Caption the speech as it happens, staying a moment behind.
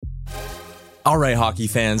All right, hockey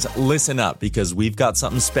fans, listen up because we've got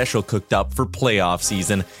something special cooked up for playoff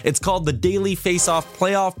season. It's called the Daily Face-Off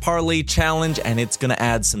Playoff Parlay Challenge, and it's going to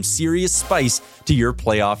add some serious spice to your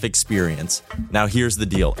playoff experience. Now, here's the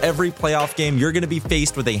deal. Every playoff game, you're going to be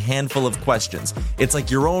faced with a handful of questions. It's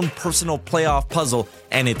like your own personal playoff puzzle,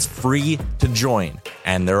 and it's free to join.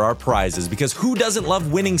 And there are prizes, because who doesn't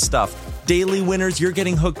love winning stuff? Daily winners, you're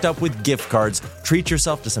getting hooked up with gift cards. Treat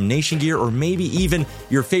yourself to some Nation gear or maybe even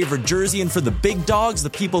your favorite jersey. And for the big dogs, the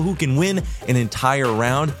people who can win an entire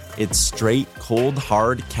round, it's straight, cold,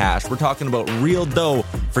 hard cash. We're talking about real dough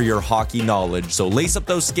for your hockey knowledge. So lace up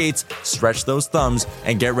those skates, stretch those thumbs,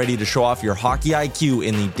 and get ready to show off your hockey IQ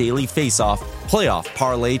in the Daily Face-Off Playoff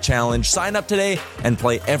Parlay Challenge. Sign up today and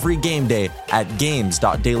play every game day at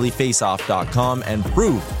games.dailyfaceoff.com and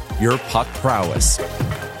prove your puck prowess.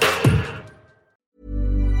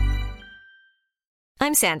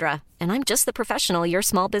 I'm Sandra, and I'm just the professional your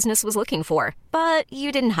small business was looking for. But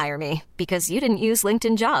you didn't hire me because you didn't use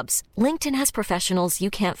LinkedIn Jobs. LinkedIn has professionals you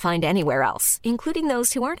can't find anywhere else, including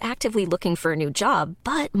those who aren't actively looking for a new job,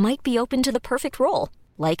 but might be open to the perfect role,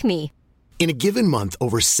 like me. In a given month,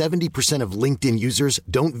 over 70% of LinkedIn users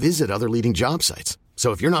don't visit other leading job sites.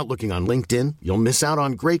 So if you're not looking on LinkedIn, you'll miss out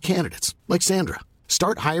on great candidates like Sandra.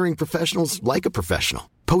 Start hiring professionals like a professional.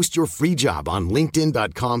 Post your free job on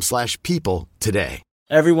linkedin.com/people today.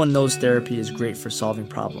 Everyone knows therapy is great for solving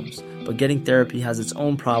problems, but getting therapy has its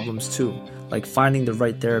own problems too, like finding the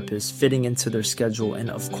right therapist, fitting into their schedule, and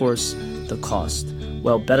of course, the cost.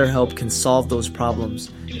 Well, BetterHelp can solve those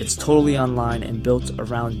problems. It's totally online and built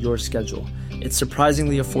around your schedule. It's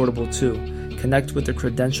surprisingly affordable too. Connect with a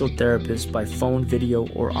credentialed therapist by phone, video,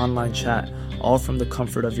 or online chat, all from the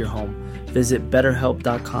comfort of your home. Visit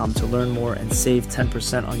BetterHelp.com to learn more and save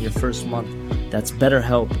 10% on your first month. That's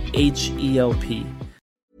BetterHelp, H-E-L-P.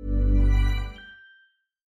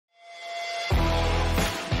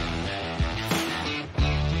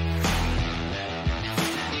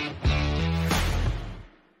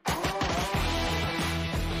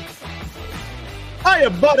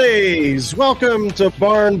 Hiya, buddies! Welcome to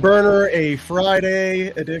Barn Burner, a Friday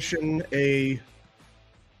edition, a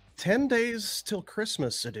 10 days till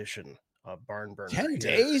Christmas edition of Barn Burner. 10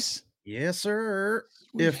 days? Yes, sir.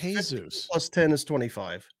 Sweet If Jesus. plus 10 is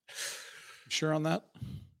 25. Sure on that?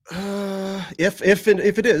 If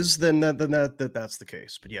it is, then that's the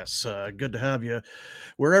case. But yes, good to have you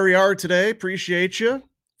wherever you are today. Appreciate you.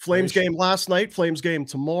 Flames game last night, Flames game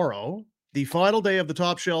tomorrow. The final day of the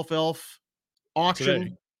Top Shelf Elf auction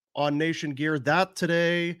today on Nation Gear. That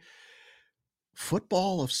today.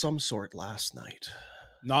 Football of some sort last night.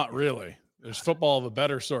 Not really. There's football of a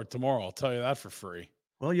better sort tomorrow. I'll tell you that for free.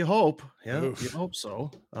 Well, you hope. Yeah, Oof. You hope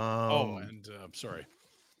so. I'm sorry.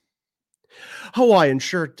 Hawaiian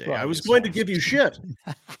shirt day. Well, I was going to give you shit.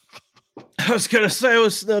 I was going to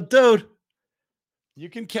say, dude. You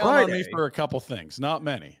can count on me for a couple things. Not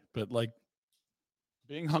many, but like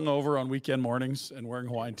being hungover on weekend mornings and wearing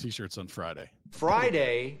Hawaiian t-shirts on Friday.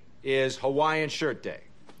 Friday is Hawaiian shirt day.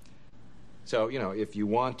 So, if you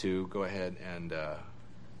want to, go ahead and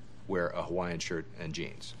wear a Hawaiian shirt and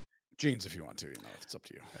jeans. Jeans if you want to, it's up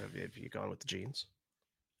to you. Have you gone with the jeans?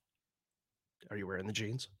 Are you wearing the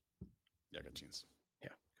jeans? Yeah, I got jeans. Yeah,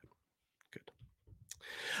 good.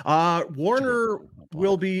 Warner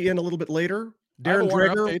will be in a little bit later. Darren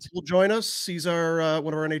Dreger will join us. He's our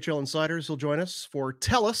one of our NHL insiders. He'll join us for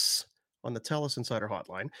Telus on the Telus Insider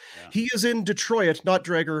Hotline. Yeah. He is in Detroit, not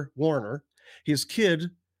Dreger, Warner. His kid,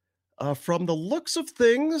 from the looks of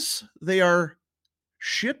things, they are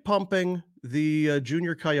shit pumping the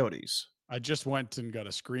Junior Coyotes. I just went and got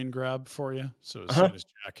a screen grab for you. So as soon as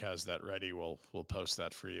Jack has that ready, we'll post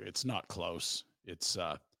that for you. It's not close. It's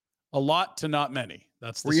a lot to not many.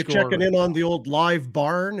 That's the Were you checking in on the old live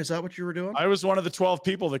barn? Is that what you were doing? I was one of the 12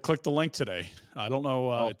 people that clicked the link today. I don't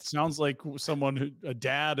know. It sounds like a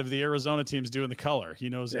dad of the Arizona team's doing the color. He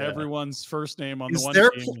knows everyone's first name on the one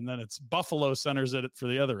team, and then it's Buffalo centers it for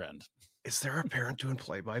the other end. Is there a parent doing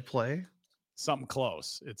play-by-play? Something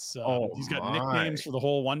close. It's he's got nicknames for the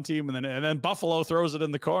whole one team, and then Buffalo throws it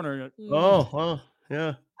in the corner.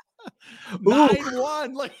 Yeah.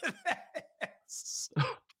 9-1. Look at this.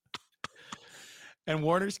 And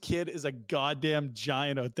Warner's kid is a goddamn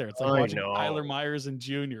giant out there. It's like watching Tyler Myers and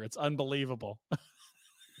Junior. It's unbelievable.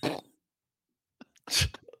 Who's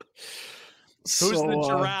the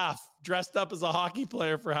giraffe dressed up as a hockey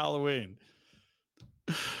player for Halloween?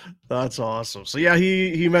 That's awesome. So yeah,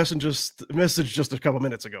 he messaged just a couple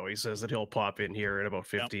minutes ago. He says that he'll pop in here in about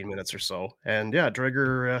 15 minutes or so. And yeah,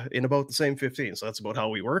 Dreger in about the same 15. So that's about how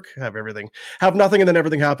we work. Have nothing, and then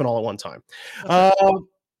everything happen all at one time.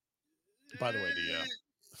 By the way,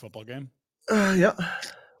 the football game, Yeah.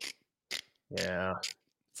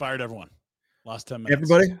 Fired everyone. Last 10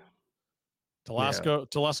 minutes. Everybody.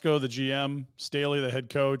 Telesco, the GM, Staley, the head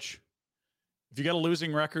coach. If you got a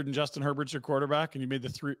losing record and Justin Herbert's your quarterback and you made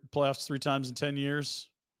the playoffs 3 times in 10 years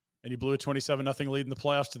and you blew a 27-0 lead in the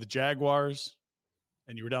playoffs to the Jaguars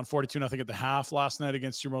and you were down 42-0 at the half last night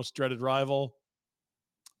against your most dreaded rival,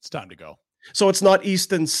 it's time to go. So it's not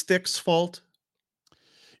Easton Stick's fault?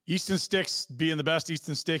 Easton Stick's being the best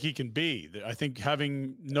Easton Stick he can be. I think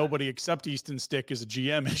having nobody except Easton Stick is a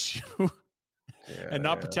GM issue. And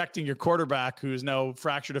not protecting your quarterback who has now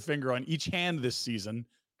fractured a finger on each hand this season.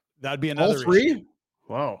 That'd be another all 3 issue.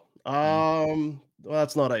 Wow. Well,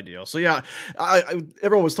 that's not ideal. So yeah,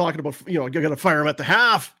 everyone was talking about, you got to fire him at the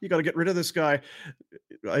half. You got to get rid of this guy.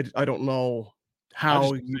 I don't know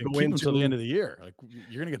how you go into until the end of the year. Like,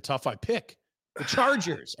 you're going to get a top 5 pick. The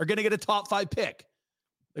Chargers are going to get a top 5 pick.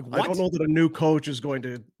 Like, what? I don't know that a new coach is going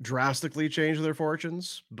to drastically change their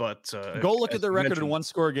fortunes, but go look at their record in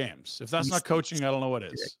 1-score games. If that's not coaching, I don't know what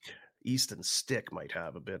is. Easton Stick might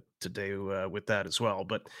have a bit to do with that as well.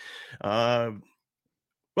 But, well,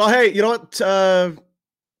 hey, you know what?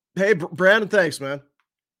 Hey, Brandon, thanks, man.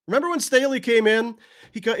 Remember when Staley came in?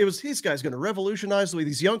 This guy's going to revolutionize the way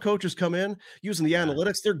these young coaches come in using the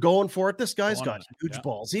analytics. They're going for it. This guy's got huge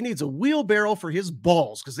balls. He needs a wheelbarrow for his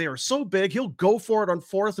balls because they are so big. He'll go for it on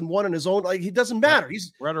 4th and 1 in his own. Like, he doesn't matter.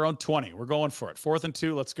 We're at our own 20. We're going for it. 4th and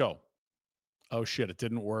 2. Let's go. Oh shit! It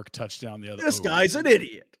didn't work. Touchdown. The other. This guy's an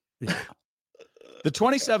idiot. Yeah. The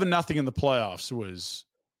 27-0 in the playoffs was.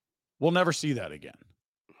 We'll never see that again.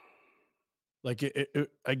 Like,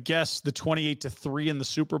 I guess the 28-3 in the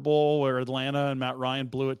Super Bowl where Atlanta and Matt Ryan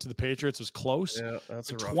blew it to the Patriots was close. Yeah,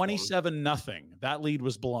 that's a rough 27-0. That lead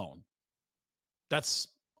was blown. That's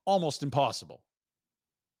almost impossible.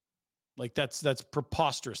 Like, that's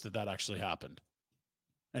preposterous that actually happened.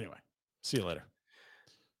 Anyway, see you later.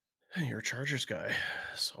 Hey, you're a Chargers guy.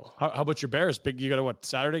 So how about your Bears? You got a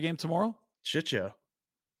Saturday game tomorrow? Shit, yeah.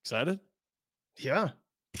 Excited? Yeah.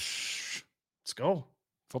 Let's go.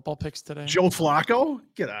 Football picks today. Joe Flacco,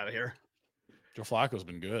 get out of here. Joe Flacco's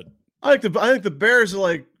been good. I think the Bears are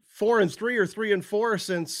like 4-3 or 3-4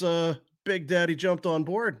 since Big Daddy jumped on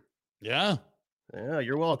board. Yeah,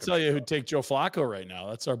 you're welcome. I'll tell you who'd take Joe Flacco right now.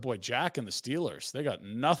 That's our boy Jack and the Steelers. They got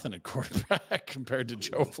nothing at quarterback compared to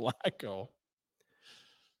Joe Flacco.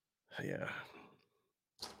 Yeah.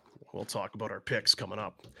 We'll talk about our picks coming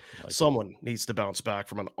up. Someone needs to bounce back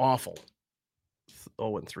from an awful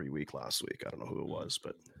 0-3 week last week. I don't know who it was,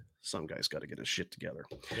 but some guy's got to get his shit together.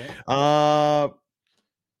 Okay.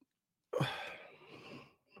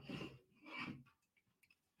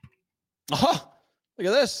 Look at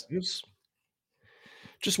this.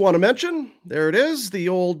 Just want to mention, there it is, the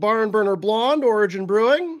old Barn Burner Blonde, Origin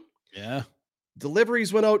Brewing. Yeah.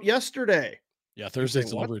 Deliveries went out yesterday. Yeah,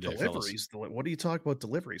 Thursday's delivery day. Deliveries? What do you talk about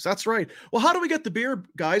deliveries? That's right. Well, how do we get the beer,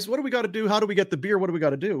 guys? What do we got to do? How do we get the beer? What do we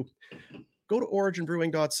got to do? Go to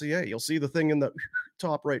originbrewing.ca. You'll see the thing in the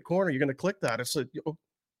top right corner. You're going to click that. It's go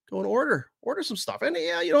and order some stuff. And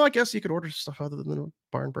yeah, I guess you could order stuff other than the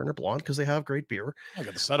Barn Burner Blonde because they have great beer. I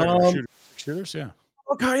got the Sutter shooters. Yeah.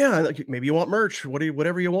 Okay. Yeah. Maybe you want merch,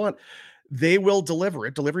 whatever you want. They will deliver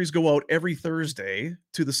it. Deliveries go out every Thursday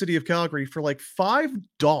to the city of Calgary for like $5.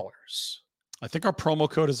 I think our promo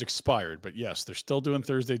code has expired, but yes, they're still doing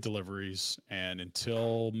Thursday deliveries. And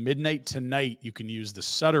until midnight tonight, you can use the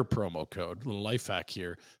Sutter promo code. A little life hack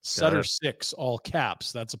here. Sutter6, all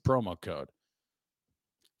caps. That's a promo code.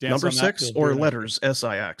 Number 6 or letters,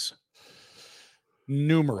 SIX?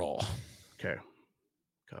 Numeral. Okay.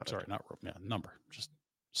 Got it. Sorry, not number. Just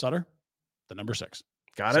Sutter, the number 6.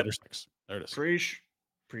 Got Sutter it. 6. There it is.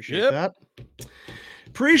 Appreciate that.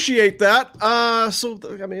 Appreciate that. So,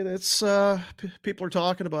 I mean, it's people are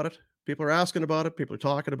talking about it. People are asking about it. People are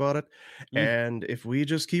talking about it. And if we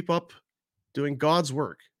just keep up doing God's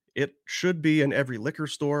work, it should be in every liquor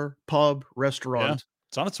store, pub, restaurant. Yeah,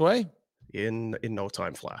 it's on its way. In no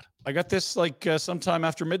time flat. I got this sometime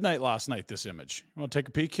after midnight last night, this image. You want to take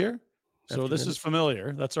a peek here? So this is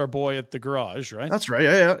familiar. That's our boy at the garage, right? That's right.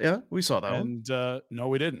 Yeah. We saw that one. And no,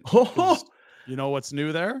 we didn't. You know what's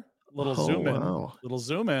new there? Little zoom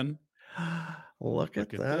in. Look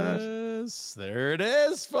at that. This. There it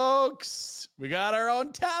is, folks. We got our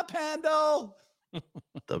own tap handle.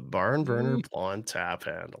 The Barn Burner Blonde tap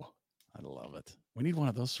handle. I love it. We need one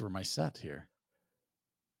of those for my set here.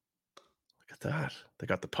 Look at that. They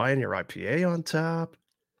got the Pioneer IPA on tap.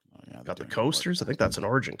 Oh, yeah, got the coasters. I think that's an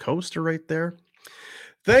Origin coaster right there.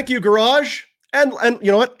 Thank you, Garage. And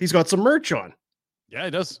you know what? He's got some merch on. Yeah,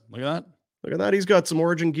 he does. Look at that. Look at that. He's got some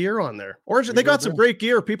Origin gear on there. Origin, they got some great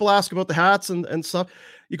gear. People ask about the hats and stuff.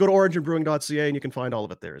 You go to originbrewing.ca and you can find all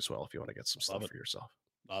of it there as well if you want to get some stuff for yourself.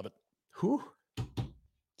 Love it. Whew.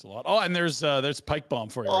 It's a lot. Oh, and there's Pike Bomb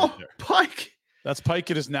for you right there. Pike. That's Pike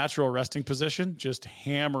at his natural resting position, just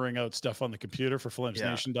hammering out stuff on the computer for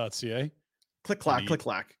flamesnnation.ca. Click, clack, click,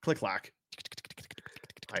 clack, click, clack.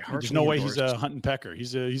 There's no way he's a hunting pecker.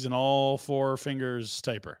 He's an all four fingers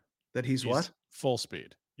typer. That he's what? Full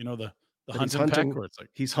speed. You know, the hunting peck where it's like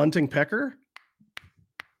he's hunting pecker.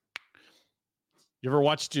 You ever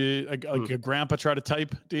watched a grandpa try to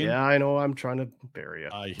type, Dean? Yeah, I know. I'm trying to bury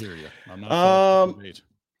it. I hear you. I'm not.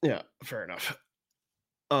 Yeah, fair enough.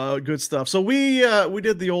 Good stuff. So we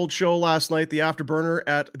did the old show last night, the Afterburner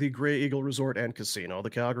at the Grey Eagle Resort and Casino, the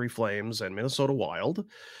Calgary Flames and Minnesota Wild.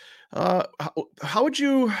 How would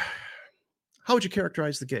you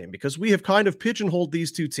characterize the game? Because we have kind of pigeonholed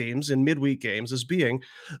these two teams in midweek games as being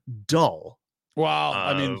dull. Well,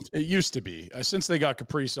 I mean, it used to be. Since they got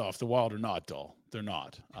Kaprizov, the Wild are not dull. They're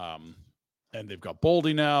not. And they've got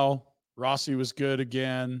Boldy now. Rossi was good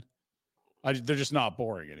again. They're just not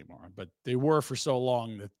boring anymore. But they were for so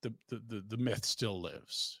long that the myth still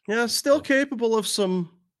lives. Yeah, still capable of some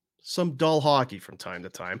dull hockey from time to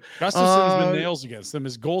time. Gustafson's been nails against them.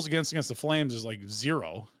 His goals against the Flames is like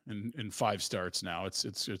 0 in 5 starts now.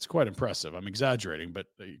 It's quite impressive. I'm exaggerating, but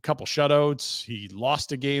a couple shutouts. He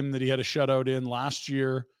lost a game that he had a shutout in last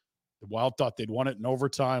year. The Wild thought they'd won it in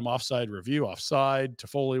overtime, offside review, offside.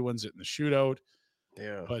 Toffoli wins it in the shootout.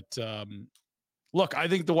 Yeah. But look, I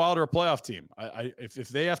think the Wild are a playoff team. If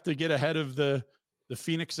they have to get ahead of the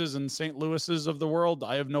Phoenixes and St. Louis's of the world,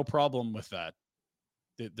 I have no problem with that.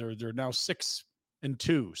 They're now 6-2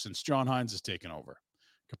 since John Hines has taken over.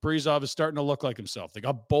 Kaprizov is starting to look like himself. They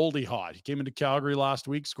got Boldy hot. He came into Calgary last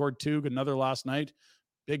week, scored 2, another last night.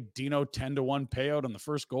 Big Dino 10-1 payout on the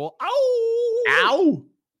first goal. Ow! Ow!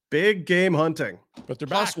 Big game hunting. But they're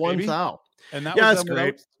plus back, one baby. foul. And that was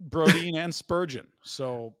great. Brodin and Spurgeon.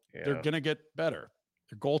 So they're going to get better.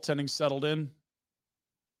 Their goaltending settled in.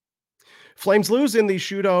 Flames lose in the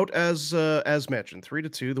shootout as mentioned,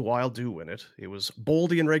 3-2. The Wild do win it. It was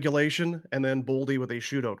Boldy in regulation, and then Boldy with a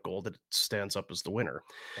shootout goal that stands up as the winner.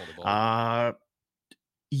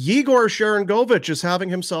 Yegor Sharangovich is having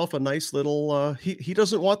himself a nice little. He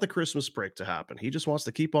doesn't want the Christmas break to happen. He just wants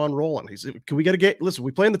to keep on rolling. Can we get a game? Listen,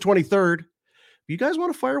 we play on the 23rd. If you guys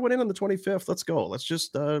want to fire one in on the 25th? Let's go. Let's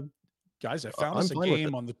just. Guys, I found us a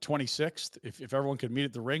game on the 26th. If everyone could meet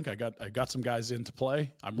at the rink, I got some guys in to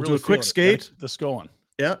play. We'll do a quick skate. Get this going.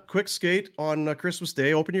 Yeah, quick skate on Christmas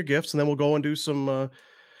Day. Open your gifts, and then we'll go and do some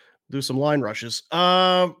line rushes.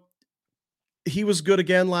 He was good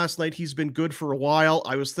again last night. He's been good for a while.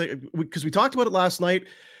 I was thinking because we talked about it last night,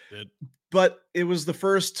 but it was the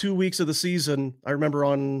first 2 weeks of the season. I remember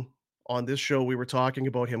on this show, we were talking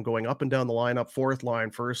about him going up and down the lineup, 4th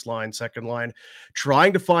line, 1st line, 2nd line,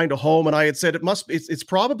 trying to find a home. And I had said it's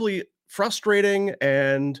probably frustrating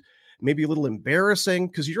and maybe a little embarrassing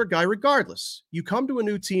because you're a guy, regardless. You come to a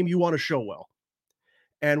new team, you want to show well.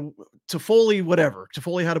 And Toffoli, whatever.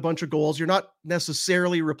 Toffoli had a bunch of goals. You're not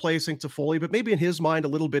necessarily replacing Toffoli, but maybe in his mind, a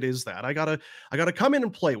little bit is that. I gotta come in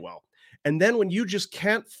and play well. And then when you just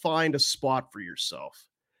can't find a spot for yourself,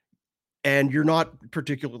 and you're not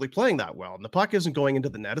particularly playing that well, and the puck isn't going into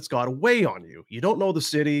the net, it's got away on you. You don't know the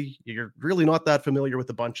city. You're really not that familiar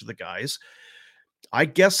with a bunch of the guys. I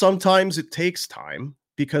guess sometimes it takes time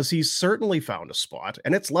because he's certainly found a spot,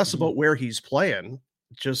 and it's less about where he's playing.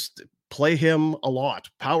 Just play him a lot.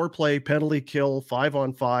 Power play, penalty kill,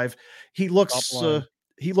 5-on-5. He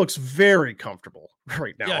looks very comfortable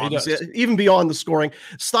right now. Yeah, he does. Even beyond the scoring,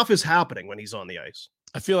 stuff is happening when he's on the ice.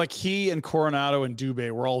 I feel like he and Coronado and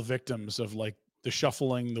Dubé were all victims of like the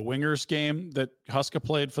shuffling the wingers game that Huska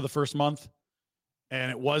played for the first month.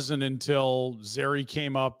 And it wasn't until Zeri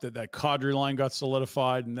came up that Kadri line got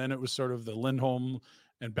solidified. And then it was sort of the Lindholm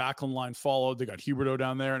and Backlund line followed. They got Huberdeau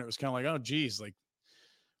down there. And it was kind of like, oh, geez, like,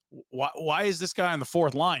 why is this guy on the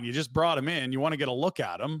 4th line? You just brought him in. You want to get a look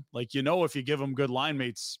at him. Like, if you give him good line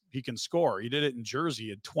mates, he can score. He did it in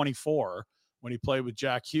Jersey at 24 when he played with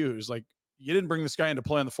Jack Hughes. Like, you didn't bring this guy in to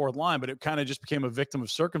play on the 4th line, but it kind of just became a victim of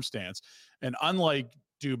circumstance. And unlike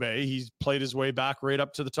Dubé, he's played his way back right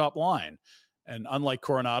up to the top line. And unlike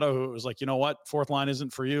Coronado, who was like, you know what, 4th line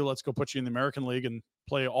isn't for you. Let's go put you in the American League and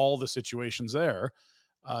play all the situations there.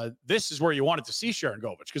 This is where you wanted to see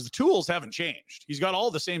Sharangovich because the tools haven't changed. He's got all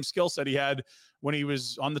the same skill set he had when he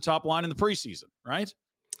was on the top line in the preseason, right?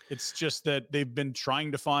 It's just that they've been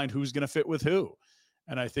trying to find who's going to fit with who.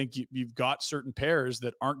 And I think you've got certain pairs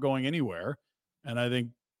that aren't going anywhere. And I think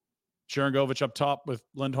Sharangovich up top with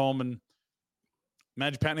Lindholm and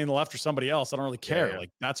Mangiapane on the left or somebody else. I don't really care. Yeah.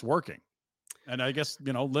 Like, that's working. And I guess,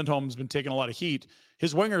 Lindholm's been taking a lot of heat.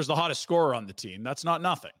 His winger is the hottest scorer on the team. That's not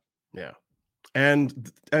nothing. Yeah. And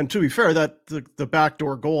to be fair, that the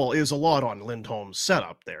backdoor goal is a lot on Lindholm's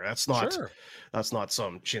setup there. That's not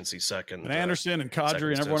some chintzy second. And Anderson and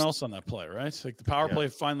Kadri and everyone else on that play, right? Like the power play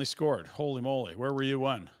finally scored. Holy moly. Where were you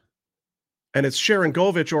when? And it's Sharon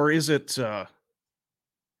Govich, or is it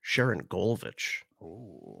Sharon Golvich?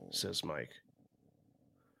 Oh, says Mike.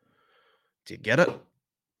 Do you get it?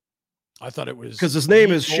 I thought it was because his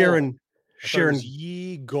name is Sharon. Sharon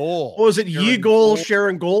Ye Goal. Oh, is it Ye Goal?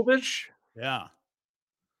 Sharon Golvich? Yeah,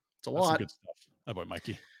 it's a lot. Good stuff. That boy,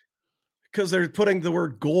 Mikey. Because they're putting the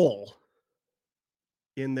word "goal"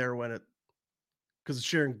 in there because it's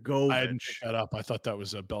Sharon Govich. I didn't pick that up. I thought that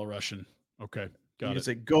was a Belarusian. Okay, got it. You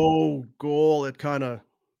say "go goal," it kind of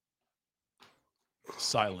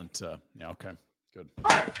silent. Yeah, okay, good.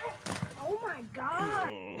 Oh my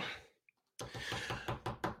god.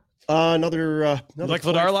 Another like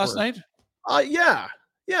Vladar last night? Yeah.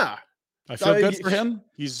 I feel good for him.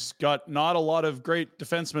 He's got not a lot of great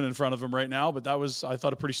defensemen in front of him right now, but that was, I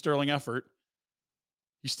thought, a pretty sterling effort.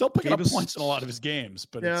 He's still picking up points in a lot of his games,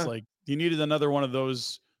 but it's like he needed another one of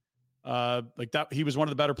those. Like that, he was one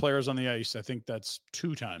of the better players on the ice. I think that's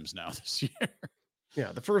 2 times now this year.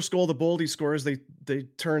 Yeah, the first goal the Boldy scores, they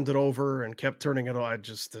turned it over and kept turning it on.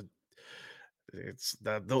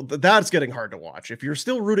 That's getting hard to watch. If you're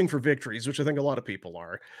still rooting for victories, which I think a lot of people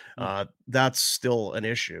are, that's still an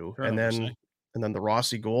issue. And then the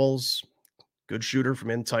Rossi goals, good shooter from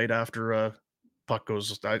in tight after a puck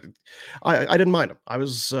goes. I didn't mind him. I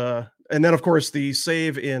was, and then of course the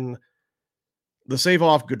save off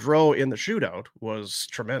Gaudreau in the shootout was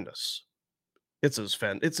tremendous. It's as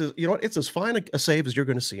fine a save as you're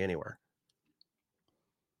going to see anywhere.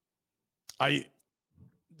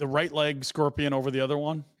 The right leg scorpion over the other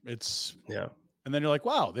one. And then you're like,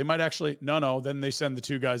 wow, they might actually, no. Then they send the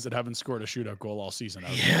 2 guys that haven't scored a shootout goal all season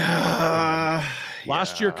out.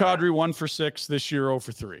 Last year, Kadri 1 for 6, this year 0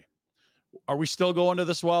 for 3. Are we still going to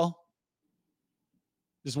this well?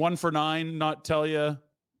 Does 1 for 9 not tell you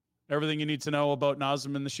everything you need to know about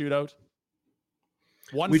Nazem in the shootout?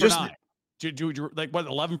 1 for 9. Do like what,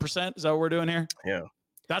 11%? Is that what we're doing here? Yeah.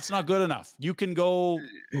 That's not good enough. You can go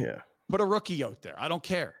put a rookie out there. I don't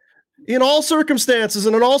care. In all circumstances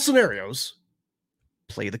and in all scenarios,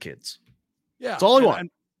 play the kids. Yeah. That's all I want. And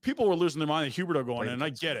people were losing their mind at Huberdeau going in, and I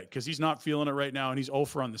get it because he's not feeling it right now and he's 0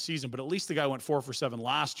 for on the season, but at least the guy went 4 for 7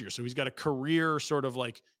 last year. So he's got a career sort of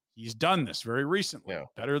like he's done this very recently. Yeah.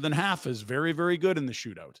 Better than half is very, very good in the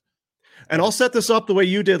shootout. And I'll set this up the way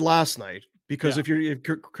you did last night. Because if you're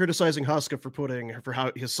criticizing Huska for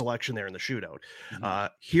how his selection there in the shootout,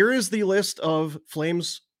 here is the list of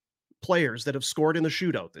Flames players that have scored in the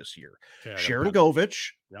shootout this year. Sharon Govich.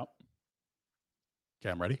 Yep. Okay,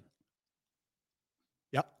 I'm ready.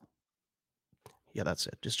 Yep. Yeah, that's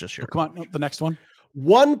it. Just Sharon. Come on, the next one.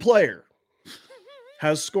 1 player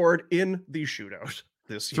has scored in the shootout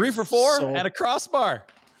this year. 3 for 4 and a crossbar.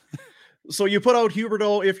 So you put out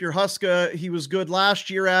Huberdeau. If you're Huska, he was good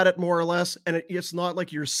last year at it, more or less. And it's not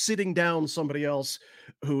like you're sitting down somebody else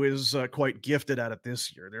who is quite gifted at it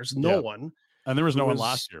this year. There's no one. And there was no one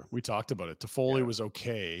last year. We talked about it. Toffoli was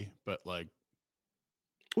okay, but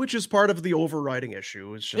which is part of the overriding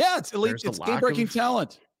issue. It's just, it's elite. It's game-breaking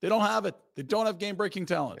talent. They don't have it. They don't have game-breaking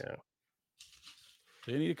talent. Yeah.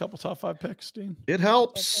 They need a couple top 5 picks, Dean. It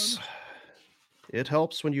helps. It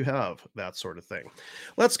helps when you have that sort of thing.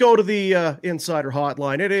 Let's go to the Insider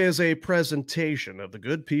Hotline. It is a presentation of the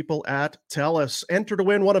good people at TELUS. Enter to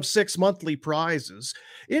win one of 6 monthly prizes,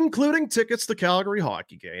 including tickets to Calgary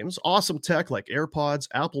hockey games, awesome tech like AirPods,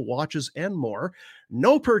 Apple Watches, and more.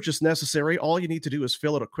 No purchase necessary. All you need to do is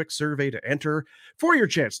fill out a quick survey to enter. For your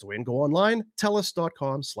chance to win, go online,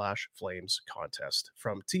 TELUS.com/Flames contest.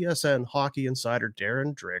 From TSN Hockey Insider,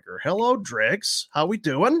 Darren Dreger. Hello, Dregs. How we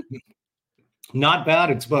doing? Not bad.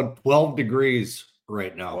 It's about 12 degrees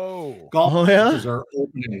right now. Whoa. Golf matches are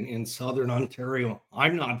opening in Southern Ontario.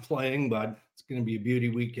 I'm not playing, but it's going to be a beauty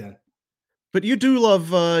weekend. But you do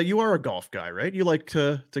love, you are a golf guy, right? You like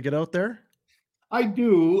to get out there? I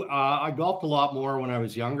do. I golfed a lot more when I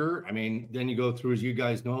was younger. I mean, then you go through, as you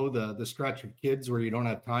guys know, the stretch of kids where you don't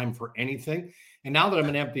have time for anything. And now that I'm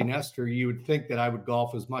an empty nester, you would think that I would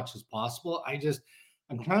golf as much as possible.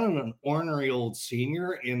 I'm kind of an ornery old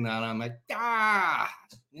senior in that I'm like,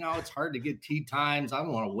 it's hard to get tee times. I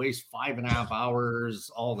don't want to waste 5.5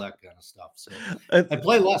 hours, all that kind of stuff. So I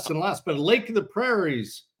play less and less. But Lake of the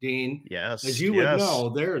Prairies, Dean, as you would know,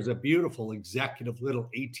 there is a beautiful executive little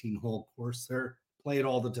 18-hole course there. Play it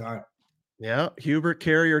all the time. Yeah, Hubert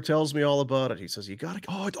Carrier tells me all about it. He says, you got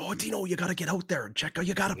to, Dino, you got to get out there and check out,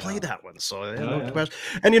 you got to play that one. So, no question.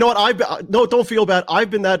 And you know what? Don't feel bad. I've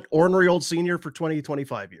been that ornery old senior for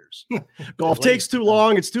 25 years. Golf takes too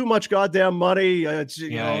long. It's too much goddamn money.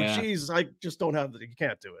 Geez, I just don't have you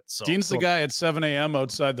can't do it. So Dean's the guy at 7 a.m.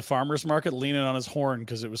 outside the farmer's market leaning on his horn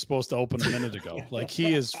because it was supposed to open a minute ago. Like,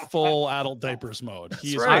 he is full adult diapers mode.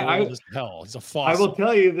 He is old as hell. He's a fossil. I will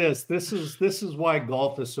tell you this. This is why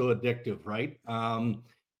golf is so addictive, right?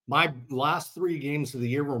 My last 3 games of the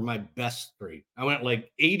year were my best 3. I went like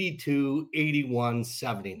 82, 81,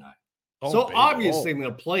 79. Obviously I'm going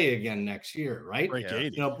to play again next year, right?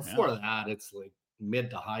 Before that, it's like mid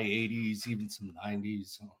to high 80s, even some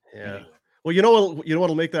 90s. So, anyway. Well, you know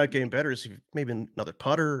what'll make that game better is maybe another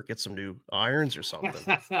putter, get some new irons or something,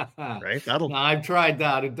 right? No, I've tried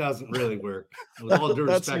that. It doesn't really work. With all due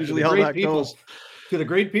That's respect usually how that goes. To the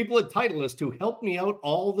great people at Titleist who help me out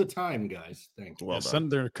all the time, guys. Thank you. Well, send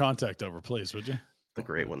their contact over, please, would you? The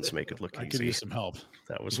great ones make it look easy. I could use some help.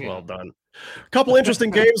 That was well done. A couple interesting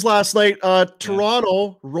games last night.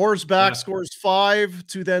 Toronto roars back, scores 5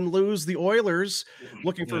 to then lose. The Oilers,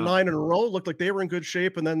 looking for 9 in a row, looked like they were in good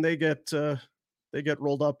shape, and then they get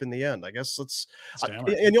rolled up in the end. I guess and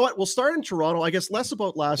you know what? We'll start in Toronto. I guess less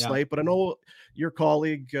about last night, but I know your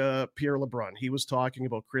colleague Pierre LeBrun, he was talking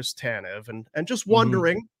about Chris Tanev and just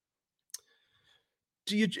wondering,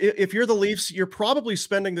 if you're the Leafs, you're probably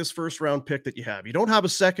spending this first round pick that you have. You don't have a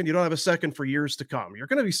second. You don't have a second for years to come. You're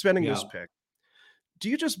going to be spending this pick. Do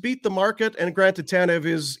you just beat the market? And granted, Tanev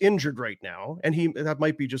is injured right now, and that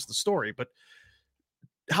might be just the story, but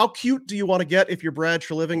how cute do you want to get if you're Brad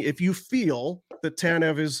Treliving, if you feel that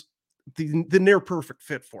Tanev is the near perfect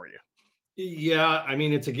fit for you? Yeah, I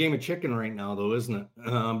mean, it's a game of chicken right now, though, isn't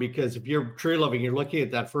it? Because if you're Treliving, you're looking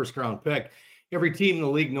at that first round pick. Every team in the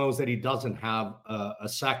league knows that he doesn't have a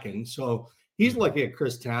second. So he's looking at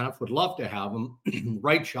Chris Tanev, would love to have him.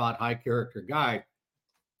 Right shot, high character guy.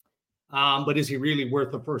 But is he really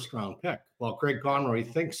worth a first round pick? Well, Craig Conroy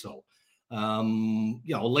thinks so.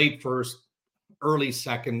 Late first, early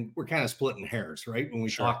second, we're kind of splitting hairs, right? When we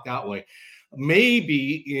talk that way.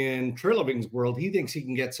 Maybe in Treliving's world, he thinks he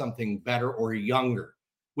can get something better or younger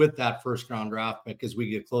with that first round draft pick as we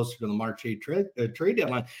get closer to the March 8th trade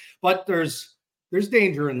deadline. But there's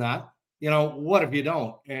danger in that. What if you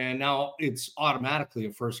don't? And now it's automatically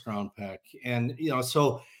a first round pick. And,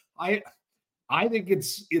 so I think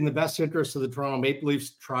it's in the best interest of the Toronto Maple Leafs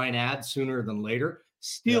to try and add sooner than later.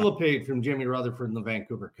 Steal a page from Jimmy Rutherford and the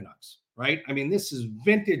Vancouver Canucks, right? I mean, this is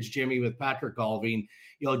vintage Jimmy with Patrick Allvin.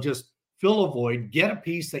 Just fill a void, get a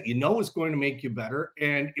piece that is going to make you better.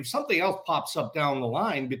 And if something else pops up down the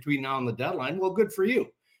line between now and the deadline, well, good for you.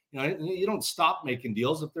 You don't stop making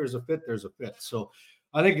deals. If there's a fit, there's a fit. So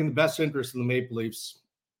I think in the best interest of the Maple Leafs,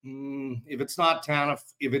 if it's not Tanev,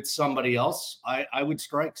 if it's somebody else, I would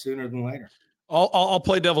strike sooner than later. I'll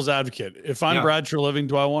play devil's advocate. If I'm Brad Treliving,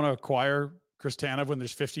 do I want to acquire Chris Tanev when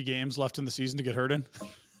there's 50 games left in the season to get hurt in?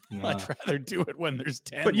 I'd rather do it when there's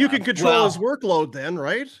 10. But you can control his workload then,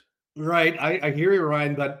 right? Right. I hear you,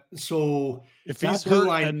 Ryan. But so if he's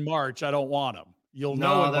hurt in March, I don't want him. You'll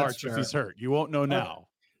know in March if he's hurt. You won't know now.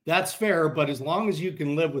 That's fair. But as long as you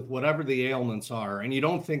can live with whatever the ailments are and you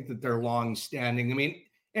don't think that they're long standing, I mean,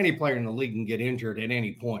 any player in the league can get injured at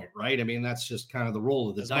any point, right? I mean, that's just kind of the roll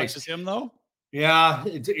of the dice. As much as him, though? Yeah,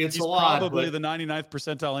 it's a lot. Probably the 99th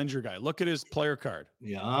percentile injury guy. Look at his player card.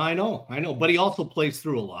 Yeah, I know. But he also plays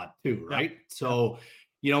through a lot too, right? Yeah. So,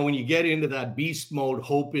 when you get into that beast mode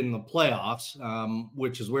hope in the playoffs,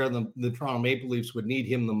 which is where the Toronto Maple Leafs would need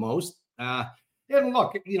him the most. And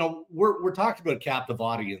look, we're talking about a captive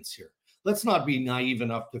audience here. Let's not be naive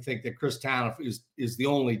enough to think that Chris Tanev is the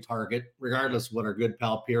only target, regardless of what our good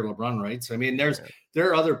pal Pierre LeBrun writes. I mean, there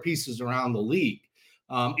are other pieces around the league.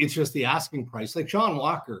 It's just the asking price. Like Sean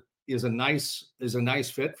Walker is a nice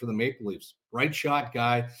fit for the Maple Leafs. Right shot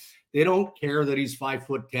guy. They don't care that he's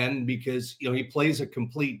 5'10" because he plays a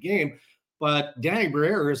complete game. But Danny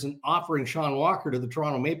Briere isn't offering Sean Walker to the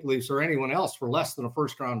Toronto Maple Leafs or anyone else for less than a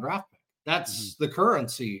first round draft pick. That's the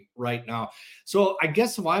currency right now. So I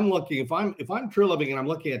guess if I'm Treliving and I'm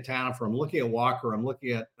looking at Tanev, I'm looking at Walker, I'm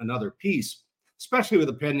looking at another piece, especially with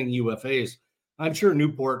the pending UFAs, I'm sure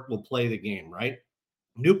Newport will play the game, right?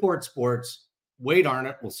 Newport Sports, Wade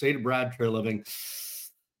Arnott will say to Brad Treliving,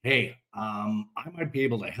 hey, I might be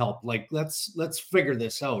able to help. Like, let's figure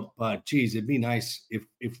this out. But geez, it'd be nice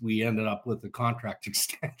if we ended up with a contract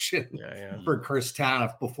extension for Chris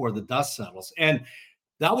Tanev before the dust settles. And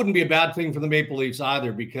that wouldn't be a bad thing for the Maple Leafs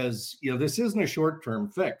either, because this isn't a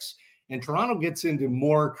short-term fix. And Toronto gets into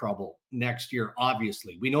more trouble next year,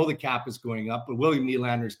 obviously. We know the cap is going up, but William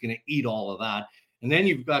Nylander is going to eat all of that. And then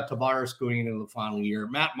you've got Tavares going into the final year,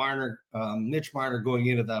 Mitch Marner going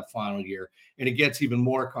into that final year, and it gets even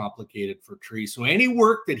more complicated for Tree. So any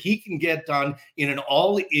work that he can get done in an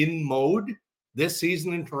all-in mode this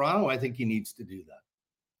season in Toronto, I think he needs to do that.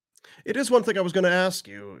 It is one thing I was going to ask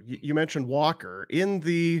you. You mentioned Walker in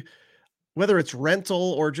the, whether it's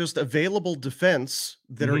rental or just available defense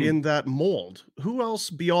that are in that mold. Who else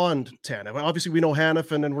beyond Tanev? Obviously, we know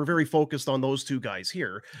Hanifin, and we're very focused on those two guys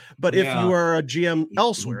here. But if you are a GM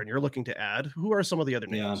elsewhere and you're looking to add, who are some of the other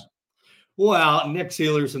names? Well, Nick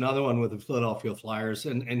Seeler's another one with the Philadelphia Flyers,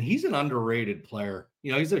 and he's an underrated player.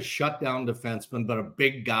 He's a shutdown defenseman, but a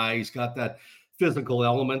big guy. He's got that physical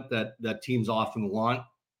element that teams often want.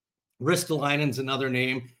 Ristolainen's another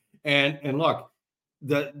name. And look,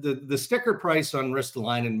 the sticker price on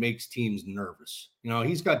Ristolainen makes teams nervous.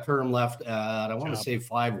 He's got term left at, I want to say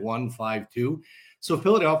 5-1, 5-2. So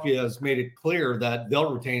Philadelphia has made it clear that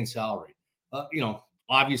they'll retain salary.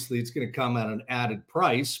 Obviously it's going to come at an added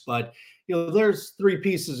price, but there's three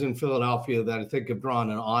pieces in Philadelphia that I think have drawn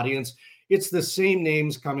an audience. It's the same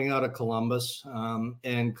names coming out of Columbus,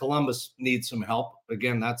 and Columbus needs some help.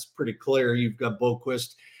 Again, that's pretty clear. You've got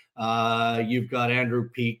Boquist, you've got Andrew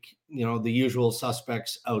Peak, the usual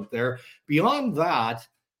suspects out there. Beyond that,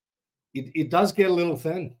 it does get a little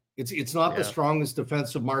thin. It's not the strongest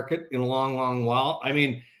defensive market in a long, long while. I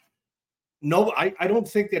mean, no, I don't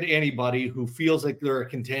think that anybody who feels like they're a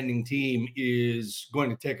contending team is going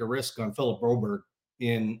to take a risk on Philip Broberg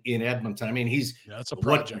in Edmonton. I mean, it's a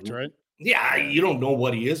project, right? Yeah, you don't know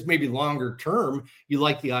what he is. Maybe longer term, you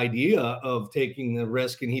like the idea of taking the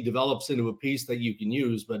risk, and he develops into a piece that you can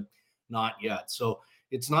use, but not yet. So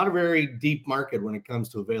it's not a very deep market when it comes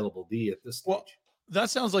to available D at this stage. Well,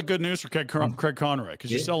 that sounds like good news for Craig Conroy,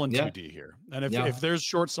 because you're selling 2D here. And if there's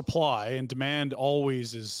short supply and demand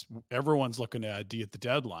always is, everyone's looking to add D at the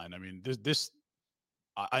deadline. I mean, this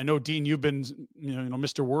I know, Dean, you've been,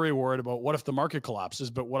 Mr. Worried about what if the market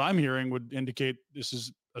collapses, but what I'm hearing would indicate this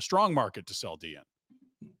is a strong market to sell D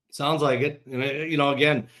in. Sounds like it. And,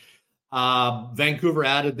 again, Vancouver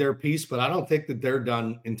added their piece, but I don't think that they're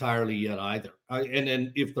done entirely yet either.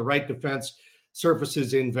 And if the right defense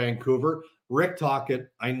surfaces in Vancouver,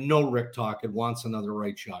 I know Rick Tocchet wants another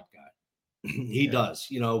right shot guy. He does.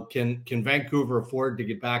 Can Vancouver afford to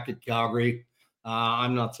get back at Calgary?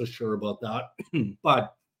 I'm not so sure about that.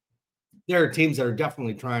 But there are teams that are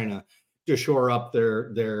definitely trying to shore up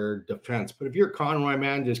their defense. But if you're Conroy,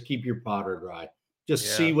 man, just keep your powder dry.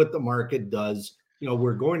 Just see what the market does.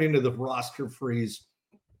 We're going into the roster freeze.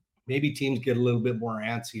 Maybe teams get a little bit more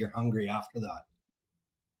antsy or hungry after that.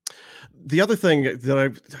 The other thing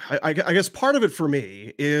that I guess part of it for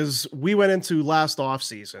me is we went into last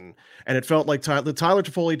offseason and it felt like the Tyler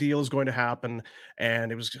Toffoli deal is going to happen.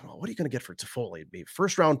 And it was, what are you going to get for Toffoli? Maybe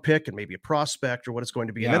first round pick and maybe a prospect, or what it's going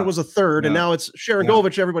to be. And then it was a third, and now it's Sharon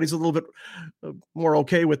Govich. Everybody's a little bit more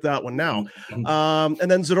okay with that one now.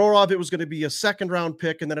 And then Zadorov, it was going to be a second round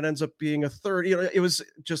pick, and then it ends up being a third. It was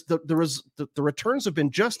just the returns have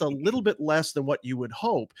been just a little bit less than what you would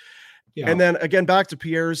hope. Yeah. And then again, back to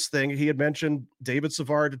Pierre's thing, he had mentioned David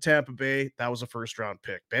Savard to Tampa Bay. That was a first round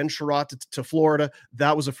pick. Ben Sherratt to Florida.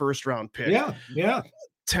 That was a first round pick. Yeah.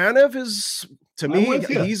 Tanev is, to me,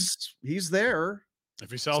 he's there.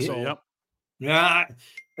 If he sells it, yep. Yeah.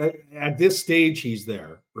 At this stage, he's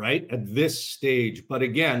there, right? At this stage. But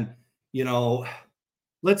again,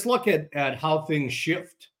 let's look at how things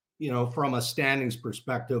shift, from a standings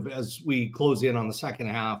perspective as we close in on the second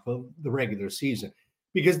half of the regular season.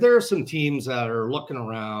 Because there are some teams that are looking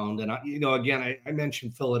around, and again, I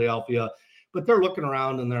mentioned Philadelphia, but they're looking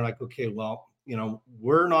around and they're like, okay, well,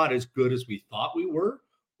 we're not as good as we thought we were,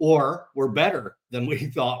 or we're better than we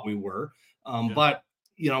thought we were. But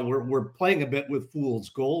we're playing a bit with fool's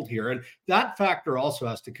gold here, and that factor also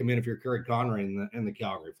has to come in if you're Craig Conroy and the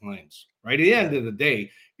Calgary Flames. Right at the end of the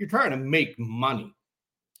day, you're trying to make money,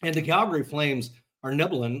 and the Calgary Flames are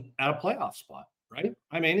nibbling at a playoff spot. Right?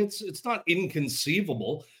 I mean, it's not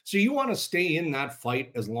inconceivable. So you want to stay in that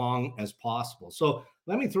fight as long as possible. So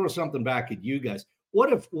let me throw something back at you guys.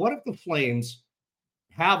 What if the Flames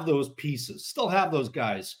have those pieces, still have those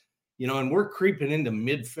guys, and we're creeping into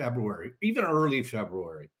mid-February, even early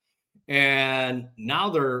February, and now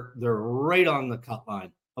they're right on the cut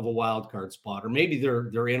line of a wild card spot, or maybe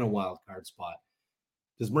they're in a wild card spot.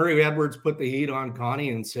 Does Murray Edwards put the heat on Connie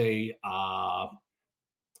and say,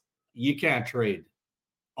 you can't trade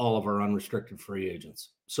all of our unrestricted free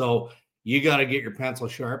agents. So you got to get your pencil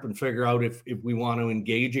sharp and figure out if we want to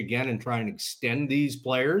engage again and try and extend these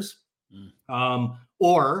players,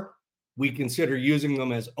 or we consider using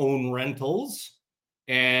them as own rentals,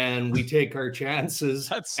 and we take our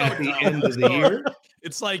chances at the end of the year.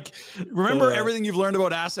 It's like, remember everything you've learned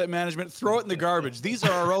about asset management? Throw it in the garbage. These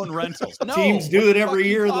are our own rentals. No, teams do it every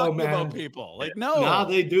year, though, man. About people like no, now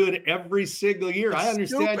they do it every single year. I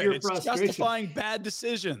understand your frustration. It's justifying bad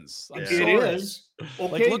decisions. It is.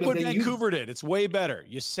 Okay, like, look what Vancouver did. It's way better.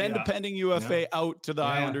 You send a pending UFA out to the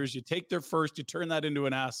Islanders. You take their first. You turn that into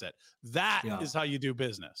an asset. That is how you do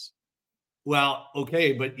business. Well,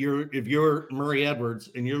 okay, but if you're Murray Edwards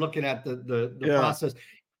and you're looking at the process,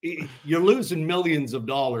 you're losing millions of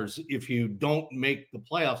dollars if you don't make the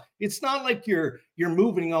playoffs. It's not like you're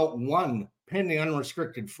moving out one pending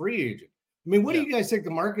unrestricted free agent. I mean, what do you guys think the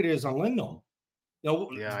market is on Lindholm?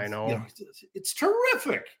 I know. It's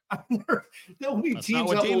terrific. There'll be That's teams not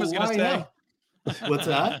what that Dean will was going to say. What's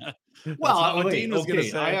that? Well, Dean was going to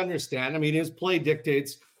say. I understand. I mean, his play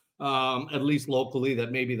dictates, at least locally,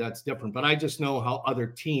 that maybe that's different. But I just know how other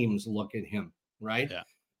teams look at him, right? Yeah.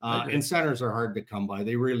 And centers are hard to come by.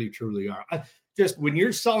 They really, truly are. Just when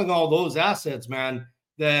you're selling all those assets, man,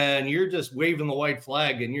 then you're just waving the white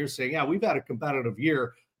flag and you're saying, yeah, we've had a competitive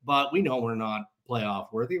year, but we know we're not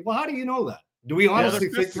playoff worthy. Well, how do you know that? Do we honestly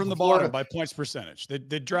think from the bottom by points percentage? They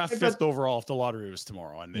draft fifth overall if the lottery was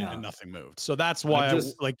tomorrow and nothing moved. So that's why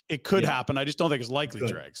it could happen. I just don't think it's likely,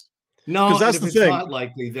 Dregs. No, that's the thing. If it's not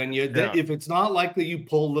likely, then if it's not likely, you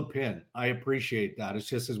pull the pin. I appreciate that. It's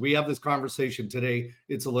just as we have this conversation today,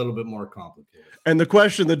 it's a little bit more complicated. And the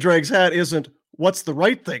question that Dregs had isn't what's the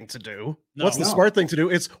right thing to do? What's the smart thing to do?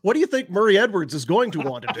 It's what do you think Murray Edwards is going to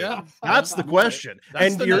want to do? That's the question.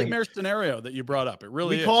 That's the nightmare scenario that you brought up. It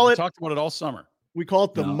really is. We talked about it all summer. We call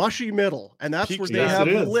it the mushy middle, and that's where they have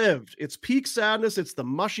lived. It's peak sadness. It's the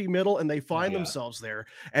mushy middle, and they find themselves there.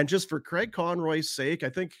 And just for Craig Conroy's sake, I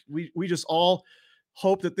think we just all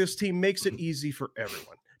hope that this team makes it easy for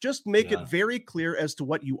everyone. Just make it very clear as to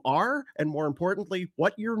what you are, and more importantly,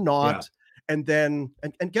 what you're not, and then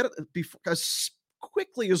and get it as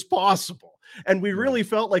quickly as possible. And we really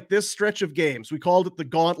felt like this stretch of games, we called it the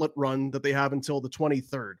gauntlet run that they have until the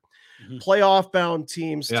 23rd. Playoff bound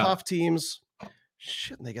teams, tough teams.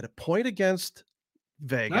 Shit, and they get a point against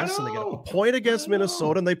Vegas, and they get a point against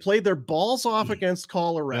Minnesota, and they played their balls off against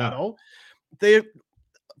Colorado. They,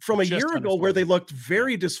 from a year ago, where they looked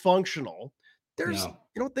very dysfunctional, there's,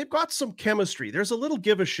 they've got some chemistry. There's a little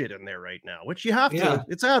give a shit in there right now, which you have to,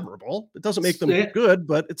 it's admirable. It doesn't make them good,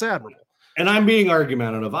 but it's admirable. And I'm being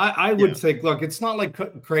argumentative. I would think, look, it's not like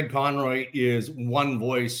Craig Conroy is one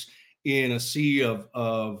voice in a sea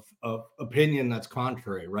of opinion that's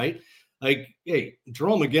contrary, right? Like, hey,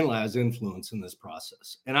 Jerome McGinley has influence in this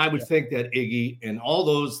process. And I would think that Iggy and all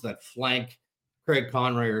those that flank Craig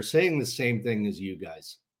Conroy are saying the same thing as you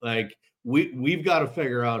guys. Like, we've got to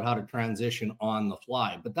figure out how to transition on the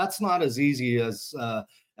fly. But that's not as easy as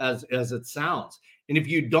it sounds. And if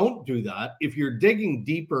you don't do that, if you're digging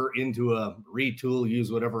deeper into a retool,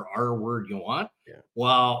 use whatever R word you want,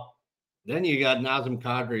 well, then you got Nazem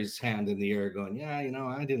Kadri's hand in the air going,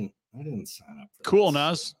 I didn't sign up for cool, this.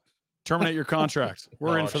 Naz. Terminate your contract.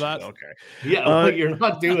 We're in for that. Okay. Yeah, you're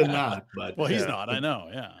not doing that. But well, he's not. I know.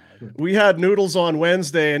 Yeah. We had Noodles on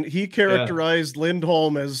Wednesday, and he characterized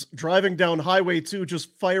Lindholm as driving down Highway 2,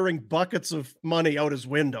 just firing buckets of money out his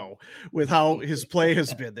window with how his play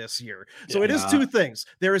has been this year. So it is two things.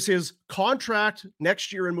 There is his contract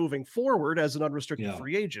next year and moving forward as an unrestricted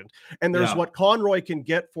free agent, and there's what Conroy can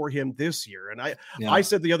get for him this year. And I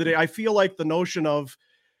said the other day, I feel like the notion of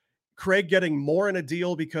Craig getting more in a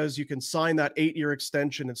deal because you can sign that 8-year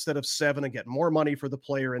extension instead of 7 and get more money for the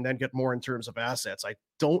player and then get more in terms of assets. I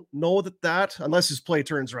don't know that unless his play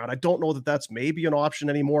turns around, I don't know that that's maybe an option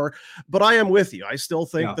anymore, but I am with you. I still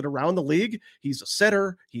think that around the league, he's a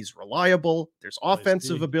setter. He's reliable. There's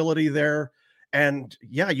offensive ability there. And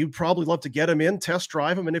you'd probably love to get him in, test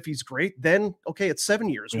drive him. And if he's great, then okay, it's 7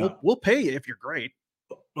 years. We'll pay you if you're great.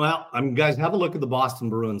 Well, guys, have a look at the Boston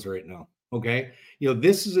Bruins right now. Okay.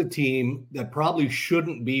 This is a team that probably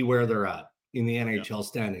shouldn't be where they're at in the NHL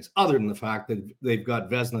standings, other than the fact that they've got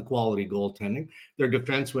Vezina quality goaltending. Their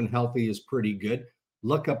defense, when healthy, is pretty good.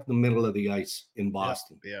 Look up the middle of the ice in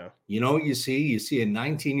Boston. You know what you see? You see a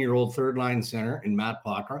 19-year-old third line center in Matt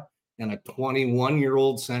Poitras and a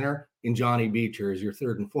 21-year-old center in Johnny Beecher as your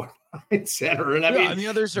third and fourth line center. And and the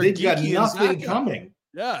others are they've got nothing coming.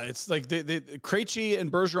 Yeah, it's like they Krejci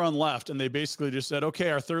and Bergeron left, and they basically just said, "Okay,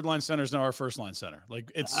 our third line center is now our first line center."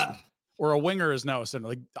 Like or a winger is now a center.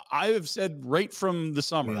 Like I have said right from the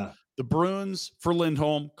summer, the Bruins for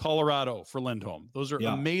Lindholm, Colorado for Lindholm. Those are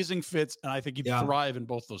amazing fits, and I think he'd thrive in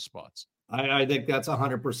both those spots. I think that's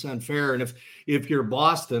 100% fair. And if you're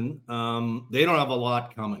Boston, they don't have a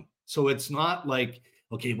lot coming. So it's not like,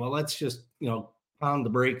 okay, well, let's just, pound the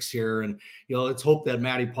brakes here. And, let's hope that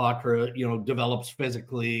Matty Poitras, develops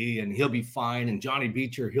physically and he'll be fine. And Johnny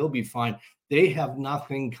Beecher, he'll be fine. They have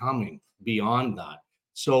nothing coming beyond that.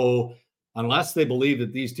 So unless they believe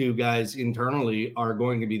that these two guys internally are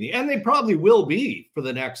going to be and they probably will be for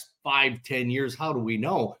the next 5-10 years, how do we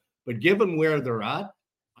know? But given where they're at,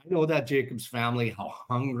 I know that Jacobs family, how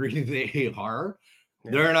hungry they are.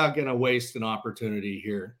 Yeah. They're not going to waste an opportunity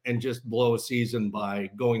here and just blow a season by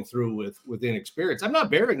going through with inexperience. I'm not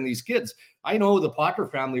burying these kids. I know the Potter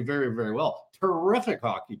family very, very well. Terrific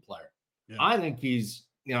hockey player. Yeah. I think he's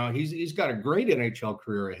got a great NHL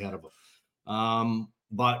career ahead of him.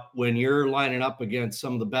 But when you're lining up against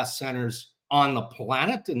some of the best centers on the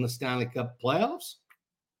planet in the Stanley Cup playoffs,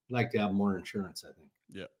 I'd like to have more insurance, I think.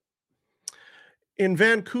 Yeah. In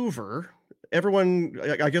Vancouver, everyone,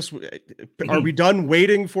 I guess, are we done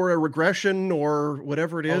waiting for a regression or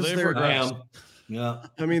whatever it is? They've regressed. Yeah.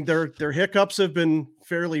 I mean, their hiccups have been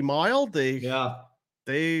fairly mild. Hey,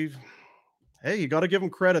 you got to give them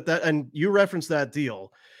credit that. And you referenced that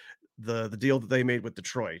deal, the deal that they made with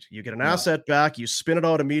Detroit. You get an asset back, you spin it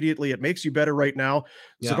out immediately. It makes you better right now.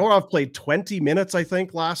 Yeah. Zadorov played 20 minutes, I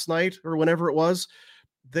think, last night or whenever it was.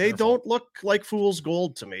 They don't look like fool's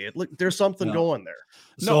gold to me. There's something going there.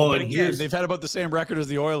 But again, they've had about the same record as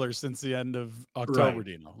the Oilers since the end of October,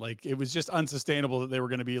 Dino. Like, it was just unsustainable that they were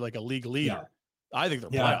going to be like a league leader. I think they're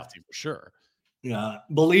a playoff team for sure. Yeah.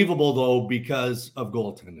 Believable, though, because of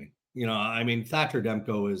goaltending. Thatcher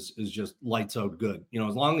Demko is just lights out good.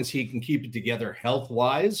 As long as he can keep it together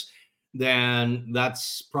health-wise, then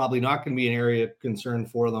that's probably not going to be an area of concern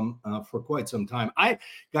for them for quite some time. I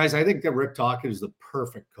think that Rick Tocchet is the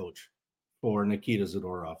perfect coach for Nikita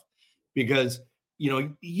Zadorov because,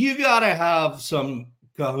 you got to have some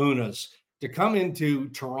kahunas to come into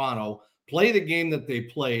Toronto, play the game that they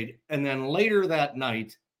played, and then later that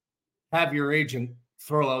night have your agent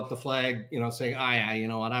throw out the flag, saying, you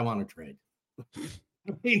know what, I want to trade.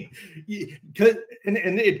 I mean,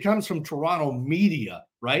 and it comes from Toronto media,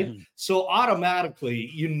 right? Mm-hmm. So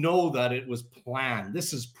automatically, that it was planned.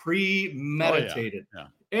 This is premeditated. Oh,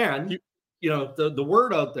 yeah. And, the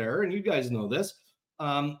word out there, and you guys know this,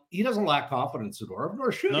 he doesn't lack confidence, Zadorov,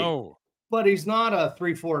 nor should he. But he's not a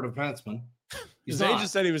 3-4 defenseman. His agent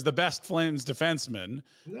said he was the best Flames defenseman.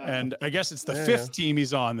 Yeah. And I guess it's the fifth team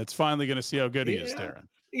he's on that's finally going to see how good he is, Darren.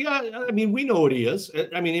 Yeah, we know what he is.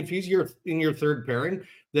 If he's in your third pairing,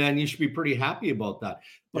 then you should be pretty happy about that.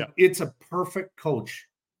 But it's a perfect coach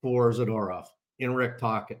for Zadorov in Rick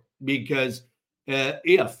Tocchet because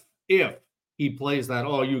if he plays that,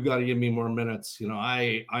 you got to give me more minutes.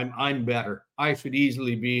 I'm better. I should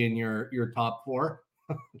easily be in your top 4.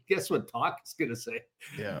 Guess what Tocchet's going to say?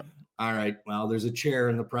 Yeah. All right. Well, there's a chair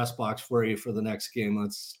in the press box for you for the next game.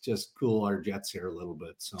 Let's just cool our jets here a little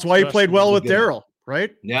bit. So that's why he played well with Darryl.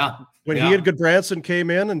 Right? Yeah. When he and Goodbranson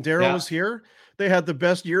came in and Darryl was here, they had the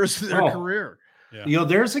best years of their career. Yeah.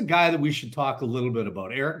 There's a guy that we should talk a little bit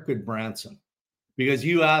about, Eric Goodbranson, because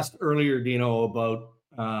you asked earlier, Dino, about,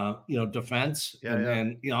 defense.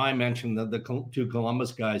 And I mentioned the two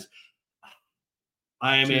Columbus guys.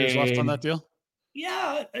 Left on that deal?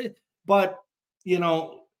 Yeah. But,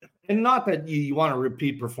 and not that you want to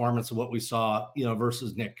repeat performance of what we saw,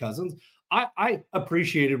 versus Nick Cousins. I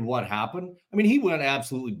appreciated what happened. He went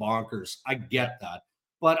absolutely bonkers. I get that.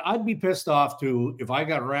 But I'd be pissed off too if I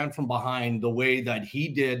got ran from behind the way that he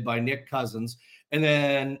did by Nick Cousins. And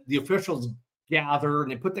then the officials gather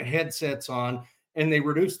and they put the headsets on and they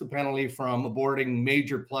reduce the penalty from aborting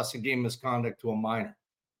major plus a game misconduct to a minor.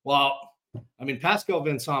 Well, Pascal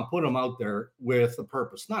Vincent put him out there with a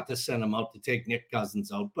purpose, not to send him out to take Nick Cousins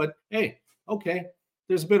out. But hey, okay,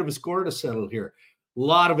 there's a bit of a score to settle here. A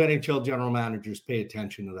lot of NHL general managers pay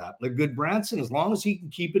attention to that. Like Goodbranson, as long as he can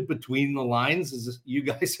keep it between the lines, as you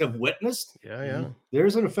guys have witnessed,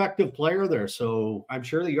 there's an effective player there. So I'm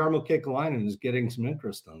sure that Jarmo Kekalainen is getting some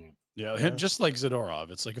interest on him. Yeah, him just like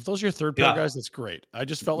Zadorov. It's like if those are your third pair guys, that's great. I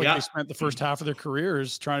just felt like they spent the first half of their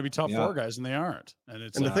careers trying to be top 4 guys, and they aren't. And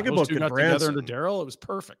it's the thing about Goodbranson under Darryl, it was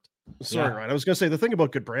perfect. Sorry, Ryan. I was going to say the thing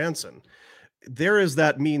about Goodbranson. There is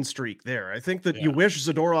that mean streak there. I think that you wish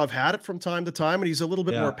Zadorov had it from time to time, and he's a little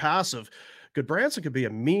bit more passive. Goodbranson could be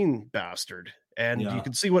a mean bastard, and you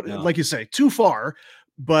can see what, like you say, too far,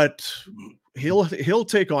 but he'll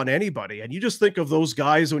take on anybody. And you just think of those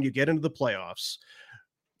guys when you get into the playoffs.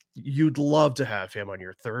 You'd love to have him on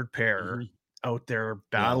your third pair out there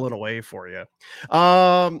battling away for you.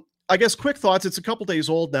 I guess quick thoughts. It's a couple days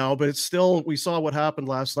old now, but it's still, we saw what happened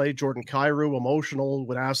last night. Jordan Kyrou, emotional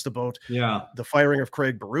when asked about the firing of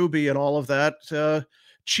Craig Berube and all of that.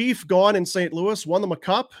 Chief gone in St. Louis, won them a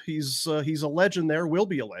cup. He's a legend there, will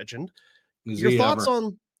be a legend. Your thoughts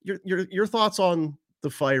on your thoughts on the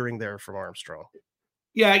firing there from Armstrong?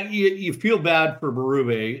 Yeah, you feel bad for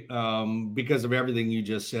Berube because of everything you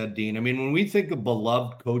just said, Dean. I mean, when we think of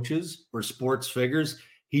beloved coaches or sports figures,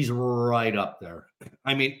 he's right up there.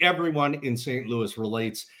 I mean, everyone in St. Louis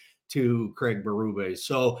relates to Craig Berube.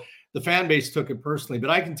 So the fan base took it personally. But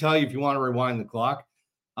I can tell you, if you want to rewind the clock,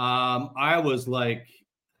 I was like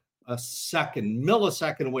a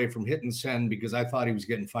millisecond away from hitting send because I thought he was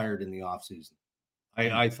getting fired in the offseason.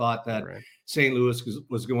 I thought that St. Louis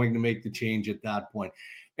was going to make the change at that point.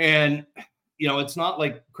 And, it's not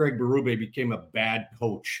like Craig Berube became a bad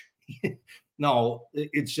coach. No,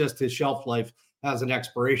 it's just his shelf life has an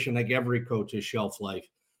expiration like every coach's shelf life.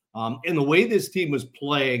 And the way this team was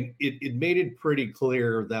playing, it made it pretty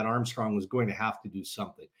clear that Armstrong was going to have to do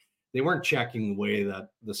something. They weren't checking the way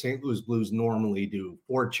that the St. Louis Blues normally do,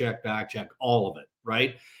 forward check, back check, all of it,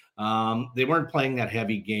 right? They weren't playing that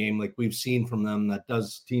heavy game like we've seen from them that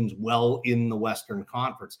does teams well in the Western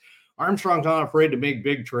Conference. Armstrong's not afraid to make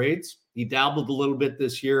big trades. He dabbled a little bit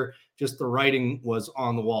this year. Just the writing was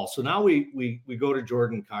on the wall. So now we go to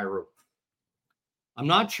Jordan Kyrou. I'm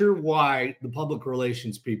not sure why the public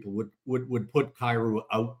relations people would put Kyrou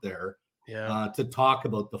out there to talk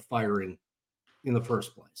about the firing in the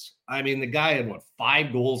first place. I mean, the guy had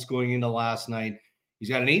 5 goals going into last night. He's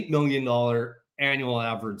got an $8 million annual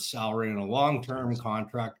average salary and a long-term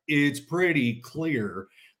contract. It's pretty clear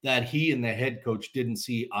that he and the head coach didn't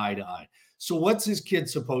see eye to eye. So what's his kid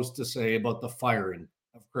supposed to say about the firing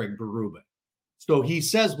of Craig Berube? So he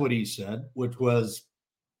says what he said, which was,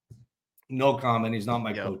 no comment. He's not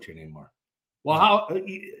my coach anymore. Well, how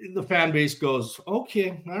the fan base goes,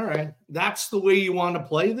 okay, all right. That's the way you want to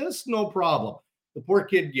play this? No problem. The poor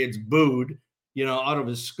kid gets booed, out of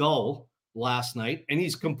his skull last night, and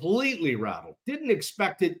he's completely rattled. Didn't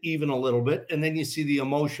expect it even a little bit. And then you see the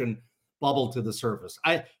emotion bubble to the surface.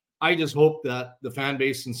 I just hope that the fan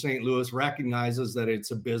base in St. Louis recognizes that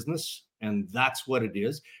it's a business and that's what it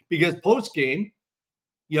is. Because post-game,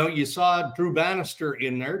 you saw Drew Bannister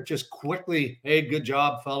in there just quickly, hey, good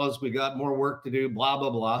job, fellas. We got more work to do, blah, blah,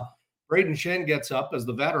 blah. Braden Shen gets up as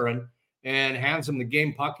the veteran and hands him the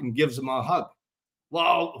game puck and gives him a hug.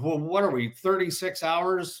 Well, what are we, 36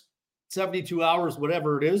 hours, 72 hours,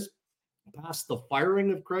 whatever it is, past the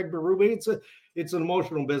firing of Craig Berube? It's an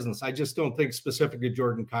emotional business. I just don't think specifically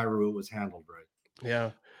Jordan Kyrou was handled right.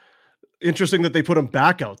 Yeah. Interesting that they put him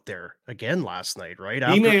back out there again last night, right?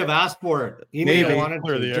 He may have asked for it. He may have wanted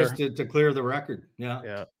to clear the record.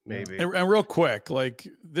 Yeah, maybe. And real quick, like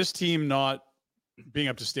this team not being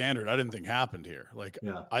up to standard, I didn't think happened here.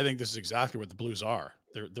 I think this is exactly what the Blues are.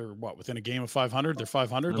 They're within a game of 500? They're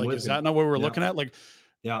 500. Is that not what we're looking at? Vlad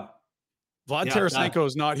Tarasenko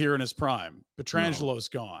is not here in his prime. Petrangelo's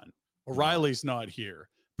gone. O'Reilly's not here.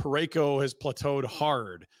 Parayko has plateaued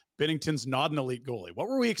hard. Binnington's not an elite goalie. What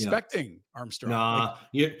were we expecting, Armstrong?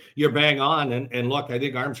 You're bang on. And look, I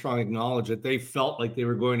think Armstrong acknowledged that they felt like they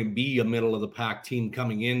were going to be a middle of the pack team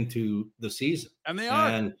coming into the season. And they are.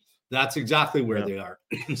 And that's exactly where they are.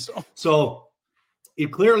 So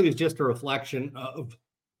it clearly is just a reflection of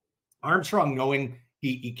Armstrong knowing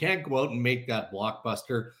he can't go out and make that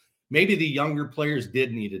blockbuster. Maybe the younger players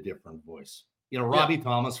did need a different voice. Robbie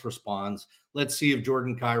Thomas responds. Let's see if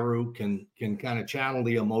Jordan Kyrou can kind of channel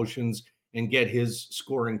the emotions and get his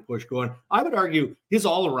scoring push going. I would argue his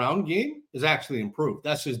all-around game is actually improved.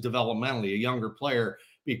 That's just developmentally a younger player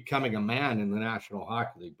becoming a man in the National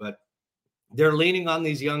Hockey League. But they're leaning on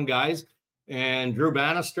these young guys, and Drew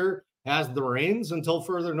Bannister has the reins until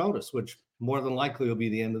further notice, which more than likely will be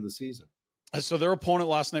the end of the season. So their opponent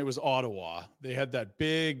last night was Ottawa. They had that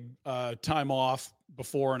big time off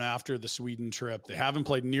before and after the Sweden trip. They haven't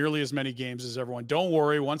played nearly as many games as everyone. Don't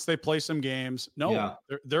worry, once they play some games,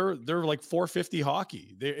 they're like 450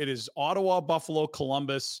 hockey. It is Ottawa, Buffalo,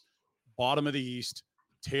 Columbus, bottom of the East,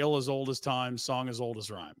 tale as old as time, song as old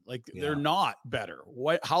as rhyme. They're not better.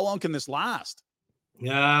 How long can this last?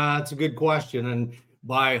 Yeah, that's a good question. And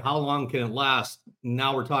by how long can it last?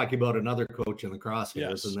 Now we're talking about another coach in the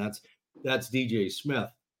crosshairs, and that's DJ Smith.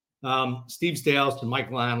 Steve Stales and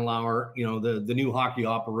Michael Anlauer, the new hockey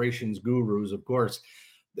operations gurus, of course,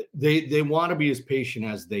 they want to be as patient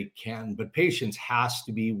as they can, but patience has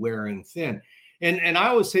to be wearing thin. And I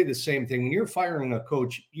always say the same thing. When you're firing a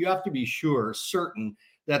coach, you have to be certain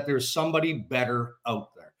that there's somebody better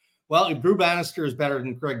out there. Well, if Drew Bannister is better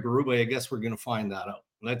than Craig Berube, I guess we're going to find that out.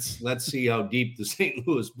 Let's see how deep the St.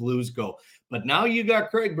 Louis Blues go. But now you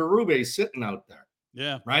got Craig Berube sitting out there.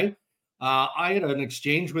 Yeah. Right? I had an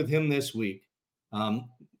exchange with him this week.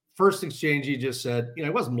 first exchange, he just said, he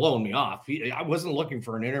wasn't blowing me off. I wasn't looking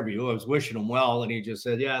for an interview. I was wishing him well. And he just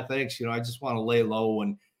said, yeah, thanks. I just want to lay low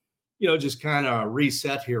and, just kind of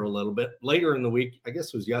reset here a little bit. Later in the week, I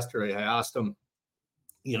guess it was yesterday, I asked him,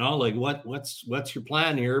 like what's your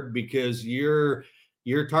plan here? Because you're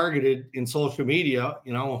targeted in social media,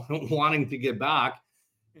 wanting to get back.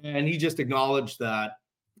 And he just acknowledged that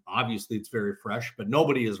obviously it's very fresh, but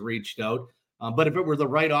nobody has reached out. But if it were the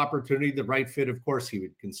right opportunity, the right fit, of course he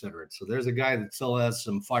would consider it. So there's a guy that still has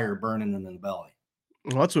some fire burning in the belly.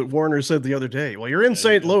 Well, that's what Warner said the other day. Well, you're in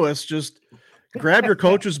St. Louis, just grab your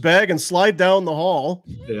coach's bag and slide down the hall.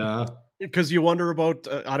 Yeah. Because you wonder about,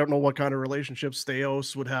 I don't know what kind of relationship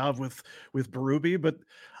Staios would have with Berube, but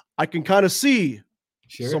I can kind of see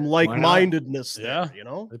some like-mindedness there,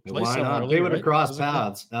 Why not? They would have crossed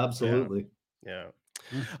paths. Absolutely. Yeah.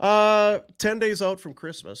 10 days out from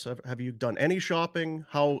Christmas. Have you done any shopping?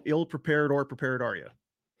 How ill-prepared or prepared are you?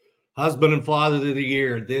 Husband and father of the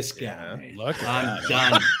year, this guy. Look, I'm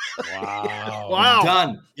done. Wow. I'm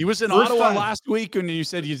done. He was in Ottawa last week, and you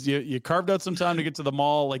said you carved out some time to get to the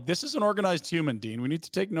mall. Like, this is an organized human, Dean. We need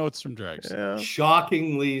to take notes from Dregs. Yeah.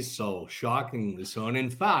 Shockingly so. And in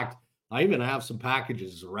fact, I even have some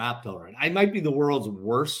packages wrapped already. I might be the world's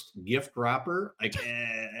worst gift wrapper,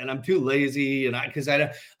 and I'm too lazy, and because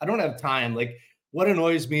I don't have time. Like, what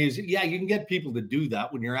annoys me is, you can get people to do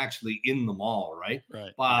that when you're actually in the mall, right?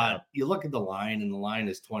 Right. But you look at the line, and the line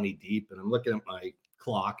is 20 deep, and I'm looking at my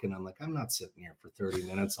clock, and I'm like, I'm not sitting here for 30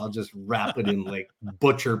 minutes. I'll just wrap it in like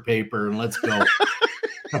butcher paper, and let's go.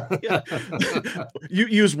 You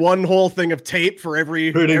use one whole thing of tape for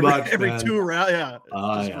every 2 rounds. Yeah.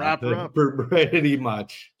 Just wrap her up. Pretty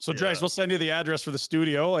much. So Dregs, we'll send you the address for the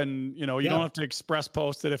studio, and you don't have to express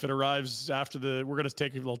post it if it arrives after we're going to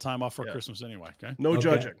take a little time off for Christmas anyway. Okay. No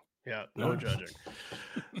judging. Yeah. No judging.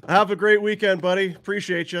 Have a great weekend, buddy.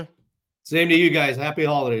 Appreciate you. Same to you guys. Happy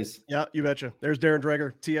holidays. Yeah, you betcha. There's Darren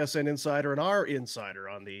Dreger, TSN Insider, and our insider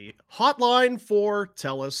on the hotline for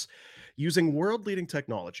TELUS. Using world-leading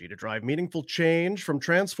technology to drive meaningful change, from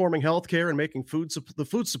transforming healthcare and making the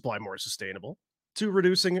food supply more sustainable to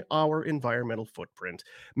reducing our environmental footprint.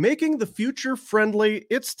 Making the future friendly,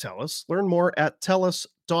 it's TELUS. Learn more at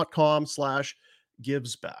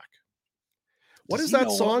TELUS.com/givesback. What is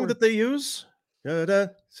that song that they use? It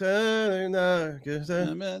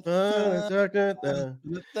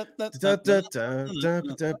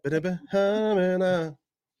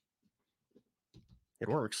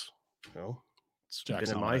works. It's been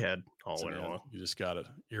in my head all winter long. You just got it.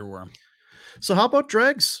 Earworm. So how about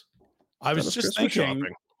Dregs? I was just thinking,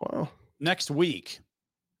 next week,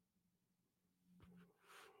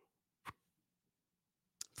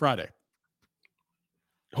 Friday,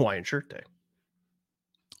 Hawaiian Shirt Day.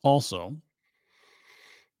 Also,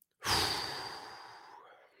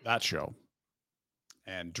 that show.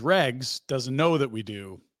 And Dregs doesn't know that we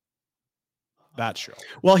do that show.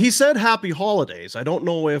 Well, he said happy holidays. I don't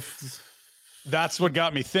know if that's what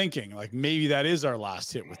got me thinking. Like, maybe that is our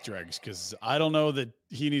last hit with Dregs, because I don't know that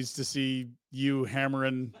he needs to see you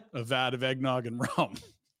hammering a vat of eggnog and rum.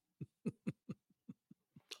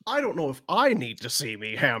 I don't know if I need to see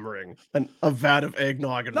me hammering a vat of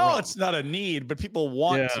eggnog and rum. No, it's not a need, but people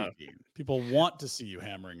want to. People want to see you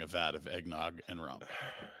hammering a vat of eggnog and rum.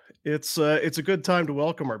 It's a good time to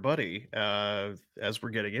welcome our buddy as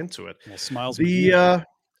we're getting into it. Well, smiles. He's in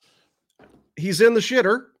the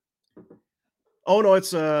shitter. Oh no,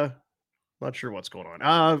 it's not sure what's going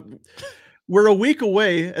on. We're a week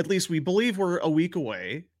away, at least we believe we're a week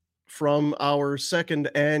away from our second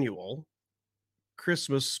annual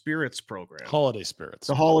Christmas Spirits program. Holiday Spirits.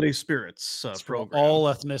 The Holiday Spirits program. All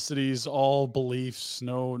ethnicities, all beliefs,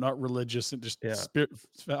 no, not religious, and just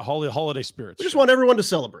holiday spirits. We just want everyone to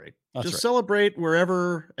celebrate. Celebrate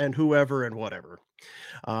wherever and whoever and whatever.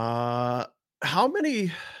 How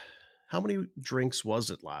many drinks was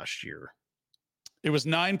it last year? It was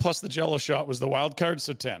 9 plus the Jello shot was the wild card,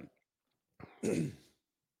 so 10.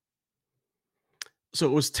 So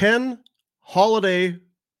it was 10 holiday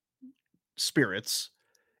spirits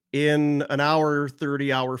in an hour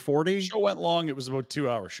 30, hour 40. Show went long. It was about 2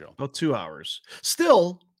 hour show. About 2 hours.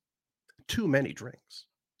 Still too many drinks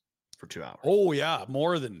for 2 hours. Oh yeah,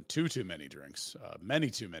 more than too many drinks.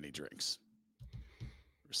 Many too many drinks.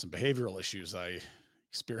 There's some behavioral issues I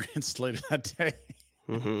experienced later that day.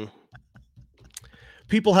 Mm-hmm.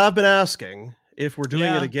 People have been asking if we're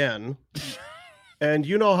doing it again. And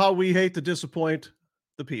you know how we hate to disappoint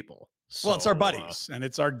the people. So, well, it's our buddies, and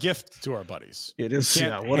it's our gift to our buddies. It is. We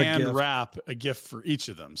can't hand wrap a gift for each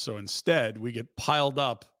of them. So instead, we get piled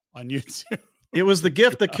up on YouTube. It was the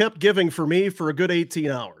gift that kept giving for me for a good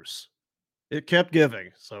 18 hours. It kept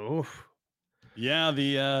giving. So, oof. Yeah,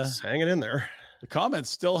 it's hanging in there. The comments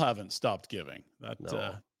still haven't stopped giving.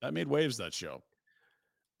 That made waves, that show.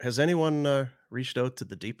 Has anyone reached out to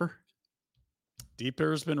the Deeper?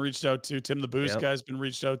 Deeper's been reached out to. Tim the Boost guy's been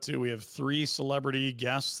reached out to. We have 3 celebrity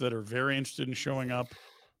guests that are very interested in showing up.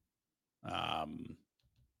 I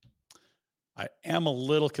am a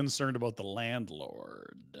little concerned about the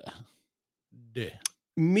landlord.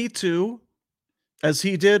 Me too. As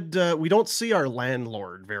he did, we don't see our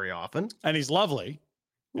landlord very often. And he's lovely.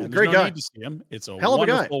 And great guy. Need to see him. It's a hell of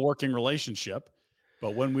wonderful working relationship.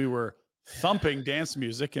 But when we were thumping dance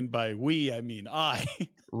music, and by we, I mean I.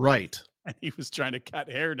 Right. And he was trying to cut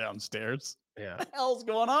hair downstairs. Yeah. What the hell's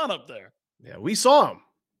going on up there? Yeah, we saw him.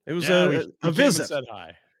 It was a visit. Said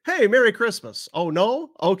hi. Hey, Merry Christmas. Oh,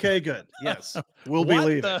 no? Okay, good. Yes. We'll be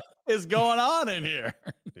leaving. What is going on in here?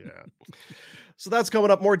 Yeah. So that's coming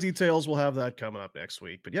up. More details. We'll have that coming up next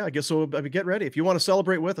week. But yeah, I guess so. Get ready. If you want to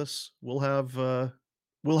celebrate with us, we'll have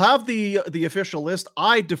the official list.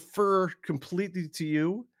 I defer completely to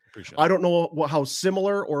you. I don't know how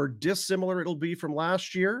similar or dissimilar it'll be from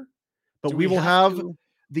last year, but we will have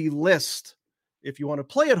the list if you want to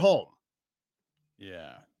play at home.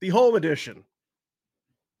 Yeah. The home edition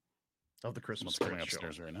of the Christmas coming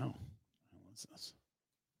upstairs right now. What's this?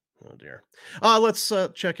 Oh dear. Let's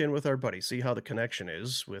check in with our buddy, see how the connection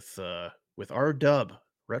is with our dub,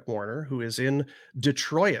 Rhett Warner, who is in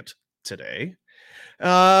Detroit today.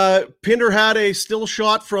 Pinder had a still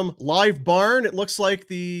shot from Live Barn. It looks like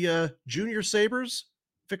the Junior Sabres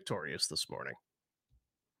victorious this morning.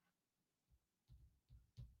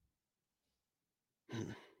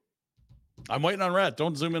 I'm waiting on Rhett.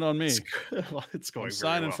 Don't zoom in on me. It's going. I'm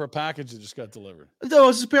signing for a package that just got delivered. No,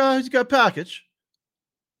 you got a package.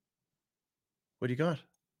 What do you got?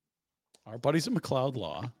 Our buddies at McLeod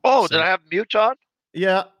Law. Oh, did I have mute on?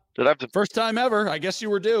 Yeah. Did I have the first time ever? I guess you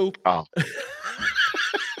were due. Oh.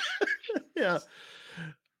 Yeah.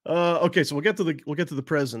 Okay, so we'll get to the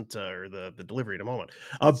present or the delivery in a moment.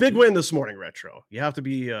 A big win this morning, Retro. You have to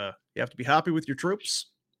be happy with your troops.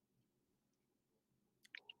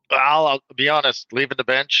 I'll be honest, leaving the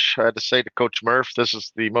bench, I had to say to Coach Murph, this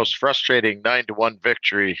is the most frustrating 9-1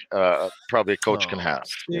 victory probably a coach can have.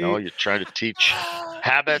 You know, you're trying to teach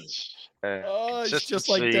habits. He's just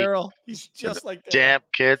like Daryl. He's just like Daryl. Damn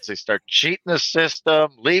kids. They start cheating the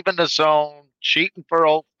system, leaving the zone, cheating for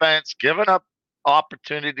offense, giving up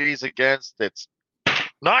opportunities against. It's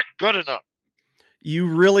not good enough. You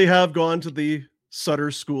really have gone to the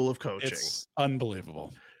Sutter School of Coaching. It's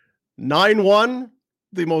unbelievable. 9-1.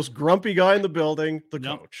 The most grumpy guy in the building, the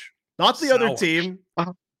coach, not the other team.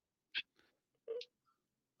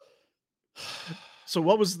 So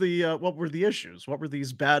what were the issues? What were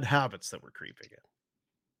these bad habits that were creeping in?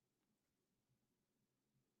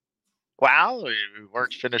 Well, we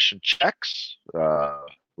weren't finishing checks.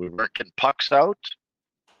 We weren't getting pucks out.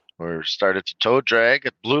 We started to toe drag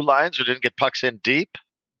at blue lines. We didn't get pucks in deep.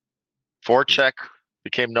 Forecheck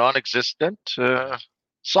became non-existent.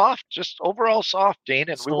 Soft, just overall soft, Dean,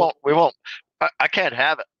 and we won't. I can't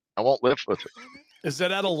have it. I won't live with it. Is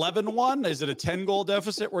it at 11-1? Is it a 10-goal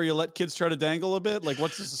deficit where you let kids try to dangle a bit? Like,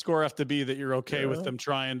 what's the score have to be that you're okay with them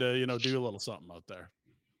trying to, do a little something out there?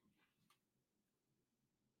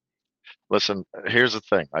 Listen, here's the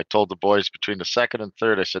thing. I told the boys between the second and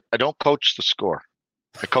third, I said, I don't coach the score.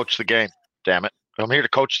 I coach the game. Damn it. I'm here to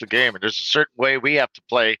coach the game, and there's a certain way we have to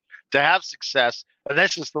play to have success. And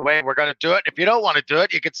this is the way we're going to do it. If you don't want to do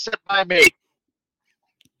it, you can sit by me.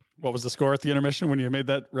 What was the score at the intermission when you made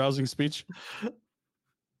that rousing speech?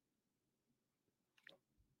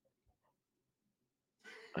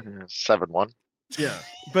 7-1. Yeah.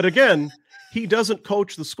 But again, he doesn't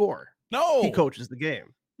coach the score. No. He coaches the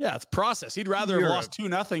game. Yeah, it's process. He'd rather have lost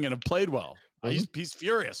 2-0 and have played well. Mm-hmm. He's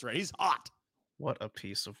furious, right? He's hot. What a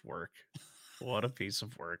piece of work. What a piece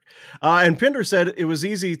of work. And Pinder said it was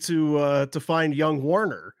easy to find young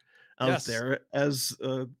Warner out there as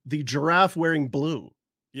the giraffe wearing blue.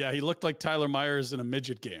 Yeah, he looked like Tyler Myers in a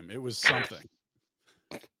midget game. It was something.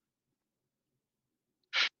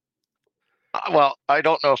 Well, I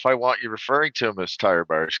don't know if I want you referring to him as Tyler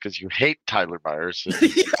Myers because you hate Tyler Myers and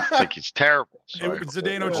you think he's terrible. So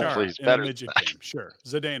Zdeno Chara in a midget game. Sure.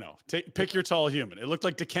 Zdeno. Pick your tall human. It looked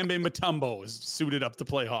like Dikembe Mutombo was suited up to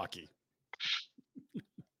play hockey.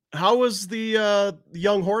 How was the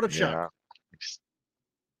young Hordichuk?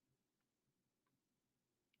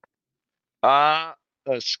 Yeah.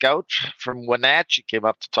 A scout from Wenatchee came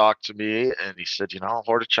up to talk to me, and he said,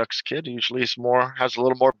 Hordichuk's kid usually has a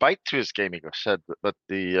little more bite to his game. He said, but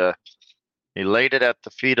the He laid it at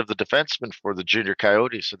the feet of the defenseman for the junior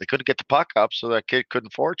Coyotes, so they couldn't get the puck up, so that kid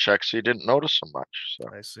couldn't forecheck, so he didn't notice so much. So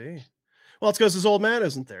I see. Well, it's because his old man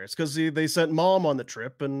isn't there. It's because they sent mom on the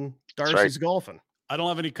trip and Darcy's golfing. I don't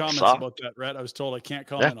have any comments about that, Rhett. I was told I can't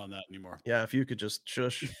comment on that anymore. Yeah, if you could just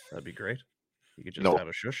shush, that'd be great. You could just have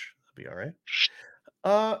a shush. That'd be all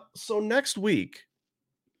right. So next week,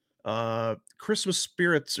 Christmas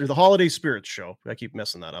Spirits or the Holiday Spirits show. I keep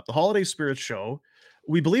messing that up. The Holiday Spirits show.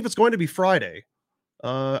 We believe it's going to be Friday.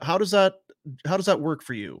 How does that work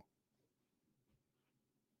for you?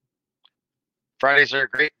 Fridays are a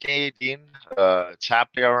great day, Dean. It's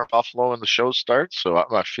happy hour in Buffalo and the show starts. So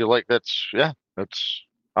I feel like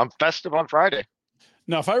I'm festive on Friday.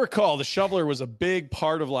 Now, if I recall, the shoveler was a big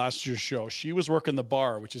part of last year's show. She was working the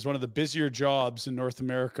bar, which is one of the busier jobs in North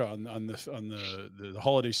America on the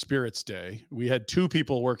Holiday Spirits Day. We had 2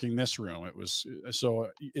 people working this room.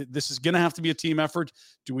 This is going to have to be a team effort.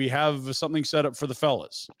 Do we have something set up for the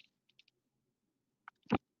fellas?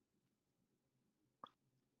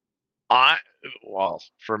 Well,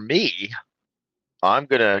 for me, I'm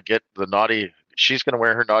going to get she's going to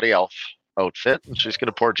wear her naughty elf outfit, and she's going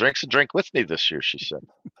to pour drinks and drink with me this year, she said.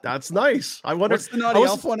 That's nice. I wonder. What's the naughty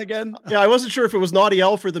elf one again? Yeah, I wasn't sure if it was naughty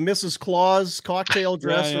elf or the Mrs. Claus cocktail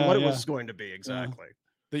dress or what it was going to be exactly.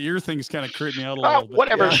 The ear thing's kind of creeped me out a little bit.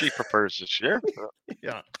 Whatever she prefers this year.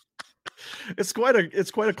 Yeah. It's quite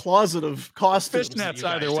a closet of costumes. Fishnets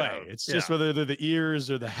either way. It's just whether they're the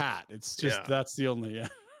ears or the hat. It's just that's the only.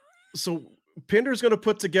 So Pinder's going to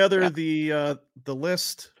put together the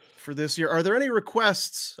list for this year. Are there any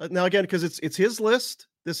requests now? Again, because it's his list.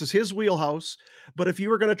 This is his wheelhouse. But if you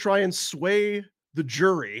were going to try and sway the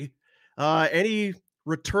jury, any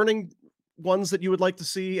returning ones that you would like to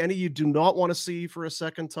see? Any you do not want to see for a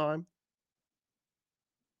second time?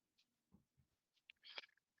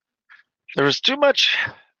 There was too much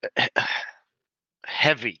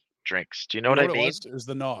heavy drinks. Do you know what I mean? It was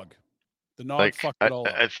the nog. The nog fucked it all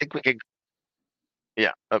up. I think we could.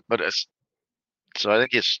 Yeah, so I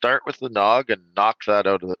think you start with the nog and knock that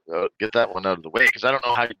out of get that one out of the way, because I don't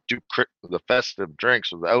know how you do the festive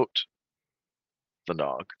drinks without the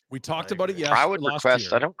nog. We talked about it yesterday. I would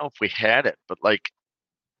request. I don't know if we had it, but like.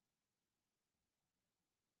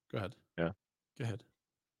 Go ahead. Yeah. Go ahead.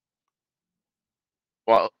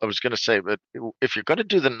 Well, I was going to say, but if you're going to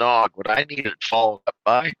do the nog, what I need it followed up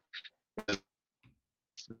by is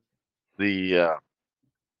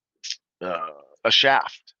a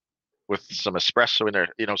shaft with some espresso in there,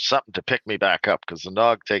 something to pick me back up, because the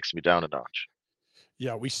nog takes me down a notch.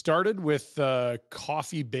 Yeah, we started with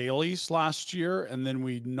coffee Baileys last year, and then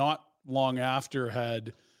we not long after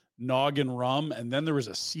had nog and rum, and then there was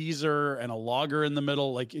a Caesar and a lager in the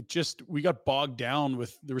middle. Like we got bogged down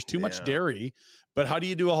with, there was too much dairy. But how do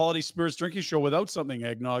you do a Holiday Spirits drinking show without something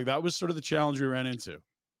eggnog? That was sort of the challenge we ran into.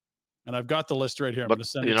 And I've got the list right here. I'm going to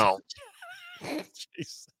send it to you.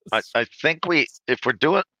 Jesus. I think if we're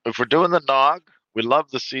doing the nog, we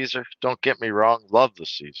love the Caesar. Don't get me wrong, love the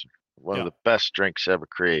Caesar. One of the best drinks ever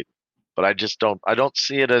created. But I don't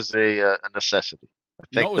see it as a necessity. I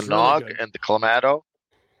think the nog and the Clamato.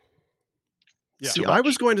 Yeah. See, I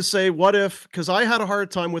was going to say, what if, because I had a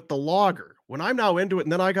hard time with the lager. When I'm now into it,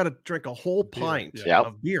 and then I got to drink a whole pint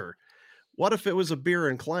of beer. What if it was a beer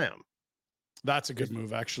and clam? That's a good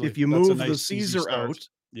move, actually. If you move the Caesar out,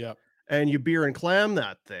 and you beer and clam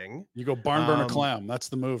that thing, you go barn burner clam. That's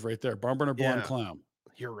the move right there. Barn burner blonde clam.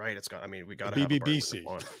 You're right. We got to have BBBC.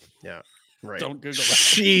 Yeah, right. Don't Google that.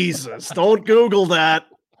 Jesus, don't Google that.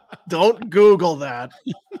 Don't Google that.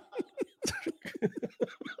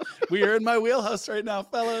 We are in my wheelhouse right now,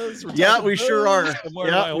 fellas. We sure are.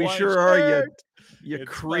 Yeah, we sure are. You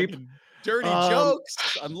creep. Dirty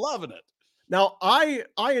jokes. I'm loving it. Now, I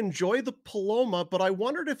enjoy the Paloma, but I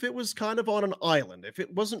wondered if it was kind of on an island. If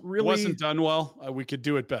it wasn't done well, we could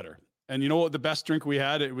do it better. And you know what? The best drink we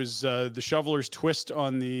had, it was the Shoveler's twist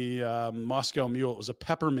on the Moscow Mule. It was a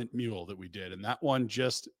peppermint mule that we did, and that one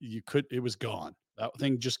it was gone. That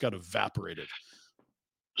thing just got evaporated.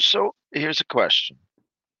 So here's a question.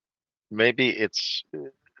 Maybe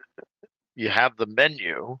you have the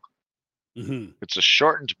menu. Mm-hmm. It's a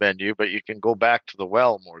shortened menu, but you can go back to the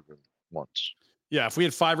well more than once. Yeah, if we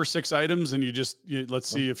had 5 or 6 items, and let's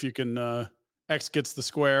see if you can X gets the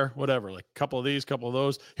square, whatever. Like a couple of these, couple of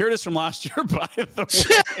those. Here it is from last year, by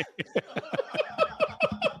the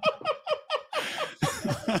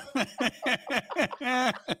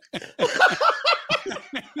way.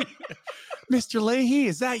 Mr. Leahy,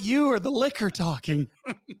 is that you or the liquor talking?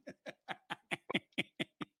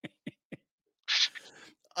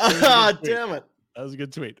 Damn it. That was a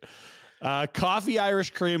good tweet. Coffee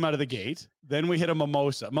Irish cream out of the gate. Then we hit a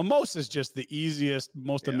mimosa. Mimosa is just the easiest,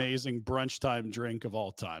 most amazing brunch time drink of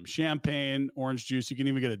all time. Champagne, orange juice. You can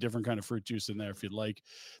even get a different kind of fruit juice in there if you'd like.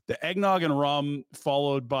 The eggnog and rum,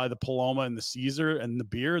 followed by the Paloma and the Caesar and the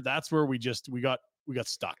beer. That's where we got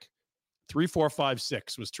stuck. 3, 4, 5,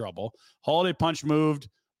 6 was trouble. Holiday Punch moved.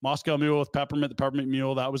 Moscow Mule with peppermint, the peppermint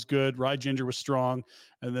mule, that was good. Rye ginger was strong.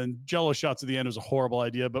 And then Jello shots at the end was a horrible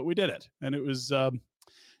idea, but we did it. And it was,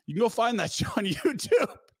 you can go find that show on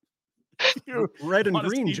YouTube. Red and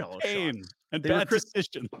green Jello shots. And bad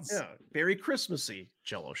decisions. Yeah, very Christmassy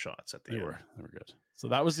Jello shots at the end. They were good. So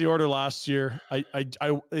that was the order last year.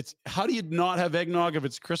 It's how do you not have eggnog if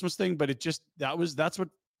it's a Christmas thing? But that's what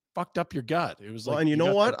fucked up your gut. It was and you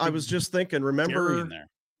know what? I was just thinking, remember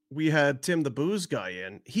we had Tim the Booze guy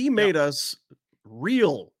in. He made us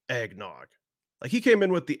real eggnog. Like he came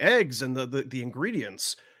in with the eggs and the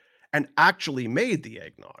ingredients and actually made the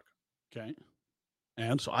eggnog. Okay.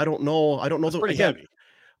 And so I don't know. That's pretty heavy.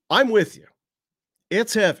 I'm with you.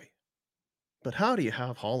 It's heavy. But how do you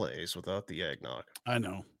have holidays without the eggnog? I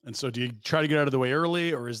know. And so do you try to get out of the way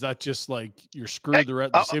early, or is that just like you're screwed the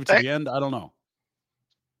rest, save it to the end? I don't know.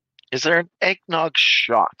 Is there an eggnog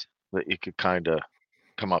shot that you could kind of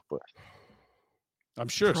come up with? I'm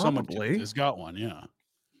sure someone has got one. Yeah.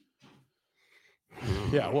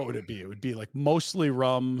 Yeah. What would it be? It would be like mostly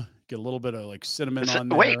rum, get a little bit of like cinnamon on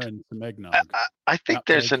there and some eggnog. I think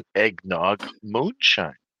there's an eggnog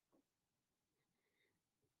moonshine.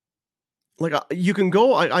 Like you can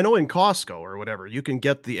go, I know in Costco or whatever, you can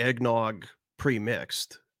get the eggnog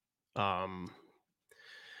pre-mixed.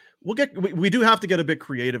 We do have to get a bit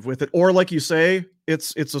creative with it, or like you say,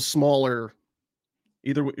 it's a smaller.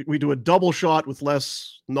 Either we do a double shot with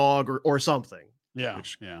less nog or something. Yeah,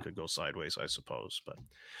 which could go sideways, I suppose. But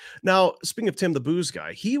now, speaking of Tim the Booze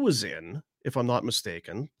guy, he was in, if I'm not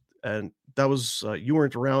mistaken, and that was you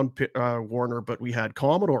weren't around, Warner, but we had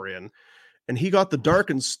Commodore in, and he got the Dark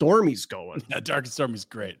and Stormies going. Yeah, Dark and Stormies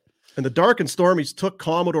great. And the Dark and Stormies took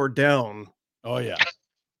Commodore down. Oh yeah,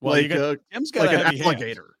 well, Tim's got like a an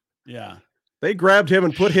alligator. Hand. Yeah. They grabbed him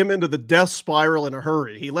and put him into the death spiral in a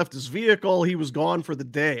hurry. He left his vehicle. He was gone for the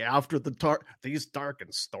day after these Dark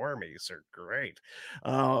and Stormies are great.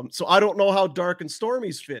 So I don't know how Dark and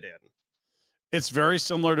Stormies fit in. It's very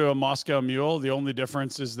similar to a Moscow Mule. The only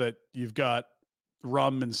difference is that you've got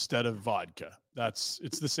rum instead of vodka.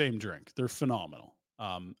 It's the same drink. They're phenomenal.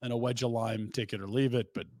 And a wedge of lime, take it or leave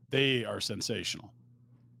it, but they are sensational.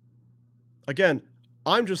 Again,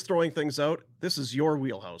 I'm just throwing things out. This is your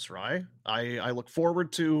wheelhouse, Rye. I look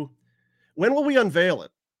forward to. When will we unveil it?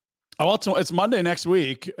 Oh, it's Monday next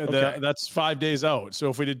week. Okay. That's 5 days out. So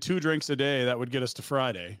if we did 2 drinks a day, that would get us to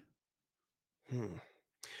Friday.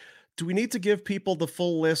 Do we need to give people the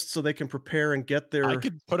full list so they can prepare and get their? I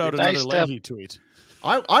could put out another Leahy tweet.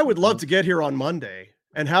 I would love to get here on Monday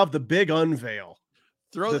and have the big unveil.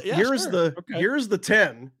 Here's the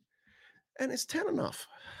 10, and is 10 enough?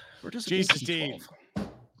 We're just Jesus, Dean.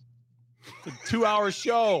 The 2-hour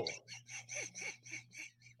show.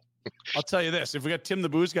 I'll tell you this: if we got Tim the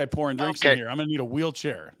Booze guy pouring drinks in here, I'm gonna need a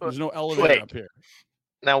wheelchair. There's no elevator up here.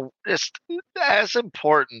 Now, it's as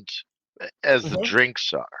important as the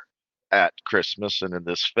drinks are at Christmas and in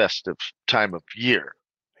this festive time of year.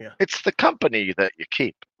 Yeah, it's the company that you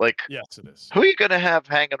keep. Like, yes, it is. Who are you gonna have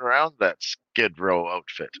hanging around that Skid Row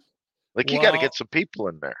outfit? Like, you got to get some people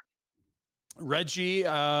in there. Reggie,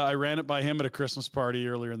 I ran it by him at a Christmas party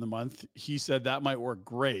earlier in the month. He said that might work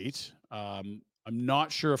great. I'm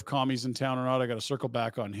not sure if Commie's in town or not. I got to circle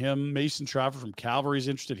back on him. Mason Trafford from Calvary's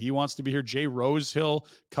interested. He wants to be here. Jay Rosehill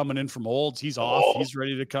coming in from Olds. He's off. He's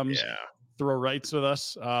ready to come throw rights with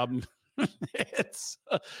us.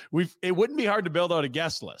 It wouldn't be hard to build out a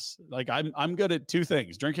guest list. Like I'm good at 2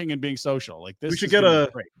 things: drinking and being social. Like this. We should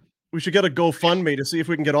get a GoFundMe to see if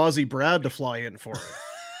we can get Aussie Brad to fly in for it.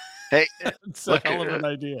 Hey, it's a hell of an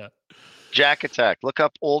idea. Jack Attack. Look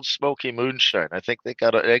up Old Smoky Moonshine. I think they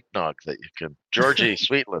got an eggnog that you can. Georgie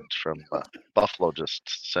Sweetland from Buffalo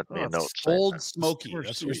just sent me a note. Old Smoky.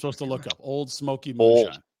 That's what you're supposed to look up. Old Smoky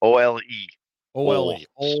Moonshine. OLE. OLE.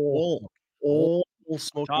 Old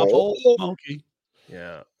Smoky. Old Smoky.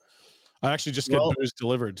 Yeah. I actually just get booze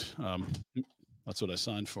delivered. That's what I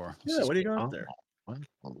signed for. Yeah. What do you got there?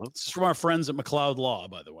 It's from our friends at McLeod Law,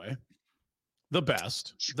 by the way. The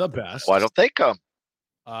best. Why don't they come?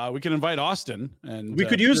 We can invite Austin, and we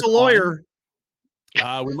could use a lawyer.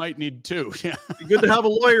 We might need 2. Yeah, good to have a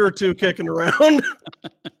lawyer or 2 kicking around.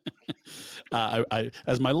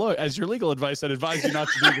 As your legal advice, I'd advise you not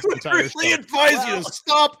to do this entire show. I advise you to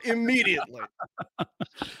stop immediately.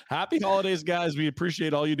 Happy holidays, guys. We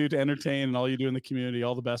appreciate all you do to entertain and all you do in the community.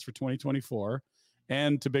 All the best for 2024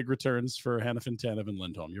 and to big returns for Hannafin, Tanev, and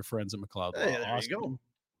Lindholm, your friends at McLeod. Hey, there Austin, you go.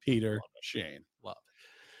 Peter, Shane.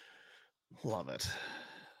 Love it.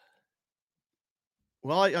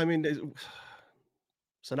 Well, I mean,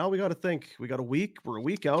 so now we got to think. We got a week. We're a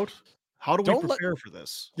week out. How do we prepare for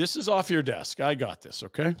this? This is off your desk. I got this,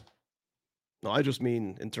 okay? No, I just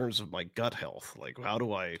mean in terms of my gut health. Like, how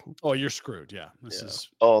do I? Oh, you're screwed. Yeah.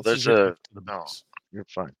 No, you're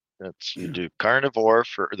fine. You do carnivore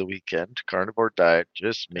for the weekend, carnivore diet,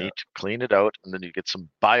 just meat, clean it out, and then you get some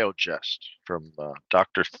Biogest from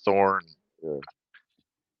Dr. Thorne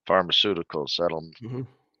Pharmaceuticals. That'll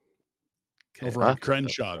over on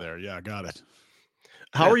Crenshaw there. Yeah, got it.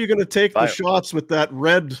 How are you going to take the shots with that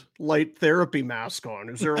red light therapy mask on?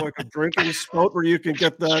 Is there like a drinking spout where you can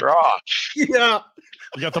get that straw? Yeah.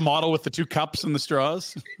 You got the model with the 2 cups and the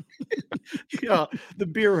straws? Yeah, the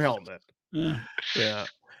beer helmet. Yeah.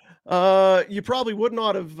 You probably would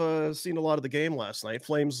not have seen a lot of the game last night.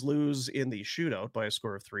 Flames lose in the shootout by a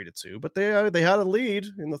score of 3-2, but they had a lead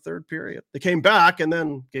in the third period. They came back and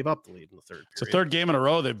then gave up the lead in the third period. It's the third game in a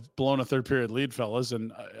row they've blown a third period lead, fellas,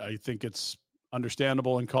 and I think it's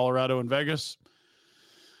understandable in Colorado and Vegas.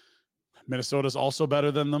 Minnesota's also better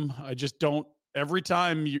than them. I just don't. Every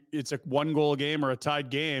time it's a 1-goal game or a tied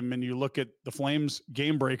game, and you look at the Flames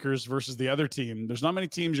game breakers versus the other team, there's not many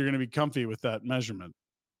teams you're going to be comfy with that measurement.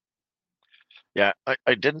 Yeah,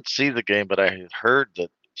 I didn't see the game, but I heard that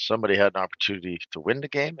somebody had an opportunity to win the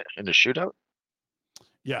game in a shootout.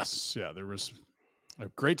 Yes, yeah, there was a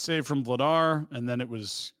great save from Vladar, and then it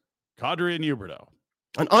was Kadri and Huberdeau.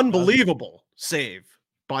 An unbelievable save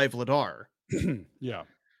by Vladar. Yeah.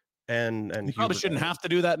 And you probably shouldn't have to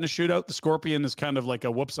do that in a shootout. The Scorpion is kind of like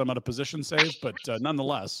a whoops, I'm out of position save, but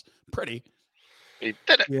nonetheless, pretty. He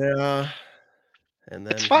did it. Yeah. And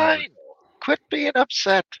then it's fine. Quit being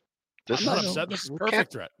upset. I'm not upset. This is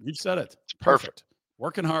perfect, Rhett. You've said it. It's perfect.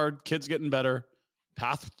 Working hard. Kids getting better.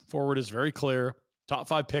 Path forward is very clear. Top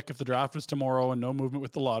 5 pick if the draft was tomorrow and no movement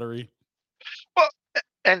with the lottery. Well,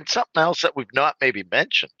 and something else that we've not maybe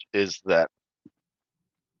mentioned is that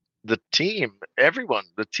the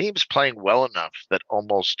team's playing well enough that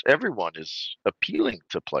almost everyone is appealing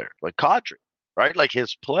to players like Kadri, right? Like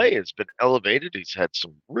his play has been elevated. He's had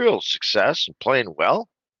some real success and playing well.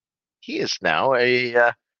 He is now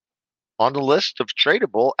on the list of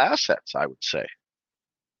tradable assets, I would say.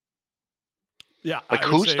 Yeah. Like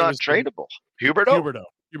who's not tradable? Huberdeau?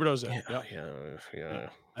 Huberdeau's it. Yeah.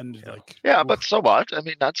 And but so what? I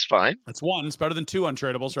mean, that's fine. That's 1. It's better than 2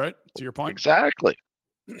 untradables, right? To your point. Exactly.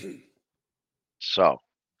 So,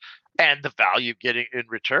 and the value getting in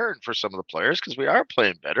return for some of the players, because we are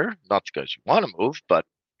playing better, not because you want to move, but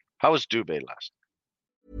how was Dubé last?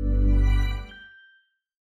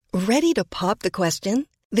 Ready to pop the question?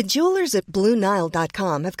 The jewelers at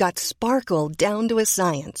BlueNile.com have got sparkle down to a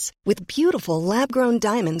science with beautiful lab-grown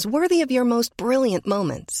diamonds worthy of your most brilliant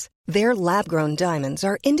moments. Their lab-grown diamonds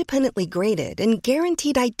are independently graded and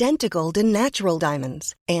guaranteed identical to natural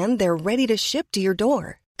diamonds, and they're ready to ship to your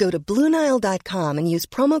door. Go to BlueNile.com and use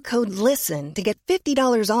promo code LISTEN to get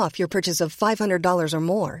 $50 off your purchase of $500 or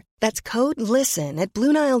more. That's code LISTEN at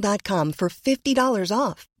BlueNile.com for $50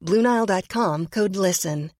 off. BlueNile.com, code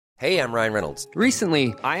LISTEN. Hey, I'm Ryan Reynolds.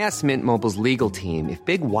 Recently, I asked Mint Mobile's legal team if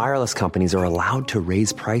big wireless companies are allowed to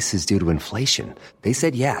raise prices due to inflation. They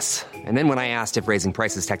said yes. And then when I asked if raising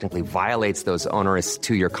prices technically violates those onerous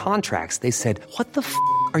 2-year contracts, they said, "What the f***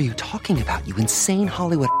 are you talking about, you insane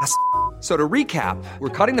Hollywood ass?" So to recap, we're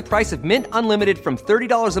cutting the price of Mint Unlimited from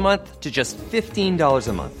 $30 a month to just $15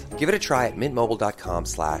 a month. Give it a try at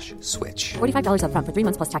mintmobile.com/switch. $45 up front for 3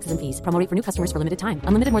 months plus taxes and fees. Promo rate for new customers for limited time.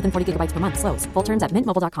 Unlimited more than 40 gigabytes per month. Slows full terms at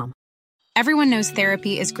mintmobile.com. Everyone knows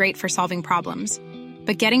therapy is great for solving problems,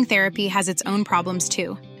 but getting therapy has its own problems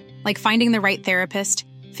too. Like finding the right therapist,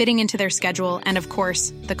 fitting into their schedule, and of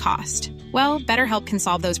course, the cost. Well, BetterHelp can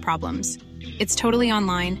solve those problems. It's totally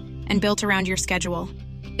online and built around your schedule.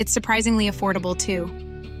 It's surprisingly affordable, too.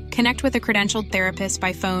 Connect with a credentialed therapist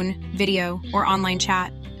by phone, video, or online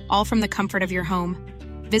chat, all from the comfort of your home.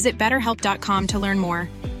 Visit BetterHelp.com to learn more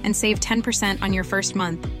and save 10% on your first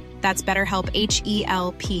month. That's BetterHelp,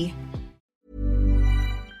 H-E-L-P.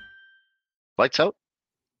 Lights out?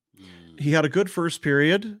 He had a good first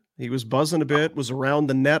period. He was buzzing a bit, was around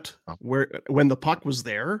the net when the puck was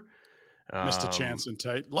there. Missed a chance in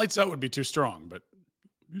tight. Lights out would be too strong, but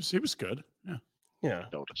he was good. Yeah.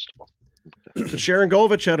 Noticeable.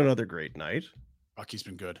 Sharangovich had another great night. Bucky's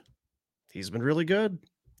been good. He's been really good.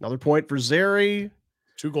 Another point for Zary.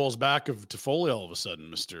 2 goals back of Toffoli all of a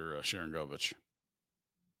sudden, Mr. Sharangovich.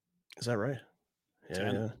 Is that right?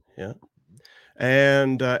 Yeah.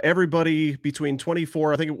 And everybody between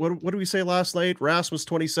 24, I think, what did we say last night? Rasmus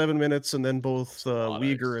 27 minutes, and then both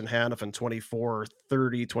Uyghur and Hanifin 24,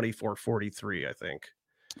 30, 24, 43, I think.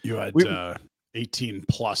 You had 18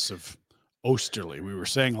 plus of Osterley. We were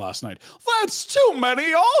saying last night, that's too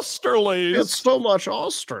many Osterleys. It's so much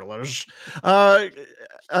Osterleys.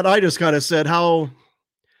 And I just kind of said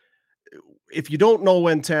if you don't know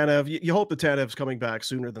when Tanev, you hope the Tanev's coming back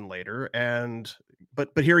sooner than later. But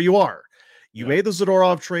here you are. You made the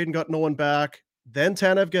Zadorov trade and got no one back. Then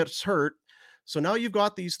Tanev gets hurt. So now you've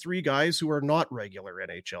got these 3 guys who are not regular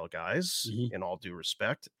NHL guys, in all due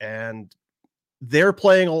respect, and they're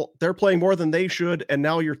playing more than they should. And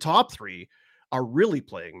now your top 3 are really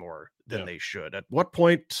playing more than they should. At what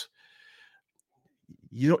point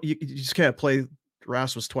you just can't play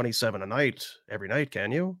Rasmus 27 a night every night,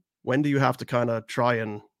 can you? When do you have to kind of try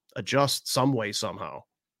and adjust some way, somehow?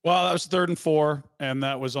 Well, that was 3rd and 4, and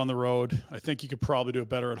that was on the road. I think you could probably do it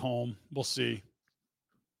better at home. We'll see.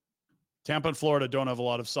 Tampa and Florida don't have a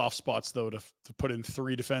lot of soft spots, though, to put in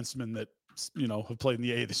 3 defensemen that, have played in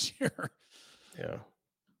the A this year. Yeah.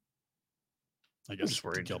 I guess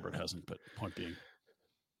Gilbert hasn't, but point being.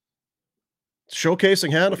 Showcasing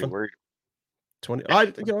Hanifin. 20.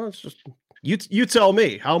 It's just you tell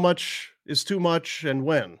me how much is too much and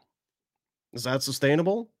when. Is that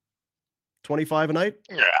sustainable? 25 a night?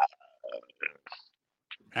 Yeah.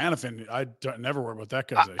 Hanifin, I never worry about that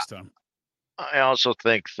guy's ice time. I also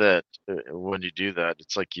think that when you do that,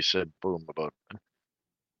 it's like you said, boom, about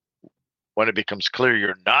when it becomes clear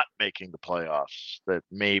you're not making the playoffs, that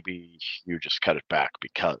maybe you just cut it back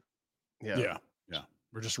because. Yeah.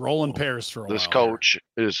 We're just rolling pairs for a while. This coach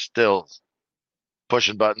is still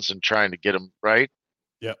pushing buttons and trying to get them right.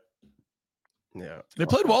 Yep. Yeah. They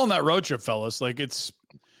played well on that road trip, fellas. Like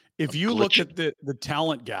if you look at the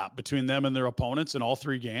talent gap between them and their opponents in all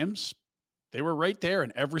 3 games, they were right there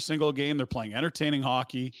in every single game. They're playing entertaining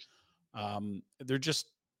hockey. They're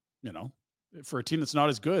just, for a team that's not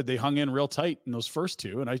as good, they hung in real tight in those first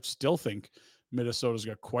 2. And I still think Minnesota's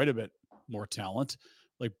got quite a bit more talent.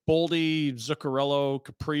 Like Boldy, Zuccarello,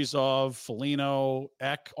 Kaprizov, Foligno,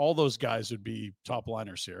 Eck, all those guys would be top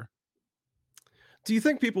liners here. Do you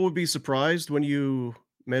think people would be surprised when you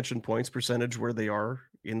mention points percentage where they are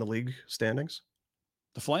in the league standings?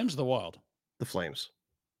 The Flames or the Wild? The Flames.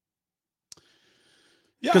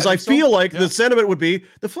 Yeah, because I feel like the sentiment would be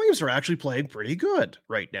the Flames are actually playing pretty good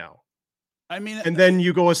right now. I mean, and then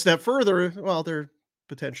you go a step further. Well, they're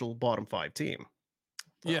potential bottom 5 team.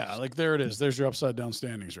 Yeah, like there it is. There's your upside down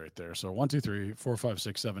standings right there. So 1, 2, 3, 4, 5,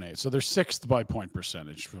 6, 7, 8. So they're 6th by point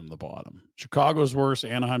percentage from the bottom. Chicago's worse,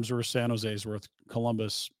 Anaheim's worse, San Jose's worse,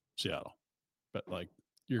 Columbus, Seattle. But like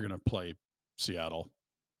you're gonna play Seattle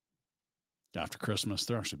after Christmas.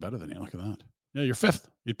 They're actually better than you. Look at that. Yeah, you're 5th.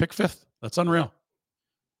 You'd pick 5th. That's unreal.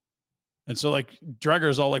 And so like Dreger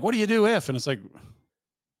is all like, what do you do if? And it's like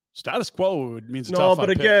status quo means a no, top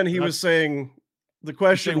but again, he was saying the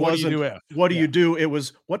question wasn't what do you do? It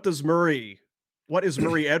was what is Murray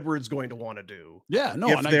Edwards going to want to do? Yeah,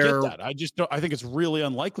 no, and I get that. I just don't. I think it's really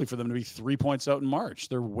unlikely for them to be 3 points out in March.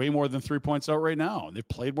 They're way more than 3 points out right now. They've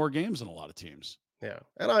played more games than a lot of teams. Yeah,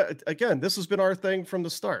 and again, this has been our thing from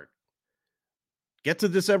the start. Get to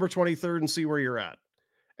December 23rd and see where you're at.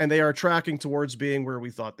 And they are tracking towards being where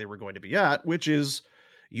we thought they were going to be at, which is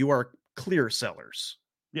you are clear sellers.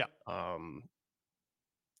 Yeah.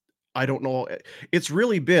 I don't know. It's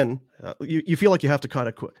really been, you feel like you have to kind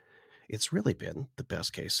of quit. It's really been the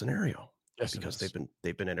best case scenario. Yes, because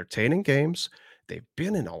they've been entertaining games. They've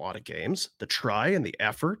been in a lot of games. The try and the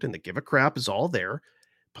effort and the give a crap is all there,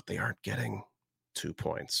 but they aren't getting 2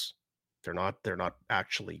 points. They're not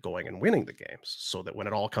actually going and winning the games so that when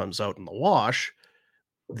it all comes out in the wash,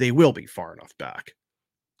 they will be far enough back.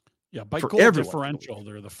 Yeah, by goal differential,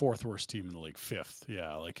 they're the 4th worst team in the league, 5th.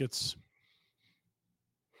 Yeah, like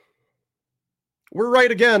we're right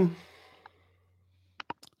again.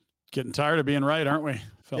 Getting tired of being right, aren't we,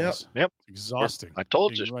 fellas? Yep. It's exhausting. I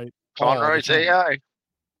told you. Right. Conroy's AI.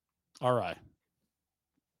 All right.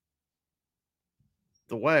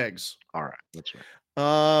 The Wags. All right. That's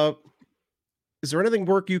right. Is there anything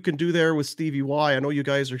work you can do there with Stevie Y? I know you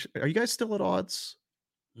guys are you guys still at odds?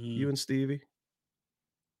 You and Stevie?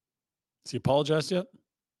 Has he apologized yet?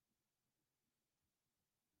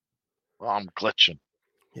 Well, I'm glitching.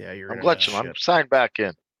 Yeah, I'm glitching. I'm signed back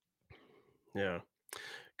in. Yeah.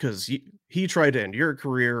 Because he tried to end your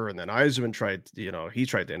career, and then Yzerman tried, he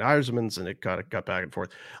tried to end Yzerman's, and it got back and forth.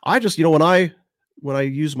 I just, when I'm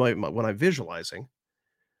visualizing,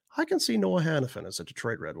 I can see Noah Hannafin as a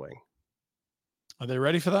Detroit Red Wing. Are they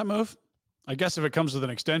ready for that move? I guess if it comes with an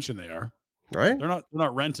extension, they are. Right? They're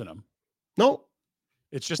not renting him. No.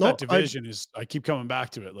 It's just that division I keep coming back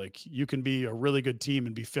to it. Like, you can be a really good team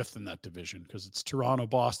and be fifth in that division because it's Toronto,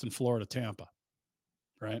 Boston, Florida, Tampa.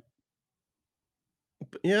 Right?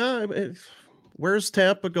 Yeah. Where's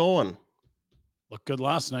Tampa going? Looked good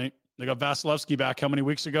last night. They got Vasilevsky back how many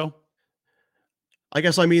weeks ago? I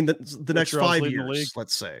guess the next 5 years,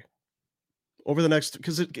 let's say. Over the next,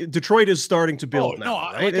 because Detroit is starting to build now. No,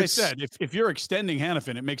 right? Like I said, if you're extending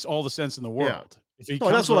Hannafin, it makes all the sense in the world. Yeah. If he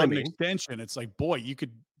comes with an extension, it's like, boy, you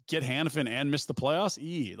could get Hannafin and miss the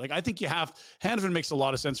playoffs. Like, I think Hannafin makes a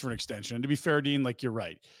lot of sense for an extension. And to be fair, Dean, like, you're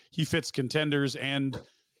right. He fits contenders and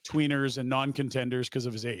tweeners and non-contenders because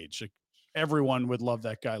of his age. Like, everyone would love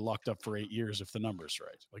that guy locked up for 8 years if the number's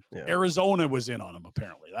right. Like, Arizona was in on him,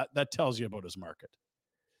 apparently. That tells you about his market.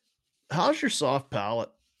 How's your soft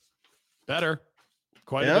palate? Better.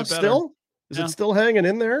 Quite a bit better. Still? Is it still hanging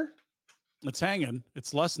in there? It's hanging.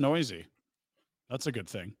 It's less noisy. That's a good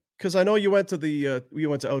thing. Because I know you went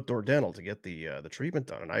to Outdoor Dental to get the treatment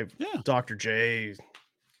done, and Dr. J.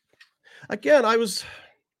 Again, I was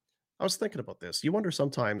thinking about this. You wonder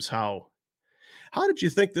sometimes how did you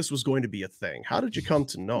think this was going to be a thing? How did you come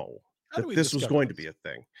to know that this was going to be a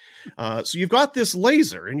thing? So you've got this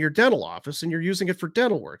laser in your dental office, and you're using it for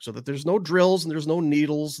dental work, so that there's no drills and there's no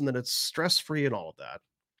needles, and then it's stress-free and all of that.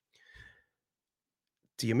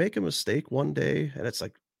 Do you make a mistake one day, and it's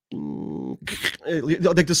like,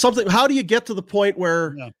 like there's something? How do you get to the point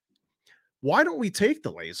where? Why don't we take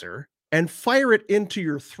the laser and fire it into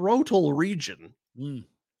your throatal region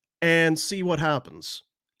and see what happens?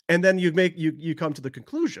 And then you come to the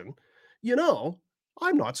conclusion,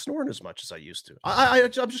 I'm not snoring as much as I used to.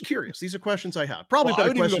 I'm just curious. These are questions I have. Probably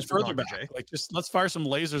better questions for Dr. J. Like, just let's fire some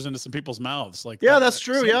lasers into some people's mouths. Like, that's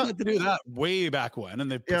true. Yeah, had to do that way back when,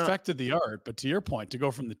 and they perfected the art. But to your point, to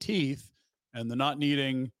go from the teeth and the not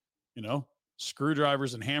needing,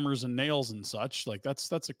 screwdrivers and hammers and nails and such, like that's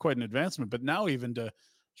quite an advancement. But now even to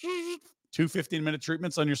 2 15-minute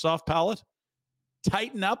treatments on your soft palate,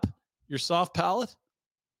 tighten up your soft palate.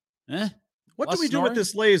 What do we do with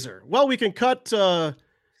this laser? Well, we can cut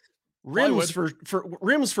rims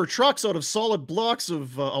for trucks out of solid blocks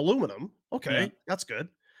of aluminum. Okay, that's good.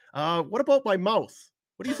 What about my mouth?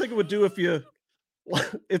 What do you think it would do if you?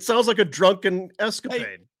 It sounds like a drunken escapade.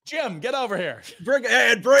 Hey, Jim, get over here. Bring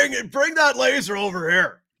that laser over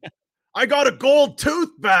here. I got a gold tooth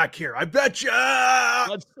back here. I bet you.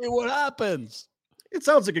 Let's see what happens. It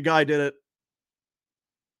sounds like a guy did it.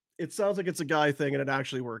 It sounds like it's a guy thing, and it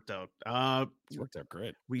actually worked out. It worked out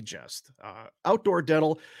great. We jest. Outdoor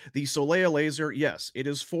Dental, the Solea laser, yes, it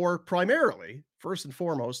is for primarily, first and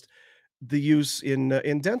foremost, the use in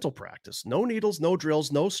dental practice. No needles, no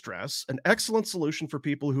drills, no stress. An excellent solution for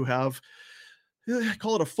people who have,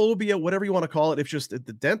 call it a phobia, whatever you want to call it. If just the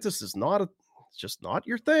dentist is it's just not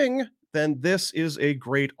your thing, then this is a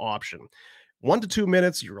great option. 1 to 2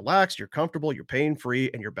 minutes, you're relaxed, you're comfortable, you're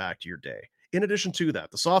pain-free, and you're back to your day. In addition to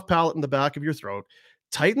that, the soft palate in the back of your throat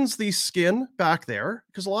tightens the skin back there,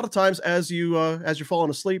 because a lot of times as you're falling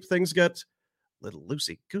asleep, things get a little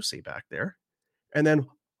loosey-goosey back there. And then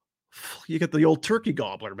you get the old turkey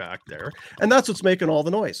gobbler back there. And that's what's making all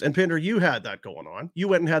the noise. And Pinder, you had that going on. You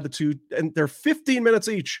went and had the two, and they're 15 minutes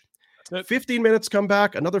each. 15 minutes, come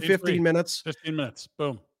back, another 15 minutes. 15 minutes,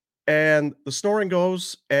 boom. And the snoring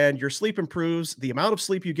goes, and your sleep improves. The amount of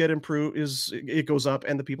sleep you get it goes up,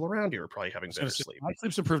 and the people around you are probably having better sleep. My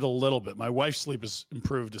sleep's improved a little bit. My wife's sleep has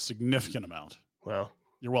improved a significant amount. Well,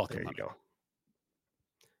 you're welcome. There you go.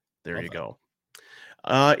 There you go.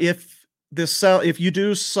 If you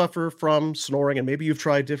do suffer from snoring, and maybe you've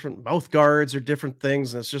tried different mouth guards or different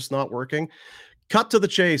things, and it's just not working, cut to the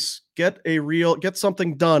chase. Get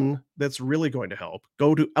something done that's really going to help.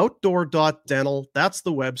 Go to outdoor.dental. That's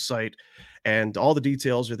the website. And all the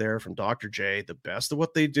details are there from Dr. J. The best of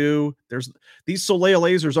what they do. These Solea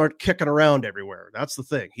lasers aren't kicking around everywhere. That's the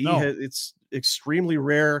thing. It's extremely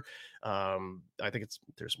rare. I think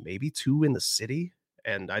there's maybe 2 in the city,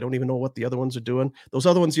 and I don't even know what the other ones are doing. Those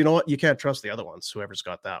other ones, you know what? You can't trust the other ones. Whoever's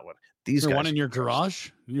got that one. These guys. One in your garage?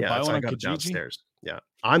 Yeah, I got it downstairs. Yeah,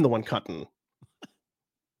 I'm the one cutting.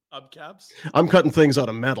 Hubcaps? I'm cutting things out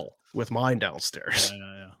of metal with mine downstairs.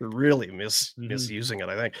 Yeah. Really misusing it,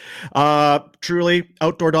 I think. Truly,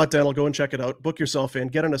 outdoor.dental. Go and check it out. Book yourself in.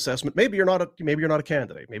 Get an assessment. Maybe you're not a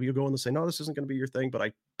candidate. Maybe you'll go in and say, no, this isn't going to be your thing. But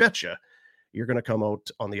I bet you're going to come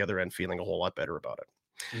out on the other end feeling a whole lot better about it.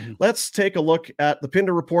 Mm-hmm. Let's take a look at the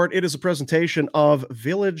Pinder Report. It is a presentation of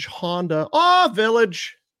Village Honda. Oh,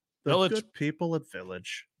 Village. The good people at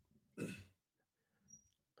Village.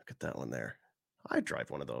 at that one there. I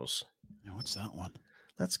drive one of those. Yeah, what's that one?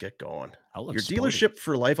 Let's get going. Your dealership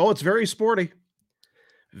for life. Oh, it's very sporty.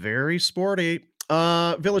 Very sporty.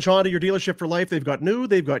 Village Honda, your dealership for life. They've got new,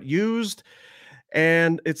 they've got used,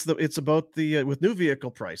 and it's about the with new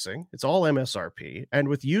vehicle pricing. It's all MSRP, and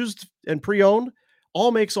with used and pre-owned,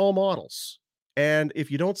 all makes, all models. And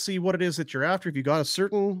if you don't see what it is that you're after, if you got a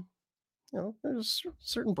certain, there's a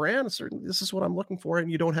certain brand, this is what I'm looking for, and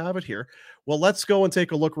you don't have it here. Well, let's go and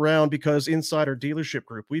take a look around, because inside our dealership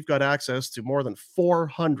group, we've got access to more than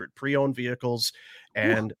 400 pre-owned vehicles,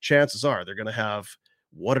 and chances are they're going to have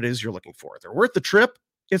what it is you're looking for. They're worth the trip.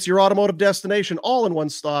 It's your automotive destination, all in one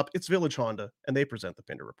stop. It's Village Honda, and they present the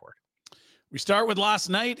Pinder Report. We start with last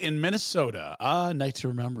night in Minnesota. A night to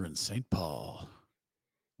remember in St. Paul.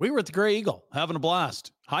 We were at the Grey Eagle, having a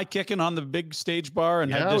blast. High kicking on the big stage bar,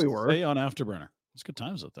 and had this to say on Afterburner. It's good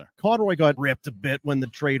times out there. Conroy got ripped a bit when the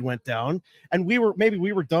trade went down, and we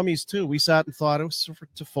were dummies too. We sat and thought, it was for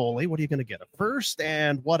Toffoli. What are you going to get? A first,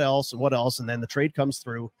 and what else, and what else? And then the trade comes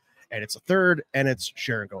through, and it's a third, and it's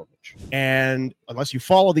Sharon Govich. And unless you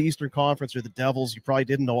follow the Eastern Conference or the Devils, you probably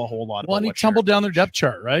didn't know a whole lot about and he tumbled down their depth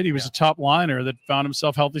chart, right? He was a top liner that found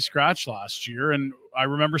himself healthy scratch last year. And I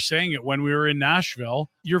remember saying it when we were in Nashville.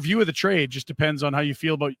 Your view of the trade just depends on how you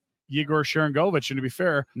feel about Yegor Sharangovich. And to be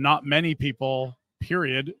fair, not many people,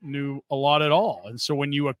 period, knew a lot at all. And so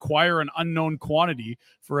when you acquire an unknown quantity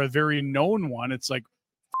for a very known one, it's like,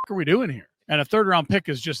 what are we doing here? And a third-round pick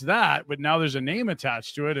is just that, but now there's a name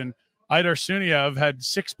attached to it. And Idar Suniev had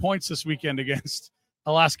 6 points this weekend against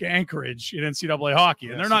Alaska Anchorage in NCAA hockey.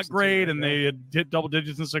 And they're not great, and they had hit double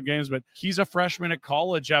digits in some games, but he's a freshman at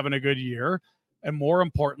college having a good year. And more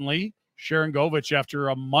importantly, Sharon Govich, after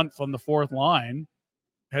a month on the fourth line,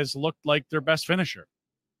 has looked like their best finisher.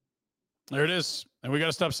 There it is. And we got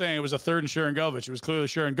to stop saying it was a third and Sharon Govich. It was clearly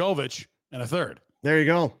Sharon Govich and a third. There you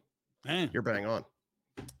go. Man. You're bang on.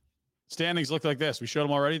 Standings look like this. We showed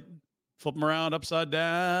them already. Flip them around, upside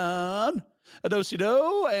down. A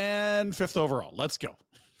do-si-do, and fifth overall. Let's go.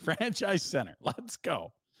 Franchise center. Let's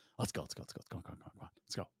go. Let's go.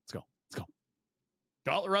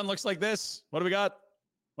 Gauntlet run looks like this. What do we got?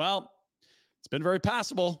 Well, it's been very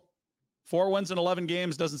passable. 4 wins in 11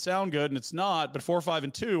 games doesn't sound good, and it's not, but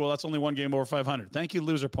 4-5-2, well, that's only one game over 500. Thank you,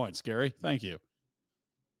 loser points, Gary. Thank you.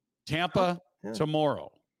 Tampa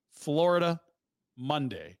tomorrow. Florida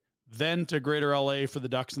Monday. Then to Greater LA for the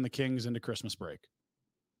Ducks and the Kings into Christmas break.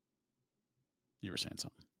 You were saying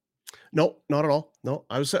something. No, not at all. No,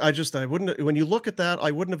 I wouldn't, when you look at that,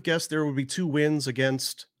 I wouldn't have guessed there would be 2 wins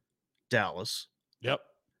against Dallas. Yep.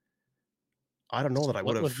 I don't know that I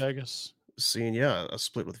would have with Vegas. Seen, a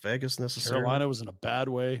split with Vegas necessarily. Carolina was in a bad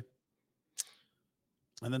way.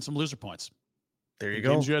 And then some loser points. There you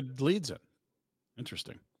go. Games you had leads in.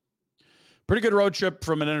 Interesting. Pretty good road trip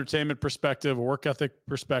from an entertainment perspective, a work ethic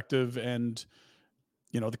perspective. And,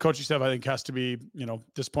 the coaching staff, I think, has to be,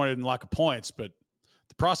 disappointed in lack of points, but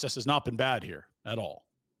the process has not been bad here at all.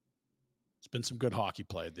 It's been some good hockey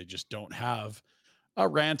played. They just don't have a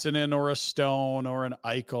Rantanen or a Stone or an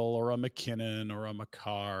Eichel or a McKinnon or a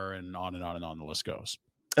Makar, and on and on and on the list goes.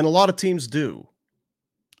 And a lot of teams do.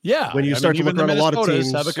 Yeah. When you start to look around, a lot of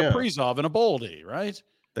teams have a Kaprizov and a Boldy, right?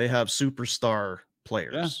 They have superstar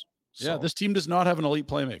players. Yeah. So. Yeah, this team does not have an elite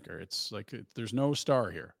playmaker. It's like there's no star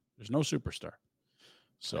here. There's no superstar.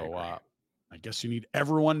 So I guess you need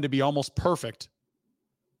everyone to be almost perfect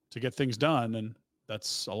to get things done, and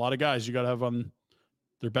that's a lot of guys you got to have on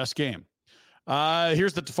their best game.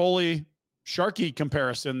 Here's the Toffoli Sharkey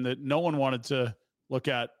comparison that no one wanted to look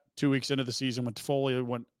at 2 weeks into the season when Toffoli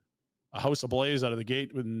went a house ablaze out of the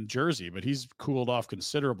gate in Jersey, but he's cooled off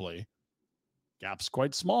considerably. Gap's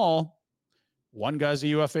quite small. One guy's a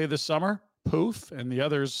UFA this summer, poof, and the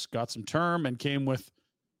others got some term and came with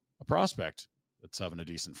a prospect that's having a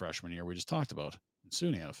decent freshman year we just talked about,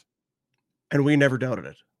 Suniev. And we never doubted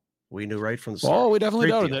it. We knew right from the start. Oh, we definitely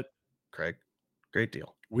doubted it. Craig, great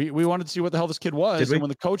deal. We wanted to see what the hell this kid was. And when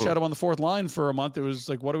the coach had him on the fourth line for a month, it was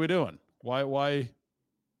like, what are we doing? Why?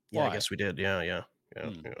 Yeah, I guess we did. Yeah.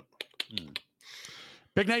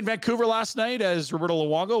 Big night in Vancouver last night as Roberto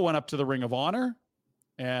Luongo went up to the Ring of Honor.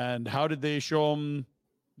 And how did they show him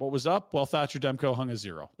what was up? Well, Thatcher Demko hung a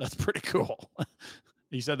 0. That's pretty cool.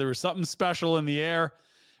 He said there was something special in the air.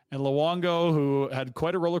 And Luongo, who had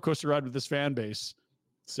quite a roller coaster ride with this fan base,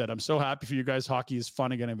 said, I'm so happy for you guys. Hockey is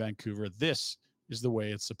fun again in Vancouver. This is the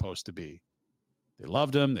way it's supposed to be. They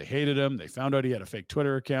loved him. They hated him. They found out he had a fake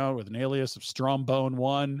Twitter account with an alias of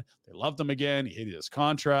Strombone1. They loved him again. He hated his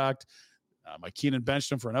contract. Mike Keenan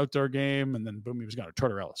benched him for an outdoor game. And then boom, he was gone.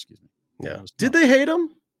 Tortorella, excuse me. Yeah. Did they hate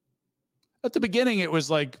him? At the beginning, it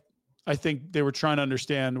was like I think they were trying to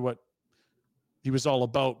understand what he was all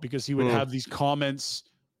about, because he would have these comments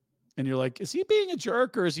and you're like, is he being a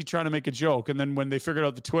jerk or is he trying to make a joke? And then when they figured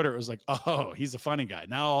out the Twitter, it was like, oh, he's a funny guy.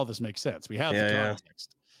 Now all this makes sense. We have the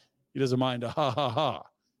context. He doesn't mind a ha ha ha.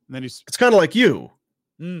 And then it's kind of like you.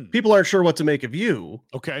 People aren't sure what to make of you.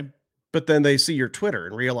 Okay. But then they see your Twitter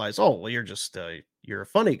and realize, oh, well, you're just you're a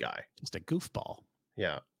funny guy. Just a goofball.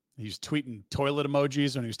 Yeah. He was tweeting toilet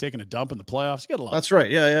emojis when he was taking a dump in the playoffs. You gotta love That's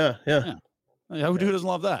right. Yeah. Who doesn't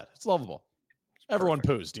love that? It's lovable. Everyone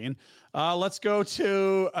poos, Dean. Let's go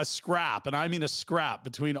to a scrap, and I mean a scrap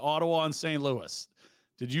between Ottawa and St. Louis.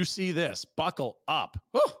 Did you see this? Buckle up.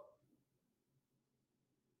 Oh.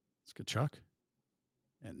 It's good, Chuck.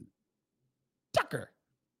 And Tucker.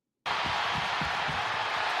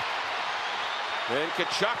 And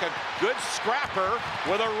Kachuk, a good scrapper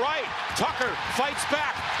with a right. Tucker fights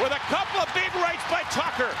back with a couple of big rights by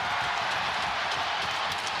Tucker.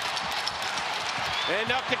 And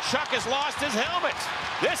now Kachuk has lost his helmet.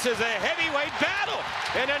 This is a heavyweight battle.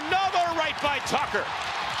 And another right by Tucker.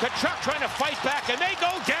 Kachuk trying to fight back, and they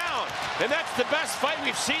go down. And that's the best fight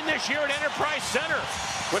we've seen this year at Enterprise Center,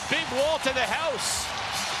 with Big Walt in the house.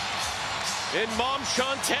 And Mom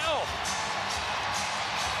Chantel.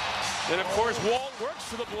 And, of course, Walt works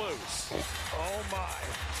for the Blues. Oh,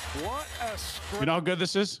 my. What a script. You know how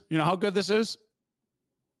good this is?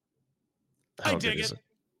 I dig it.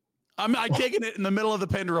 I'm digging it in the middle of the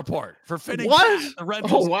Pender Report for fitting the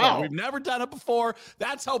Rentals. Wow. We've never done it before.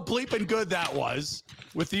 That's how bleeping good that was.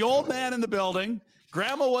 With the old man in the building.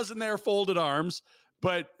 Grandma wasn't there, folded arms.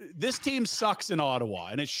 But this team sucks in Ottawa,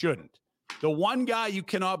 and it shouldn't. The one guy you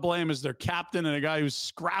cannot blame is their captain and a guy who's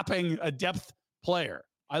scrapping a depth player.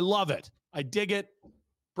 I love it. I dig it.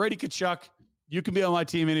 Brady Kachuk, you can be on my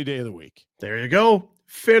team any day of the week. There you go.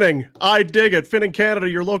 Finning. I dig it. Finning Canada,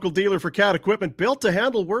 your local dealer for cat equipment, built to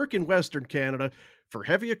handle work in Western Canada. For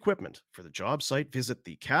heavy equipment for the job site, visit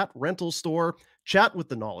the Cat Rental Store, chat with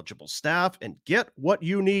the knowledgeable staff, and get what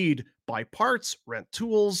you need. Buy parts, rent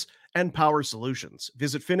tools, and power solutions.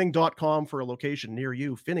 Visit finning.com for a location near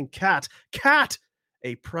you. Finning Cat,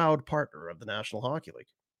 a proud partner of the National Hockey League.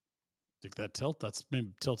 Think that tilt? That's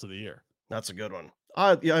maybe tilt of the year. That's a good one.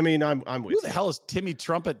 Yeah, I mean, I'm with Who the hell is Timmy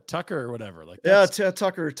Trumpet Tucker or whatever? Like,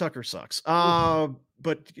 Tucker sucks.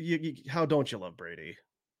 But how don't you love Brady?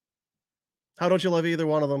 How don't you love either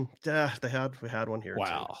one of them? We had one here.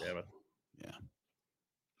 Wow. Too. Damn it. Yeah.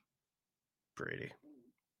 Brady.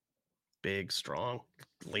 Big, strong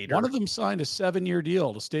leader. One of them signed a 7-year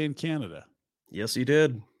deal to stay in Canada. Yes, he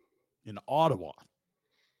did. In Ottawa.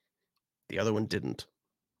 The other one didn't.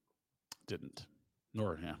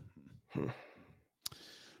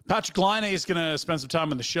 Patrick Laine is going to spend some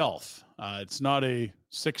time on the shelf. It's not a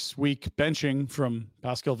 6-week benching from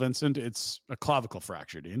Pascal Vincent. It's a clavicle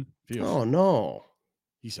fracture, Dean. Oh, no.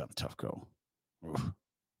 He's having a tough go. Oof.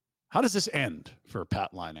 How does this end for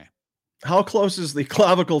Pat Laine? How close is the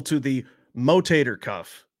clavicle to the motator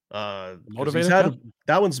cuff? Motivator cuff?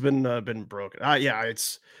 That one's been broken.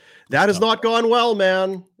 That has not gone well,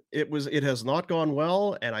 man. It has not gone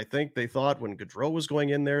well, and I think they thought when Gaudreau was going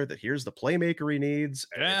in there that here's the playmaker he needs,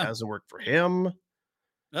 and it hasn't worked for him. It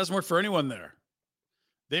hasn't worked for anyone there.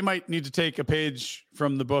 They might need to take a page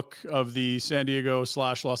from the book of the San Diego /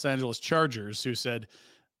 Los Angeles Chargers, who said,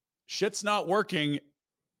 shit's not working,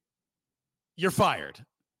 you're fired.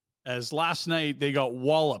 As last night, they got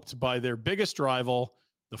walloped by their biggest rival,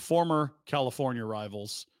 the former California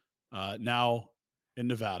rivals, now in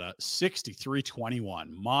Nevada,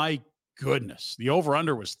 63-21. My goodness. The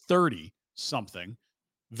over-under was 30-something.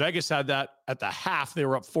 Vegas had that at the half. They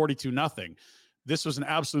were up 42-0. This was an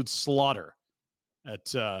absolute slaughter at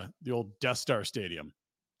the old Death Star Stadium.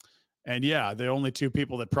 And yeah, the only two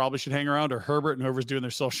people that probably should hang around are Herbert and whoever's doing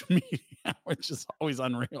their social media, which is always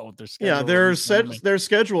unreal with their schedule. Yeah, their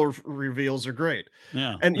schedule reveals are great.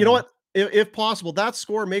 Yeah. And you know what? If possible, that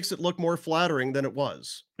score makes it look more flattering than it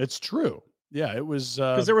was. It's true. Yeah, it was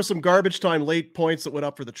because there were some garbage time late points that went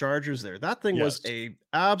up for the Chargers there. That thing was a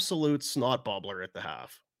absolute snot bubbler at the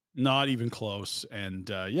half. Not even close.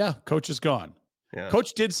 And coach is gone. Yeah.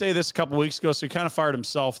 Coach did say this a couple weeks ago, so he kind of fired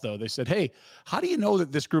himself, though. They said, hey, how do you know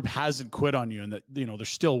that this group hasn't quit on you and that, they're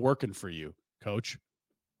still working for you, Coach?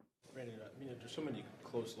 Brandon, there's so many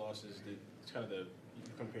close losses that it's kind of you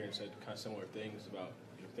compare and said kind of similar things about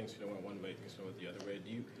things you don't want one way, things you want the other way.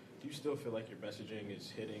 Do you still feel like your messaging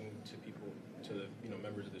is hitting to people, to the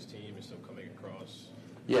members of this team, and still coming across?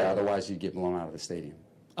 Yeah, otherwise you'd get blown out of the stadium.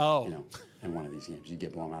 Oh. In one of these games, you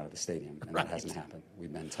get blown out of the stadium, and that hasn't happened.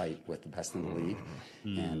 We've been tight with the best in the league,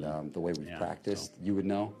 and the way we've practiced, you would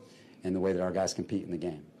know. in the way that our guys compete in the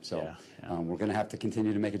game. So we're going to have to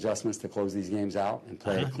continue to make adjustments to close these games out and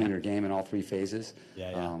play a cleaner game in all three phases.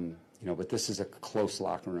 But this is a close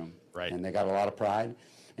locker room, right? And they got a lot of pride,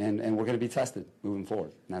 and we're going to be tested moving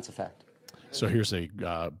forward, and that's a fact. So here's a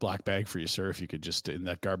black bag for you, sir. If you could just, in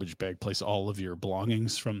that garbage bag, place all of your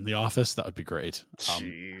belongings from the office, that would be great.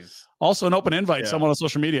 Jeez. Also, an open invite, someone on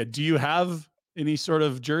social media. Do you have any sort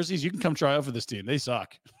of jerseys? You can come try out for this team. They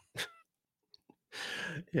suck.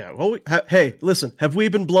 Yeah. Well, hey, listen, have we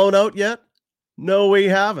been blown out yet? No, we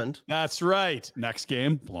haven't. That's right. Next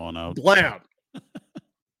game, blown out. Blam.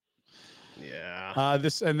 Yeah.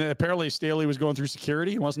 And apparently Staley was going through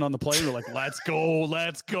security. He wasn't on the plane. We're like, let's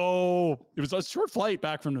go. It was a short flight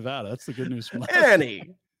back from Nevada. That's the good news from last Annie.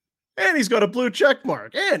 Annie's got a blue check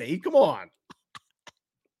mark. Annie, come on.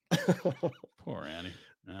 Poor Annie.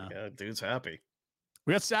 Yeah, dude's happy.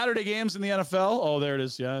 We got Saturday games in the NFL. Oh, there it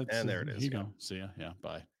is. Yeah. And there it is. Here you go. See ya. Yeah.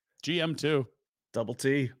 Bye. GM2. Double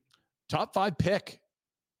T. Top 5 pick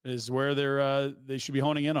is where they should be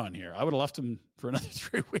honing in on here. I would have left them for another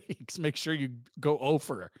 3 weeks. Make sure you go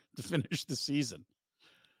over to finish the season.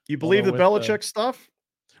 You believe the Belichick stuff?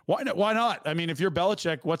 Why not? Why not? I mean, if you're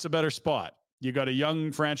Belichick, what's a better spot? You got a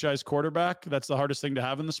young franchise quarterback. That's the hardest thing to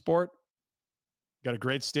have in the sport. Got a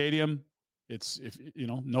great stadium. It's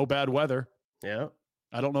no bad weather. Yeah.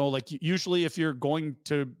 I don't know. Like usually if you're going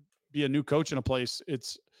to be a new coach in a place,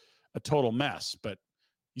 it's a total mess, but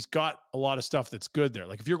he's got a lot of stuff that's good there.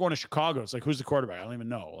 Like if you're going to Chicago, it's like, who's the quarterback? I don't even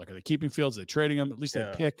know. Like, are they keeping Fields? Are they trading him? At least they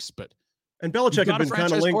have picks, but. And Belichick had been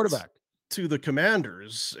kind of linked to the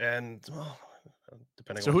Commanders, and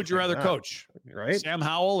depending. So who'd you rather coach? Right? Sam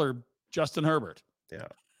Howell or Justin Herbert? Yeah,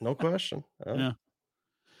 no question. Yeah.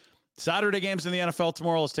 Saturday games in the NFL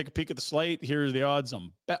tomorrow. Let's take a peek at the slate. Here are the odds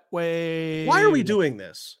on Betway. Why are we doing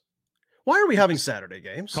this? Why are we having Saturday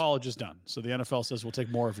games? College is done. So the NFL says we'll take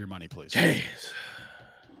more of your money, please. Jeez.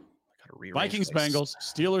 Vikings, Bengals,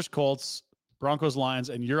 Steelers, Colts, Broncos, Lions,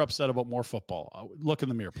 and you're upset about more football. Look in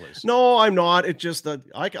the mirror, please. No, I'm not. It's just that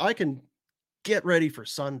I can get ready for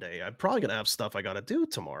Sunday. I'm probably going to have stuff I got to do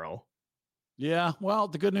tomorrow. Yeah, well,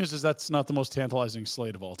 the good news is that's not the most tantalizing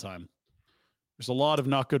slate of all time. There's a lot of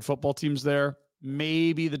not good football teams there.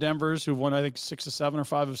 Maybe the Denvers, who've won, I think, 6 of 7 or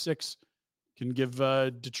 5 of 6, can give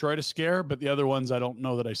Detroit a scare. But the other ones, I don't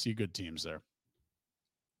know that I see good teams there.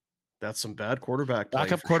 That's some bad quarterback play.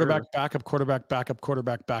 Backup quarterback, backup quarterback, backup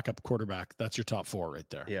quarterback, backup quarterback. That's your top 4 right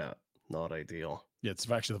there. Yeah, not ideal. Yeah, it's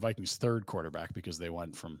actually the Vikings' 3rd quarterback because they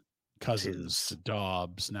went from Cousins to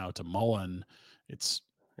Dobbs, now to Mullen. It's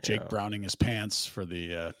Jake Browning his pants for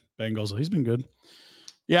the Bengals. He's been good.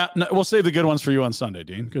 Yeah, no, we'll save the good ones for you on Sunday,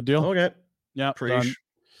 Dean. Good deal? Okay. Yeah. Preach.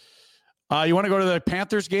 You want to go to the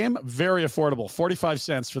Panthers game? Very affordable. 45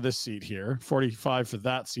 cents for this seat here. 45 for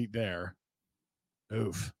that seat there.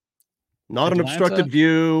 Oof. Not an obstructed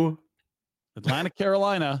view. Atlanta,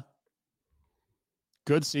 Carolina.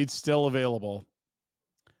 Good seats still available.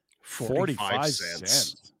 45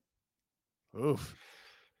 cents. Oof.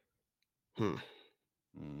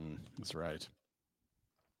 That's right.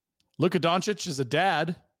 Luka Doncic is a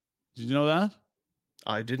dad. Did you know that?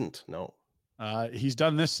 I didn't. No. He's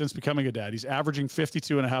done this since becoming a dad. He's averaging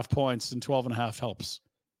 52.5 points and 12.5 helps.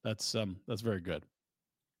 That's very good.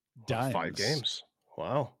 Dimes. 5 games.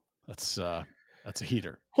 Wow. That's a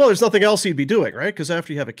heater. Well, there's nothing else he'd be doing, right? Because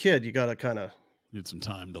after you have a kid, you got to kind of need some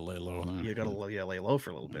time to lay low. You got to lay low for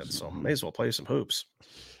a little bit. So may as well play some hoops.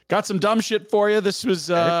 Got some dumb shit for you. This was,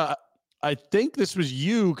 I think this was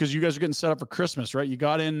you because you guys are getting set up for Christmas, right? You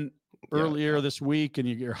got in earlier this week and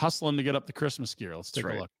you're hustling to get up the Christmas gear. Let's take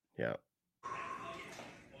a look. Yeah.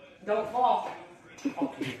 Don't fall.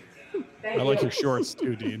 I like your shorts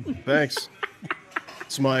too, Dean. Thanks.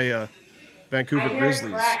 It's my Vancouver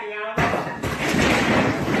Grizzlies.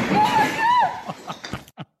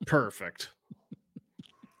 Perfect.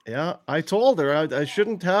 Yeah, I told her I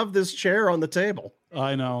shouldn't have this chair on the table.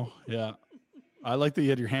 I know. Yeah. I like that you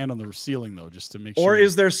had your hand on the ceiling, though, just to make sure. Or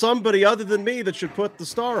is there somebody other than me that should put the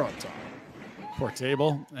star on top? Poor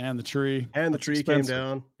table and the tree. And the tree came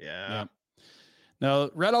down. Yeah. Now,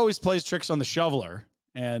 Red always plays tricks on the shoveler.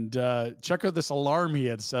 And check out this alarm he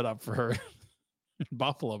had set up for her in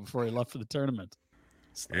Buffalo before he left for the tournament.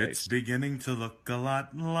 It's beginning to look a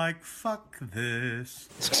lot like fuck this.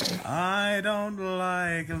 I don't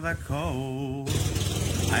like the cold.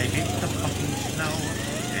 I hate the fucking snow.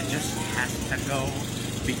 It just has to go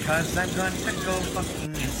because I'm going to go fucking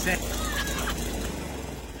insane.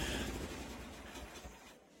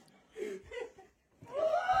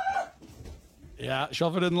 Yeah,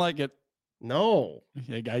 Shelfer didn't like it. No.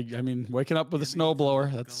 I mean, waking up with a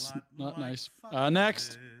snowblower, that's not nice.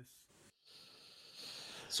 Next.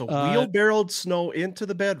 So wheelbarrowed snow into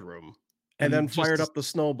the bedroom and then fired up the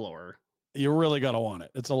snowblower. You really got to want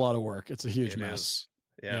it. It's a lot of work. It's a huge mess.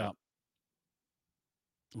 Yeah.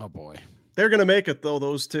 Oh boy. They're going to make it though.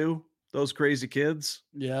 Those crazy kids.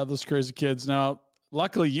 Yeah. Those crazy kids. Now,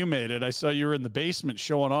 luckily you made it. I saw you were in the basement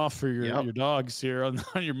showing off for your dogs here on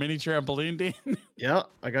your mini trampoline, Dean. Yeah.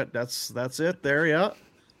 I got, that's it there. Yeah.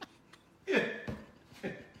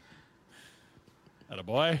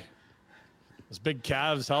 Attaboy. Those big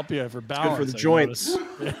calves help you for balance. Good for the joints.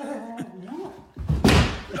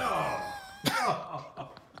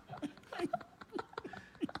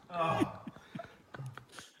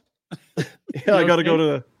 Yeah, I got to go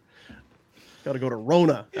to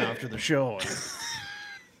Rona after the show.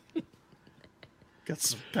 And get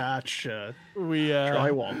some patch.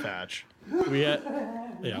 Drywall patch.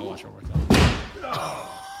 I'll watch one more time.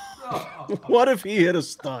 What if he hit a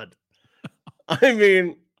stud? I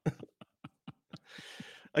mean,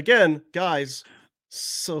 again, guys,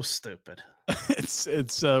 so stupid.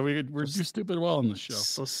 We're too stupid well on the show.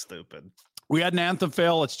 So stupid. We had an anthem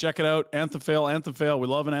fail. Let's check it out. Anthem fail. We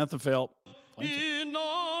love an anthem fail. In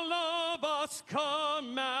all of us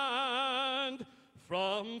command,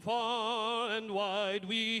 from far and wide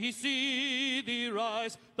we see thee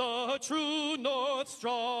rise, the true north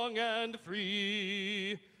strong and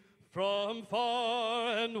free. From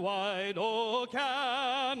far and wide, O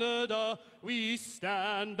Canada, we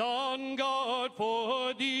stand on guard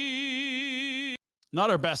for thee. Not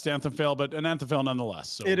our best anthem fail, but an anthem fail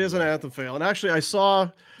nonetheless. So it is an anthem fail. And actually, I saw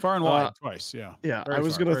far and wide twice. Yeah. Yeah. I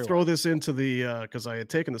was going to throw this into the, because I had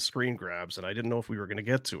taken the screen grabs and I didn't know if we were going to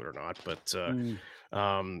get to it or not. But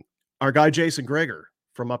our guy, Jason Dreger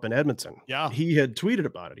from up in Edmonton, he had tweeted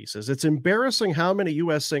about it. He says, it's embarrassing how many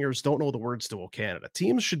U.S. singers don't know the words to O Canada.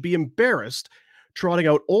 Teams should be embarrassed trotting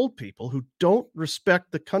out old people who don't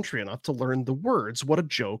respect the country enough to learn the words. What a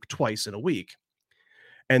joke, twice in a week.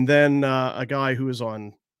 And then a guy who is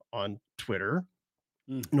on Twitter,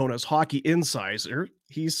 known as Hockey Insider,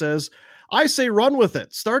 he says, I say run with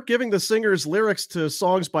it. Start giving the singers lyrics to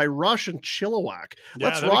songs by Rush and Chilliwack.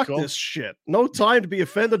 Let's rock this shit. No time to be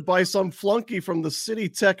offended by some flunky from the City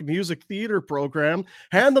Tech Music Theater program.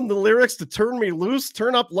 Hand them the lyrics to Turn Me Loose,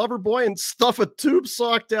 Turn Up Loverboy, and stuff a tube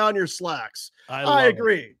sock down your slacks. I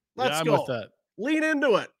agree. Let's go. With that. Lean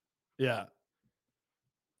into it. Yeah.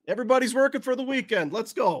 Everybody's working for the weekend.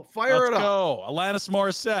 Let's go. Fire it up. Let's go. Alanis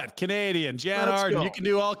Morissette, Canadian, Jan Arden. You can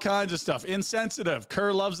do all kinds of stuff. Insensitive.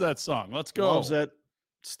 Kerr loves that song. Let's go. Loves it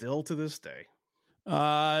still to this day. You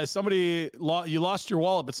lost your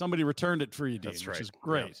wallet, but somebody returned it for you, Dean. That's right. Which is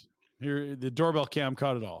great. Here, the doorbell cam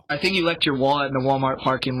caught it all. I think you left your wallet in the Walmart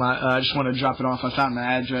parking lot. I just want to drop it off. I found the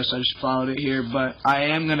address. I just followed it here. But I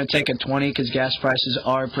am going to take a 20 because gas prices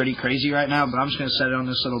are pretty crazy right now. But I'm just going to set it on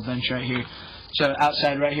this little bench right here. So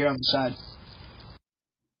outside right here on the side.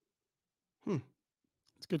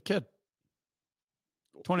 It's a good kid.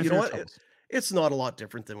 20. You know what? It's not a lot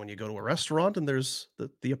different than when you go to a restaurant and there's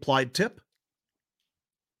the applied tip.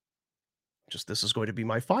 Just this is going to be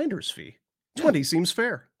my finder's fee. 20 seems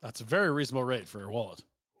fair. That's a very reasonable rate for a wallet.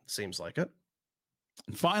 Seems like it.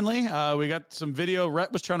 And finally, we got some video.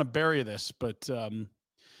 Rhett was trying to bury this, but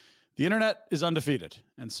the internet is undefeated.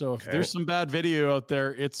 And so if there's some bad video out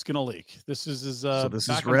there, it's going to leak. This is back on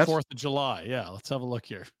 4th of July. Yeah, let's have a look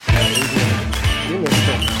here.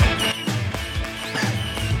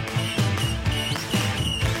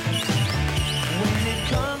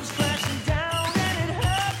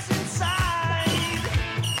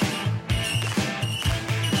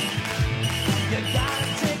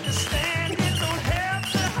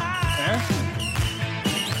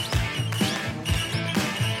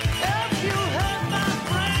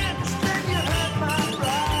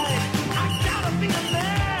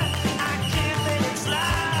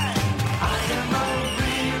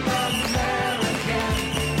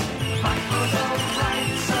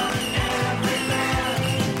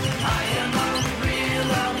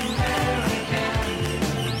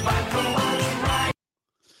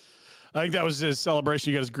 I think that was his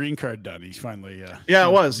celebration. He got his green card done. He's finally. Yeah,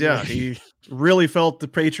 it was. Yeah. He really felt the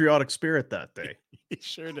patriotic spirit that day. He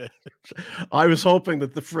sure did. I was hoping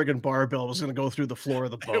that the friggin' barbell was going to go through the floor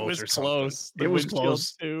of the boat. It was close. It was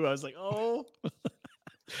close too. I was like, oh.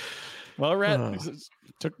 Well, Rhett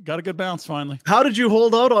got a good bounce finally. How did you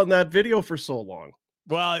hold out on that video for so long?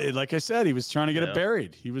 Well, like I said, he was trying to get it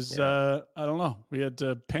buried. He was, I don't know. We had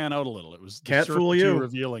to pan out a little. It was can't fool you.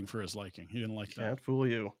 Revealing for his liking. He didn't like that. Can't fool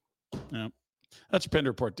you. Yeah. That's your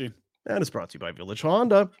Pender Report, Dean. And it's brought to you by Village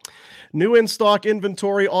Honda. New in-stock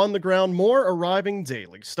inventory on the ground, more arriving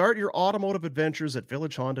daily. Start your automotive adventures at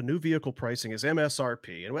Village Honda. New vehicle pricing is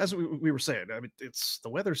MSRP. And as we were saying, I mean, the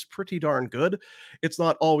weather's pretty darn good. It's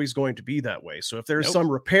not always going to be that way. So if there's some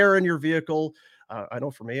repair in your vehicle, I know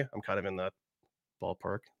for me, I'm kind of in that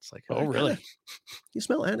ballpark. It's like, oh, really? You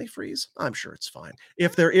smell antifreeze? I'm sure it's fine.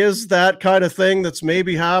 If there is that kind of thing that's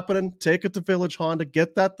maybe happening, take it to Village Honda.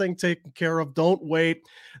 Get that thing taken care of. Don't wait.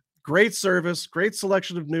 Great service, great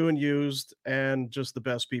selection of new and used, and just the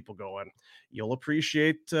best people going. You'll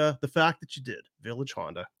appreciate the fact that you did. Village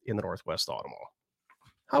Honda in the Northwest Auto Mall.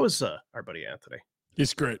 How is our buddy Anthony?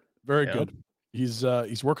 He's great. Very good. He's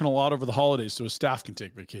working a lot over the holidays so his staff can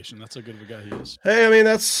take vacation. That's how good of a guy he is. Hey, I mean,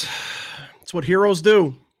 that's what heroes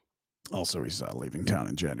do. Also, he's leaving town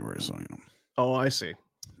in January, so, you know. Oh, I see.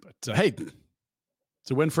 But, hey,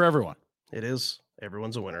 it's a win for everyone. It is.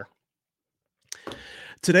 Everyone's a winner.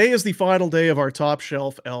 Today is the final day of our Top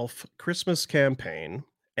Shelf Elf Christmas campaign,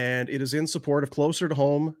 and it is in support of Closer to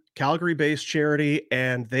Home, Calgary-based charity,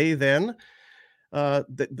 and they then,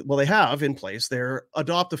 they have in place their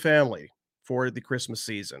Adopt a Family for the Christmas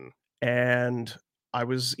season. And I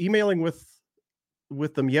was emailing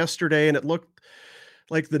with them yesterday, and it looked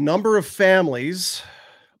like the number of families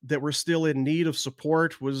that were still in need of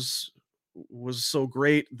support was so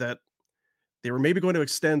great that they were maybe going to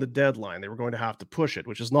extend the deadline. They were going to have to push it,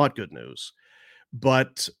 which is not good news.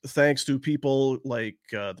 But thanks to people like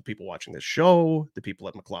the people watching this show, the people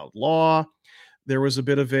at McLeod Law, there was a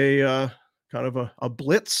bit of a kind of a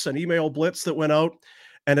blitz, an email blitz that went out.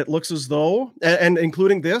 And it looks as though, and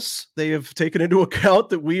including this, they have taken into account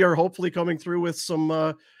that we are hopefully coming through with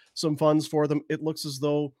some funds for them. It looks as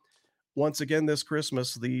though, once again, this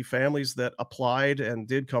Christmas, the families that applied and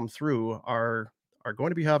did come through are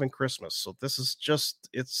going to be having Christmas. So this is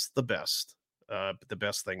it's the best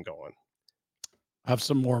thing going. I have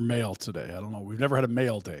some more mail today. I don't know. We've never had a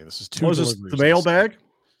mail day. This is two deliveries. This the mail bag?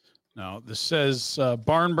 No, this says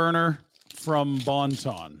barn burner from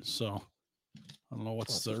Bonton. So I don't know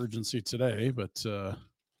what's the urgency today, but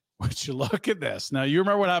would you look at this? Now, you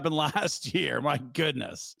remember what happened last year. My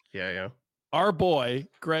goodness. Yeah. Our boy,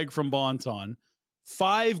 Greg from Bonton,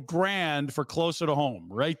 $5,000 for Closer to Home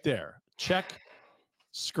right there. Check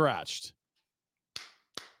scratched.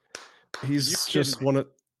 He's just one of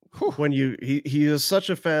he is such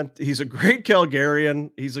a fan. He's a great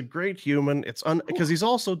Calgarian. He's a great human. It's because he's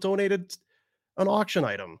also donated an auction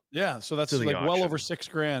item. Yeah, so that's like well over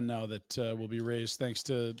 $6,000 now that will be raised thanks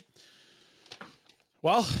to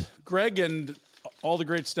Greg and all the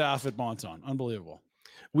great staff at Bonton. Unbelievable.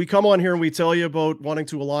 We come on here and we tell you about wanting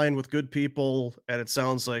to align with good people, and it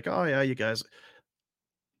sounds like, oh yeah, you guys,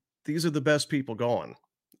 these are the best people going.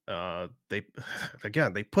 They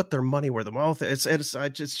put their money where the mouth is.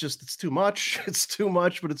 It's too much. It's too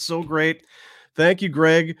much, but it's so great. Thank you,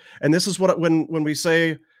 Greg. And this is what when we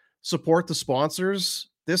say support the sponsors,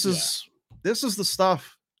 this is the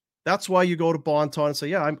stuff. That's why you go to Bonton and say,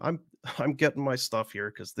 yeah, I'm getting my stuff here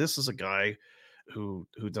because this is a guy who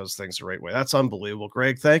does things the right way. That's unbelievable.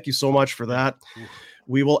 Greg, thank you so much for that.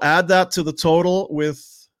 We will add that to the total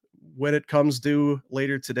when it comes due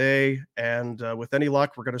later today. And with any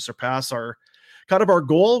luck, we're going to surpass our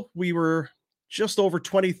goal. We were just over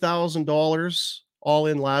 $20,000 all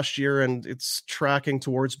in last year, and it's tracking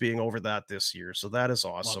towards being over that this year. So that is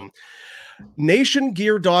awesome.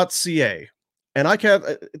 Nationgear.ca. And I can't,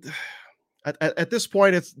 at this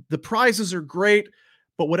point, it's the prizes are great,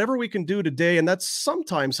 but whatever we can do today, and that's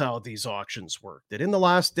sometimes how these auctions work, that in the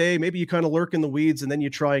last day, maybe you kind of lurk in the weeds and then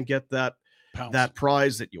you try and get that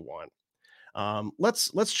prize that you want.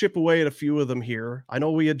 Let's chip away at a few of them here. I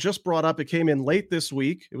know we had just brought up, it came in late this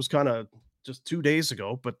week. It was kind of just 2 days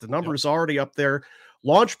ago, but the number is already up there.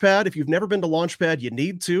 Launchpad. If you've never been to Launchpad, you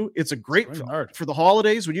need to. It's a great for the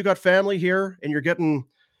holidays when you got family here and you're getting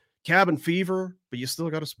cabin fever, but you still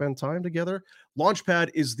got to spend time together. Launchpad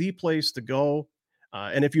is the place to go.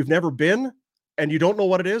 And if you've never been and you don't know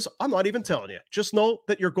what it is, I'm not even telling you. Just know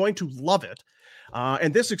that you're going to love it.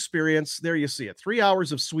 And this experience, there you see it. 3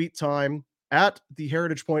 hours of sweet time at the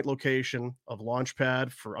Heritage Point location of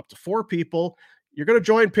Launchpad for up to 4 people. You're going to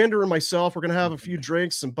join Pinder and myself. We're going to have a few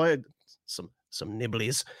drinks, some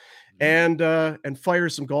nibblies, and fire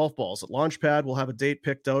some golf balls at Launchpad. We'll have a date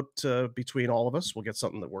picked out between all of us. We'll get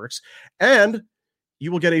something that works. And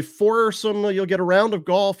you will get you'll get a round of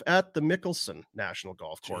golf at the Mickelson National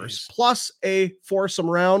Golf Course, plus a foursome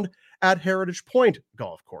round at Heritage Point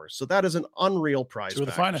Golf Course. So that is an unreal prize. Two of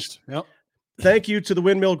the finest. Yep. Thank you to the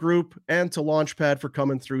Windmill Group and to Launchpad for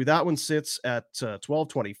coming through. That one sits at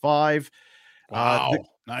 $12.25. Wow,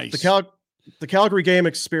 nice. the Calgary game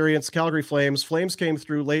experience, Calgary Flames. Flames came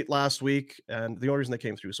through late last week, and the only reason they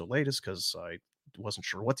came through so late is because I wasn't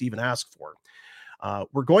sure what to even ask for.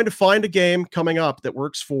 We're going to find a game coming up that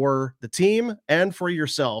works for the team and for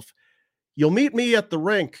yourself. You'll meet me at the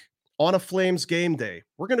rink on a Flames game day.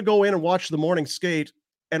 We're going to go in and watch the morning skate,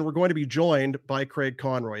 and we're going to be joined by Craig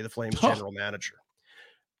Conroy, the Flames general manager.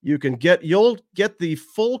 You'll get the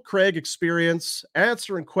full Craig experience,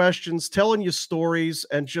 answering questions, telling you stories,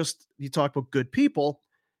 and just you talk about good people.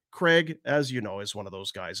 Craig, as you know, is one of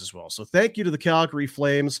those guys as well. So thank you to the Calgary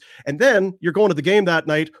Flames. And then you're going to the game that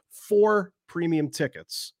night for premium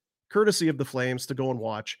tickets, courtesy of the Flames, to go and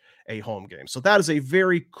watch a home game. So that is a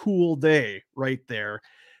very cool day right there.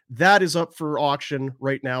 That is up for auction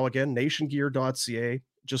right now. Again, nationgear.ca.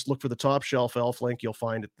 Just look for the Top Shelf Elf link. You'll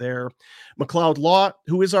find it there. McLeod Law,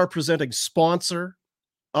 who is our presenting sponsor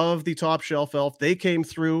of the Top Shelf Elf, they came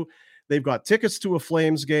through. They've got tickets to a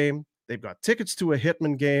Flames game. They've got tickets to a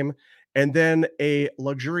Hitman game, and then a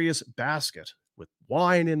luxurious basket with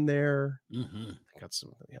wine in there. Mm-hmm. Got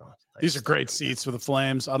some, nice These are great seats for the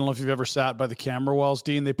Flames. I don't know if you've ever sat by the camera walls,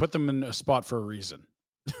 Dean. They put them in a spot for a reason.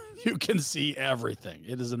 You can see everything.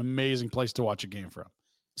 It is an amazing place to watch a game from.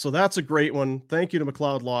 So that's a great one. Thank you to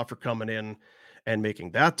McLeod Law for coming in and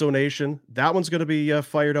making that donation. That one's going to be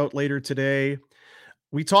fired out later today.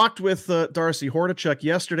 We talked with Darcy Hordichuk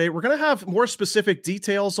yesterday. We're going to have more specific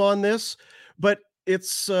details on this, but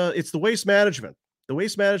it's the Waste Management. The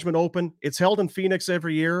Waste Management Open. It's held in Phoenix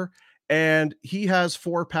every year, and he has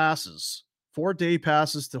 4-day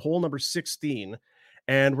passes to hole number 16,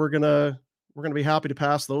 and we're gonna be happy to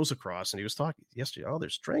pass those across. And he was talking yesterday,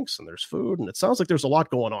 there's drinks and there's food, and it sounds like there's a lot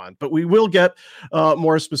going on, but we will get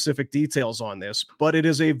more specific details on this. But it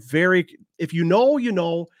is a if you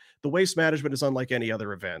know, the Waste Management is unlike any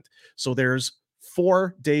other event. So there's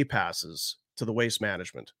 4-day passes to the Waste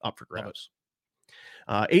Management up for grabs.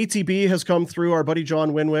 ATB has come through, our buddy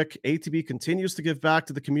John Winwick. ATB continues to give back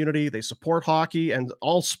to the community. They support hockey and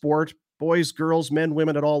all sport, boys, girls, men,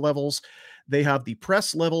 women at all levels. They have the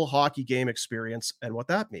press level hockey game experience. And what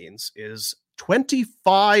that means is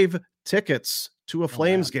 25 tickets to a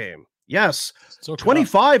Flames game. Yes, so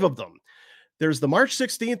 25 of them. There's the March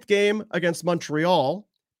 16th game against Montreal.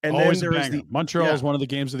 And always then there is Montreal is one of the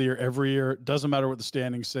games of the year every year. Doesn't matter what the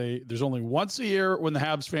standings say. There's only once a year when the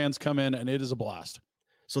Habs fans come in, and it is a blast.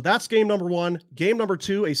 So that's game number one. Game number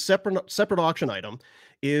two, a separate auction item,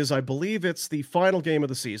 is I believe it's the final game of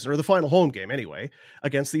the season, or the final home game anyway,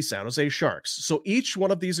 against the San Jose Sharks. So each one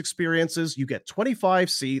of these experiences, you get 25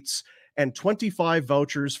 seats and 25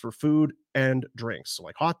 vouchers for food and drinks. So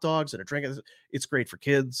like hot dogs and a drink. It's great for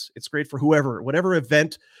kids. It's great for whatever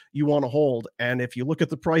event you want to hold. And if you look at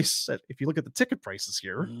the price, if you look at the ticket prices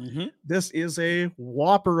here, this is a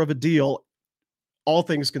whopper of a deal, all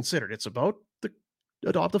things considered. It's about the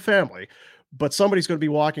adopt a family, but somebody's going to be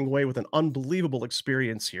walking away with an unbelievable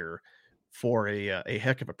experience here for a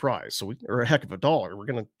heck of a prize. Or a heck of a dollar. We're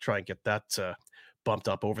going to try and get that bumped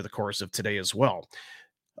up over the course of today as well.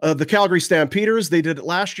 The Calgary Stampeders, they did it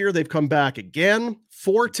last year. They've come back again.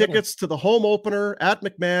 4 tickets to the home opener at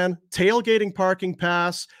McMahon, tailgating parking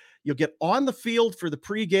pass. You'll get on the field for the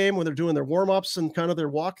pregame when they're doing their warm-ups and kind of their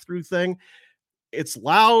walkthrough thing. It's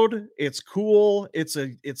loud. It's cool. It's a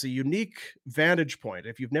unique vantage point.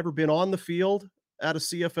 If you've never been on the field at a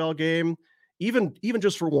CFL game, even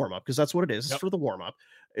just for warm-up, because that's what it is. It's for the warm-up.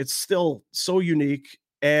 It's still so unique.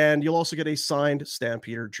 And you'll also get a signed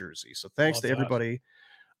Stampeder jersey. So thanks to everybody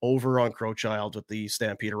over on Crowchild with the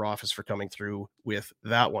Stampeder office for coming through with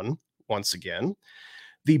that one once again.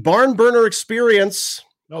 The Barn Burner Experience.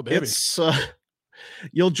 Oh, baby. It's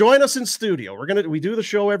you'll join us in studio. We do the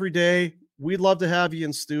show every day. We'd love to have you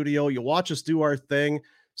in studio. You watch us do our thing.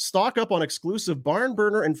 Stock up on exclusive Barn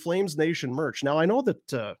Burner and Flames Nation merch. Now, I know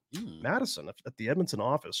that Madison at the Edmonton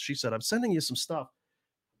office, she said, I'm sending you some stuff.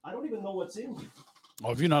 I don't even know what's in here. Oh,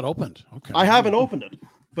 have you not opened? Okay. I haven't opened it,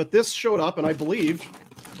 but this showed up, and I believe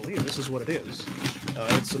this is what it is.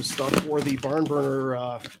 It's some stuff for the Barn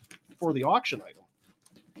Burner for the auction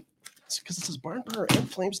item. It's because it says Barn Burner and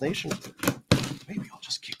Flames Nation. Maybe I'll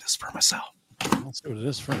just keep this for myself. Let's see what it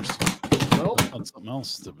is first. Well, something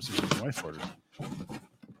else that was my wife ordered.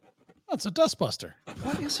 That's a dustbuster.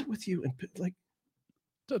 What is it with you and like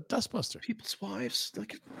the dustbuster? People's wives,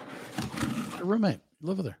 like a roommate,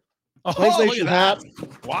 live with her. Flames Nation hat.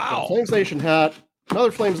 Wow. Flames Nation hat.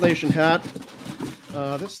 Another Flames Nation hat.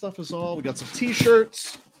 This stuff is all. We got some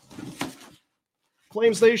t-shirts.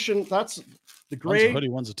 Flames Nation. That's the gray. One's a hoodie,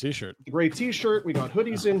 one's a t-shirt. The gray t-shirt. We got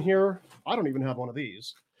hoodies in here. I don't even have one of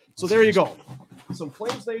these. So there you go. Some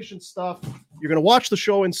Flames Nation stuff. You're going to watch the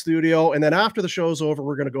show in studio, and then after the show's over,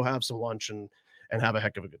 we're going to go have some lunch and have a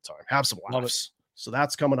heck of a good time. Have some laughs. So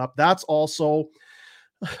that's coming up. That's also,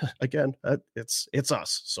 again, it's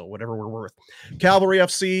us. So whatever we're worth. Cavalry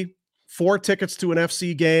FC, 4 tickets to an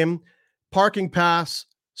FC game, parking pass,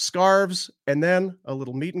 scarves, and then a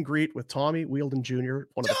little meet and greet with Tommy Wheeldon Jr.,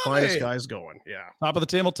 one of the finest guys going. Yeah. Top of the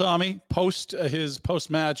table, Tommy, his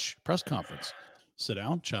post-match press conference. Sit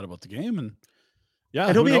down, chat about the game, and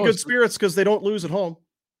and he'll be in good spirits because they don't lose at home.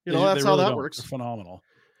 That's how that works. They're phenomenal.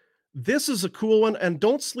 This is a cool one, and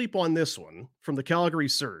don't sleep on this one from the Calgary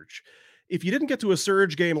Surge. If you didn't get to a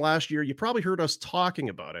Surge game last year, you probably heard us talking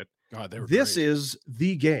about it. God, this is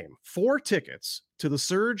the game. 4 tickets to the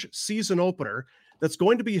Surge season opener that's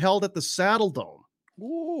going to be held at the Saddle Dome.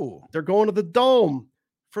 Ooh. They're going to the Dome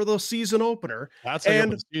for the season opener. That's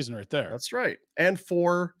the season right there. That's right. And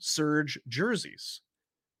 4 Surge jerseys.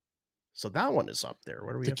 So that one is up there.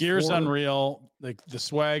 What do we The have? gear's 4? unreal. Like the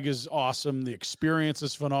swag is awesome. The experience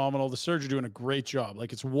is phenomenal. The Surge are doing a great job.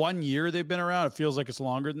 Like it's 1 year they've been around. It feels like it's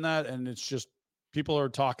longer than that. And it's just people are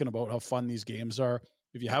talking about how fun these games are.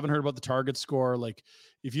 If you haven't heard about the target score, like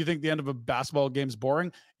if you think the end of a basketball game is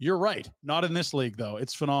boring, you're right. Not in this league though.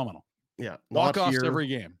 It's phenomenal. Yeah. Walk-offs every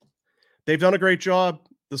game. They've done a great job.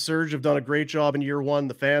 The Surge have done a great job in year 1.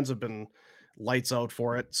 The fans have been lights out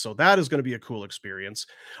for it. So that is going to be a cool experience.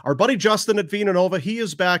 Our buddy Justin at Vina Nova, he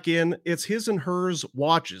is back in. It's his and hers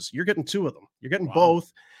watches. You're getting 2 of them. You're getting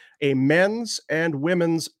both a men's and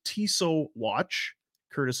women's Tissot watch,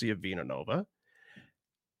 courtesy of Vina Nova.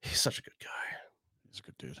 He's such a good guy. He's a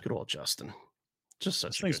good dude. Good old Justin. Just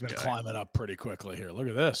such a thing's good been guy. climbing up pretty quickly here. Look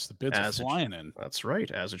at this. The bids are flying in. That's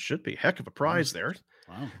right. As it should be. Heck of a prize there.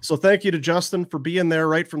 Wow. So thank you to Justin for being there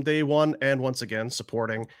right from day one. And once again,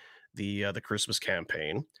 supporting the Christmas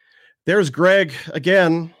campaign. There's Greg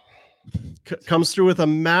again, comes through with a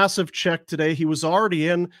massive check today. He was already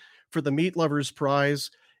in for the Meat Lovers prize.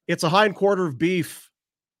 It's a hind quarter of beef.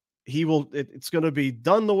 It's going to be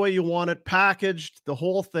done the way you want it, packaged, the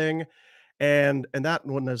whole thing. And that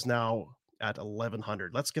one is now at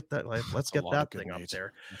 1,100. Let's get that. Let's get that thing up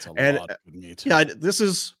there. That's a lot of good meat. Yeah, this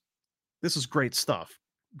is great stuff.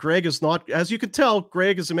 Greg is not, as you can tell,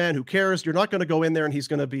 Greg is a man who cares. You're not going to go in there and he's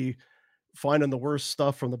going to be finding the worst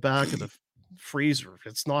stuff from the back of the freezer.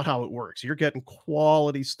 It's not how it works. You're getting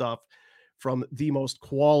quality stuff from the most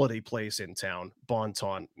quality place in town, Bon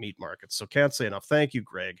Ton Meat Market. So can't say enough. Thank you,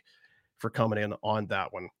 Greg, for coming in on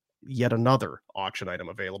that one. Yet another auction item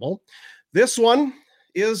available. This one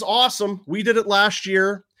is awesome. We did it last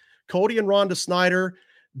year. Cody and Rhonda Snyder,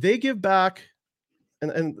 they give back,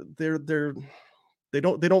 and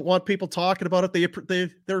they don't want people talking about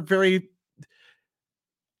it. They're very.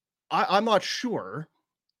 I'm not sure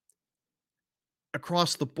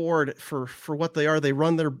across the board for what they are. They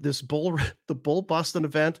run the Bull Bustin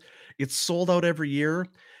event. It's sold out every year.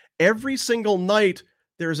 Every single night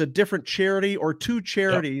there's a different charity or 2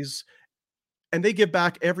 charities, and they give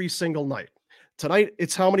back every single night. Tonight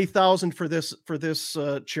it's how many thousand for this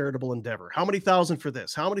charitable endeavor? How many thousand for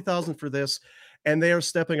this? How many thousand for this? And they are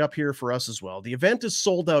stepping up here for us as well. The event is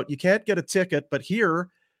sold out. You can't get a ticket, but here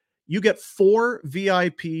you get 4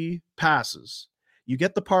 VIP passes. You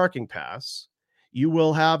get the parking pass. You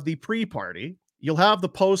will have the pre-party. You'll have the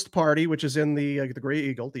post-party, which is in the Grey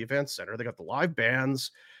Eagle, the event center. They got the live bands.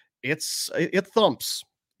 It thumps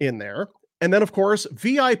in there. And then, of course,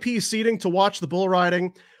 VIP seating to watch the bull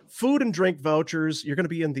riding, food and drink vouchers. You're going to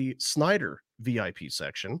be in the Snyder VIP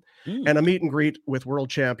section, and a meet and greet with world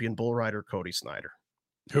champion bull rider Cody Snyder.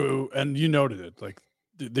 And you noted it, like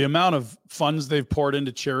the amount of funds they've poured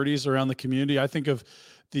into charities around the community. I think of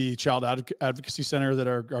the Child Advocacy Center that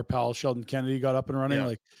our pal Sheldon Kennedy got up and running. Yeah.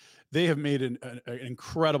 Like they have made an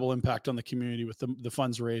incredible impact on the community with the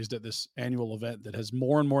funds raised at this annual event that has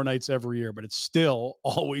more and more nights every year, but it's still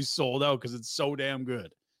always sold out because it's so damn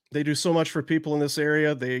good. They do so much for people in this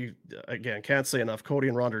area. They, again, can't say enough. Cody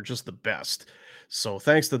and Ron are just the best. So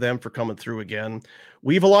thanks to them for coming through again.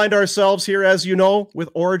 We've aligned ourselves here, as you know, with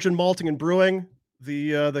Origin Malting and Brewing,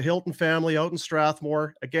 the Hilton family out in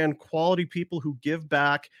Strathmore. Again, quality people who give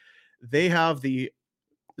back. They have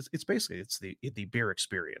it's basically the beer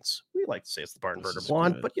experience. We like to say it's the Barnburger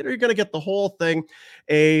Blonde, but you're going to get the whole thing.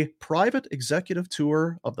 A private executive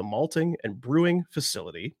tour of the malting and brewing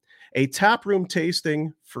facility, a tap room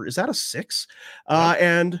tasting for, is that a 6?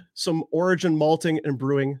 And some Origin malting and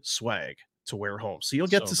brewing swag to wear home. So you'll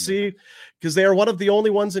get to see, because they are one of the only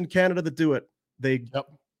ones in Canada that do it. They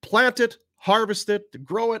plant it, harvest it,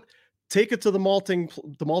 grow it, take it to the malting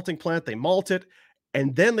plant, they malt it,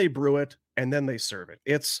 and then they brew it, and then they serve it.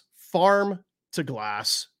 It's farm to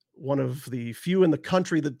glass, one of the few in the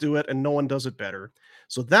country that do it, and no one does it better.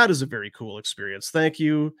 So that is a very cool experience. Thank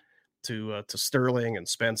you to Sterling and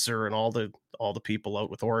Spencer and all the people out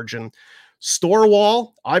with Origin. Store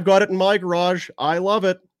Wall, I've got it in my garage. I love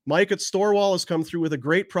it. Mike at Store Wall has come through with a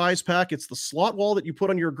great prize pack. It's the slot wall that you put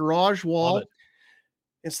on your garage wall.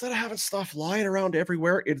 Instead of having stuff lying around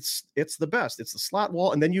everywhere, it's the best. It's the slot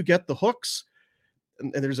wall, and then you get the hooks,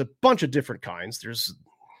 and there's a bunch of different kinds.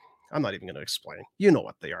 I'm not even going to explain. You know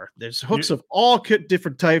what they are. There's hooks of all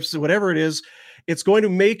different types, whatever it is. It's going to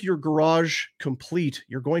make your garage complete.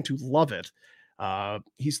 You're going to love it.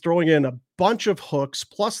 He's throwing in a bunch of hooks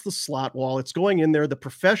plus the slot wall. It's going in there, the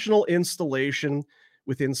professional installation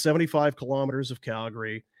within 75 kilometers of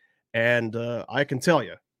Calgary. And I can tell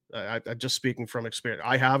you, I'm just speaking from experience.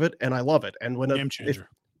 I have it and I love it. And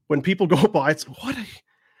when people go by, it's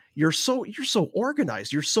you're so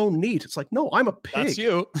organized. You're so neat. It's like, no, I'm a pig. That's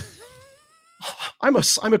you. I'm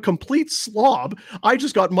a complete slob. I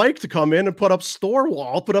just got Mike to come in and put up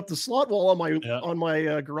the slot wall on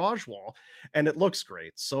my garage wall, and it looks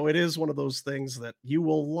great. So it is one of those things that you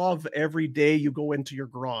will love every day you go into your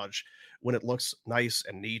garage when it looks nice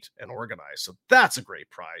and neat and organized. So that's a great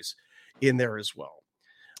prize in there as well.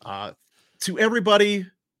 To everybody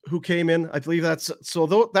who came in, I believe that's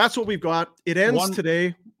what we've got. It ends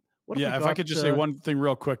today. If I could just say one thing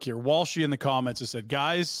real quick here. Walshy in the comments has said,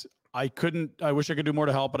 guys, I wish I could do more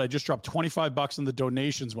to help, but I just dropped $25 in the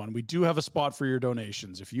donations one. We do have a spot for your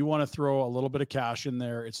donations. If you want to throw a little bit of cash in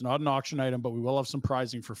there, it's not an auction item, but we will have some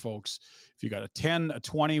prizing for folks. If you got a 10, a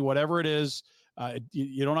 20, whatever it is,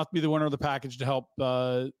 you don't have to be the winner of the package to help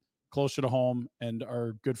Closer to Home and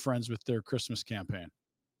our good friends with their Christmas campaign.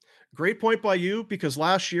 Great point by you, because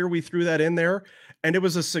last year we threw that in there and it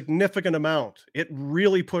was a significant amount. It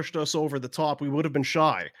really pushed us over the top. We would have been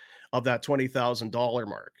shy of that $20,000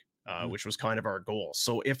 mark, which was kind of our goal.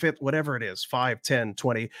 So if whatever it is, 5, 10,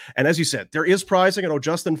 20, and as you said, there is pricing. I know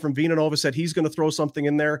Justin from Venanova said he's going to throw something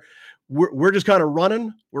in there. We're just kind of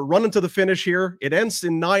running. We're running to the finish here. It ends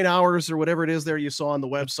in 9 hours or whatever it is there you saw on the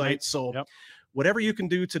website. So whatever you can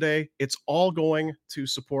do today, it's all going to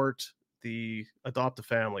support the Adopt a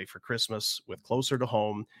Family for Christmas with Closer to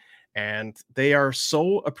Home. And they are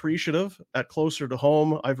so appreciative at Closer to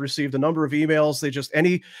Home. I've received a number of emails. They just,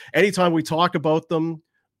 anytime we talk about them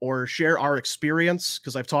or share our experience,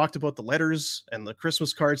 because I've talked about the letters and the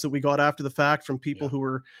Christmas cards that we got after the fact from people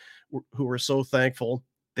who were so thankful.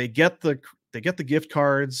 They get the gift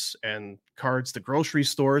cards and cards to grocery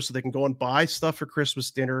stores so they can go and buy stuff for Christmas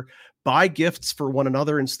dinner, buy gifts for one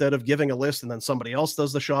another instead of giving a list and then somebody else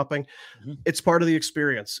does the shopping. It's part of the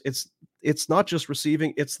experience. It's not just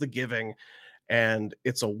receiving, it's the giving, and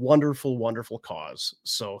it's a wonderful, wonderful cause.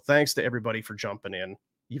 So thanks to everybody for jumping in.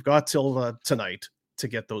 You've got till tonight to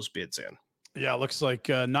get those bids in. Yeah, it looks like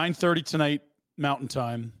 9:30 tonight Mountain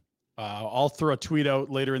Time. I'll throw a tweet out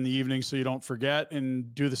later in the evening so you don't forget,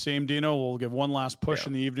 and do the same, Dino. We'll give one last push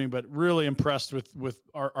in the evening, but really impressed with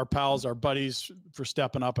our pals, our buddies, for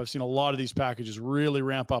stepping up. I've seen a lot of these packages really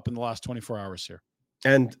ramp up in the last 24 hours here.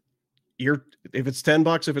 And if it's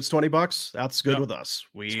 $10, if it's $20, that's good with us.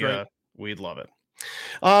 We'd love it.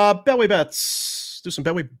 Betway bets. Do some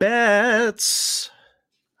Betway bets.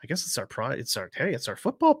 I guess it's our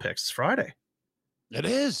football picks. It's Friday. It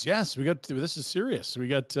is. Yes. This is serious.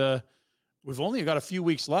 We've only got a few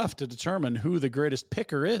weeks left to determine who the greatest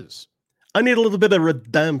picker is. I need a little bit of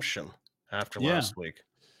redemption after last week.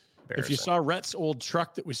 If you saw Rhett's old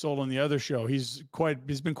truck that we sold on the other show, he's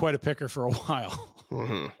been quite a picker for a while.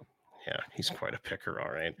 Mm-hmm. Yeah, he's quite a picker.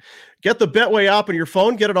 All right. Get the Betway app on your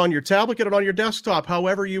phone, get it on your tablet, get it on your desktop,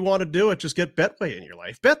 however you want to do it. Just get Betway in your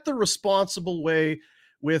life. Bet the responsible way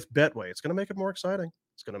with Betway. It's going to make it more exciting.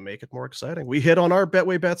 We hit on our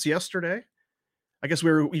Betway bets yesterday. I guess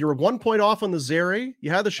you were 1 point off on the Zeri.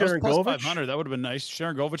 You had the Sharon Govich. 500. That would have been nice.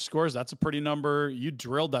 Sharon Govich scores. That's a pretty number. You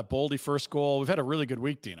drilled that Boldy first goal. We've had a really good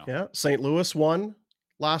week, Dino. Yeah. St. Louis won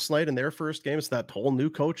last night in their first game. It's that whole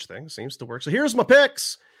new coach thing. Seems to work. So here's my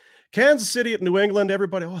picks. Kansas City at New England.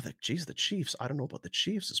 Everybody, the Chiefs. I don't know about the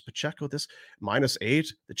Chiefs. Is Pacheco this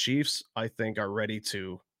 -8? The Chiefs, I think, are ready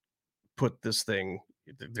to put this thing.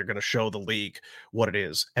 They're going to show the league what it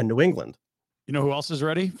is. And New England. You know who else is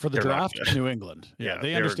ready for the draft? New England. Yeah,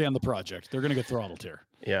 they understand the project. They're going to get throttled here.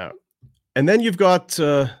 Yeah. And then you've got,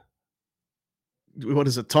 what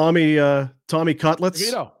is it? Tommy Cutlets.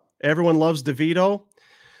 DeVito. Everyone loves DeVito.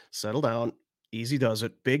 Settle down. Easy does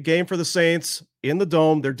it. Big game for the Saints in the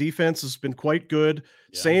Dome. Their defense has been quite good.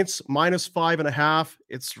 Yeah. Saints -5.5.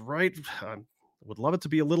 It's right. I would love it to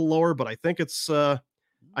be a little lower, but I think it's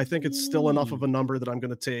still enough of a number that I'm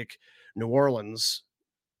going to take New Orleans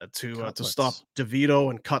to stop DeVito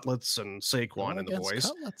and Cutlets and Saquon and the boys.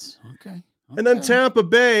 Cutlets. Okay. And then Tampa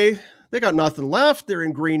Bay, they got nothing left. They're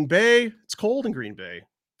in Green Bay. It's cold in Green Bay.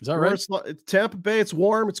 Is that right? It's Tampa Bay. It's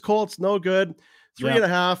warm. It's cold. It's no good.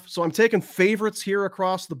 3.5. So I'm taking favorites here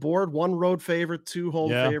across the board. 1 road favorite, 2 home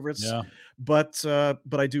favorites. Yeah. But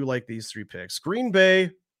I do like these 3 picks. Green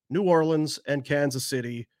Bay, New Orleans, and Kansas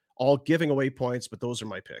City, all giving away points, but those are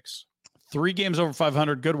my picks. 3 games over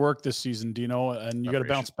 500. Good work this season, Dino. And you got to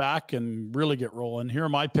bounce back and really get rolling. Here are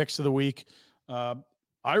my picks of the week.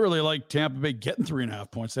 I really like Tampa Bay getting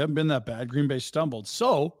 3.5 points. They haven't been that bad. Green Bay stumbled.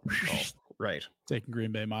 So, right. Taking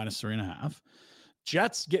Green Bay minus 3.5.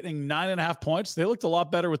 Jets getting 9.5 points. They looked a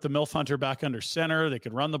lot better with the Milf Hunter back under center. They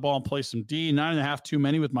could run the ball and play some D. 9.5 too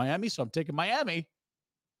many with Miami. So I'm taking Miami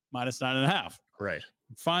minus 9.5. Right.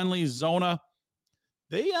 Finally, Zona.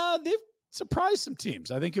 They've surprised some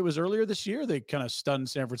teams. I think it was earlier this year. They kind of stunned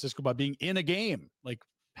San Francisco by being in a game, like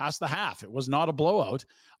past the half. It was not a blowout.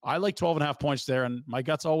 I like 12.5 points there, and my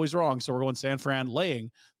gut's always wrong. So we're going San Fran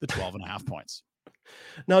laying the 12.5 points.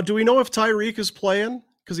 Now, do we know if Tyreek is playing?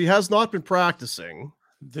 Because he has not been practicing.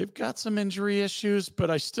 They've got some injury issues,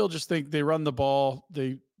 but I still just think they run the ball.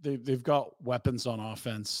 They've got weapons on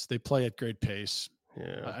offense. They play at great pace.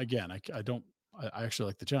 Yeah. Again, I actually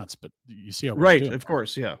like the Jets, but you see how right, of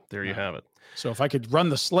course, yeah. There you have it. So if I could run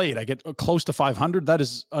the slate, I get close to 500. That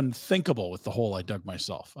is unthinkable with the hole I dug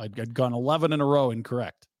myself. I'd gone 11 in a row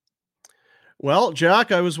incorrect. Well,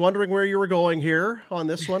 Jack, I was wondering where you were going here on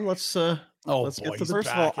this one. Let's get to the First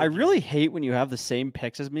of all, I really hate when you have the same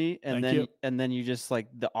picks as me, and then you just like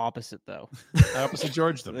the opposite though. Opposite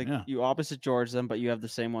George them. Like yeah. You opposite George them, but you have the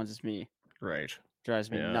same ones as me. Right.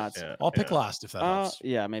 Drives me nuts. I'll pick last if that helps.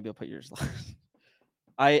 Yeah, maybe I'll put yours last.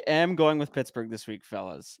 I am going with Pittsburgh this week,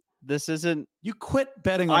 fellas. This isn't. You quit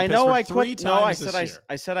betting on Pittsburgh. I know I quit. 3 times. No,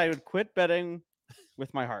 I said I would quit betting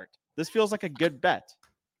with my heart. This feels like a good bet.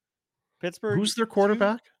 Pittsburgh. Who's their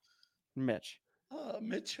quarterback? Mitch.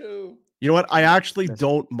 Mitch who? You know what? I actually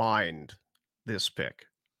don't mind this pick.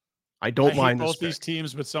 I don't mind both this these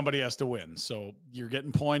teams, but somebody has to win. So you're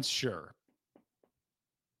getting points, sure.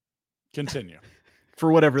 Continue.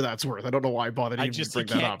 For whatever that's worth. I don't know why I bothered to bring that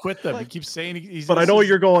up. I can't quit them. He keeps saying he's. But I know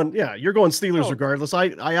you're going Steelers regardless.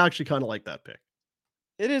 I actually kind of like that pick.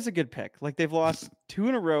 It is a good pick. Like they've lost 2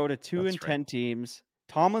 in a row to 2 and 10 teams.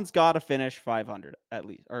 Tomlin's got to finish 500 at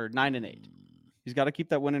least, or 9-8. He's got to keep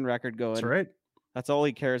that winning record going. That's right. That's all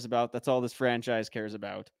he cares about. That's all this franchise cares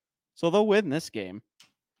about. So they'll win this game.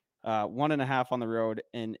 1.5 on the road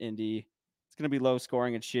in Indy. It's going to be low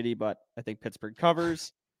scoring and shitty, but I think Pittsburgh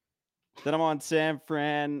covers. Then I'm on San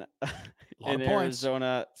Fran in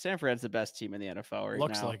Arizona. San Fran's the best team in the NFL right now.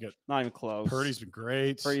 Looks like it. Not even close. Purdy's been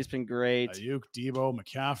great. Ayuk, Debo,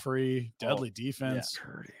 McCaffrey, deadly defense.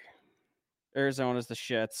 Yeah, Purdy. Arizona's the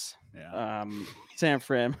shits. Yeah. San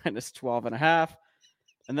Fran minus 12.5.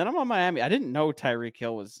 And then I'm on Miami. I didn't know Tyreek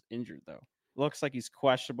Hill was injured, though. Looks like he's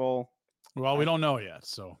questionable. Well, we don't know yet,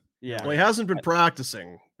 so. Yeah. Well, he hasn't been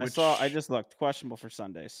practicing. I just looked. Questionable for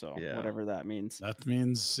Sunday, so whatever that means. That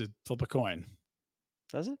means flip a coin.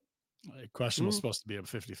 Does it? Questionable is supposed to be a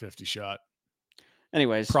 50-50 shot.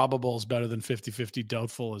 Anyways. Probable is better than 50-50.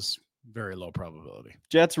 Doubtful is very low probability.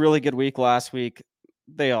 Jets, really good week last week.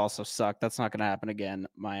 They also suck. That's not going to happen again.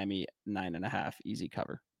 Miami, 9.5. Easy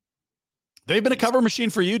cover. They've been a cover machine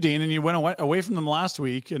for you, Dean, and you went away from them last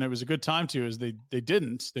week, and it was a good time to, as they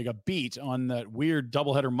didn't. They got beat on that weird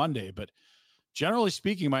doubleheader Monday, but generally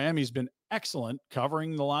speaking, Miami's been excellent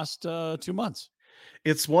covering the last 2 months.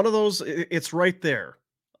 It's one of those, it's right there.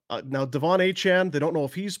 Now, Devon Achane, they don't know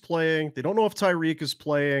if he's playing. They don't know if Tyreek is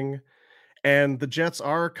playing, and the Jets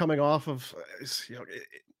are coming off of,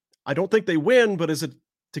 I don't think they win, but is it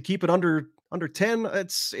to keep it under 10?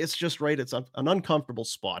 It's just right. It's an uncomfortable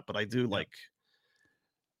spot, but I do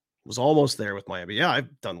was almost there with Miami. Yeah,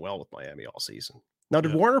 I've done well with Miami all season. Now,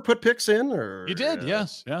 did Warner put picks in, or he did?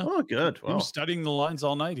 Yes. Yeah. Oh, good. He was studying the lines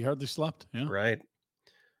all night. He hardly slept. Yeah. Right.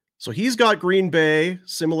 So he's got Green Bay,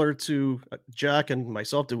 similar to Jack and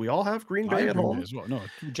myself. Do we all have Green Bay at home? As well. No,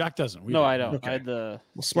 Jack doesn't. No, I don't. Okay. I had the.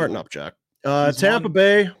 Well, smarten up, Jack. Tampa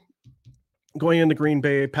Bay. Going into Green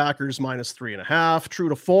Bay, Packers minus 3.5. True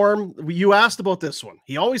to form. You asked about this one.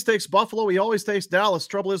 He always takes Buffalo. He always takes Dallas.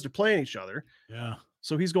 Trouble is they're playing each other. Yeah.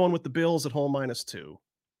 So he's going with the Bills at home minus 2.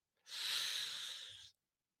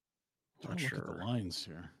 Not sure. Look at the lines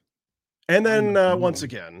here. And then once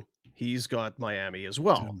again, he's got Miami as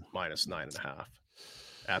well, minus 9.5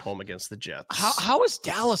 at home against the Jets. How is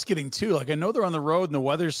Dallas getting 2? Like, I know they're on the road and the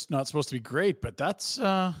weather's not supposed to be great, but that's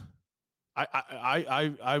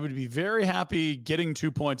I would be very happy getting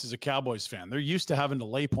 2 points as a Cowboys fan. They're used to having to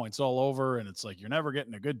lay points all over, and it's like you're never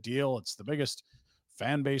getting a good deal. It's the biggest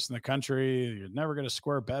fan base in the country. You're never going to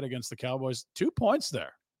square bet against the Cowboys. 2 points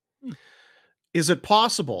there. Is it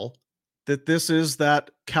possible that this is that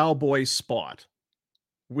Cowboy spot,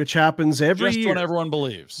 which happens every year when everyone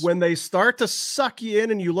believes? When they start to suck you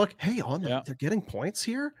in and you look, hey, they're getting points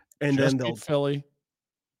here, and then they'll Philly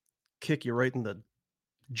kick you right in the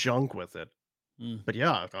junk with it. But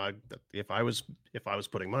yeah, if I was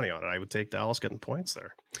putting money on it, I would take Dallas getting points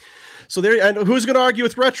there. So there, and who's going to argue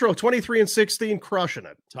with Retro? 23-16, crushing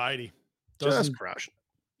it. Tidy. Just crushing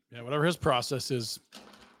it. Yeah, whatever his process is.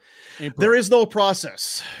 There is no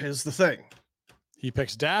process, is the thing. He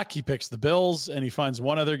picks Dak, he picks the Bills, and he finds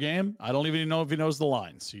one other game. I don't even know if he knows the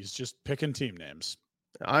lines. He's just picking team names.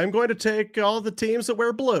 I'm going to take all the teams that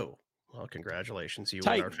wear blue. Well, congratulations. You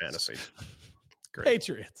win our fantasy. Great.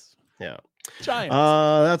 Patriots. Yeah. Giants.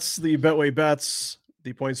 That's the Betway Bets,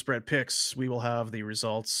 the point spread picks. We will have the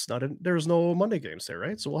results. There's no Monday games there,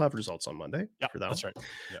 right? So we'll have results on Monday. Yeah, for that. That's right.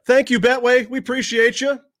 Yep. Thank you, Betway. We appreciate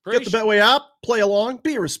you. Get the Betway app, play along,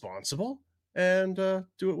 be responsible, and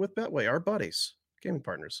do it with Betway, our buddies, gaming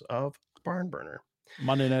partners of Barn Burner.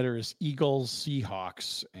 Monday nighter is Eagles,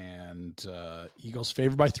 Seahawks, and Eagles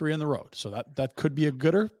favored by 3 on the road. So that could be a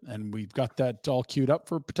gooder, and we've got that all queued up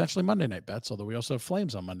for potentially Monday night bets, although we also have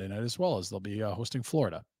Flames on Monday night as well, as they'll be hosting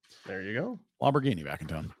Florida. There you go. Lamborghini back in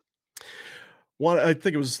town. I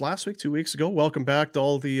think it was last week, 2 weeks ago. Welcome back to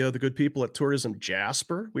all the good people at Tourism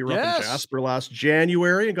Jasper. We were up in Jasper last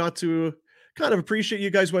January and got to kind of appreciate you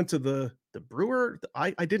guys went to the brewer.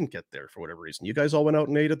 I didn't get there for whatever reason. You guys all went out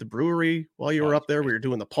and ate at the brewery while you were up there. We were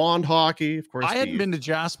doing the pond hockey. Of course, I hadn't been to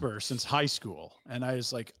Jasper since high school. And I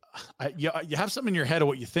was like, you have something in your head of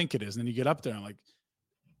what you think it is. And then you get up there and I'm like,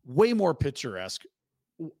 way more picturesque.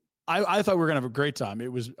 I thought we were going to have a great time.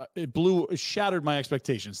 It shattered my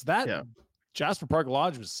expectations. Jasper Park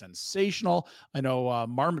Lodge was sensational. I know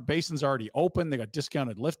Marmot Basin's already open. They got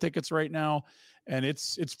discounted lift tickets right now, and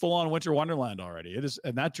it's full on winter wonderland already. It is,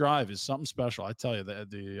 and that drive is something special. I tell you,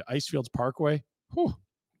 the Icefields Parkway,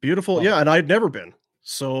 beautiful. Yeah, and I'd never been,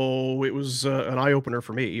 so it was an eye opener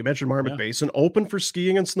for me. You mentioned Marmot Basin, open for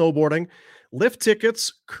skiing and snowboarding. Lift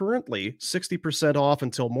tickets currently 60% off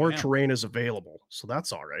until more terrain is available. So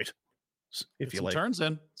that's all right. If you like turns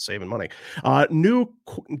in saving money. The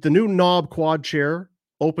new knob quad chair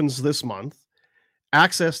opens this month.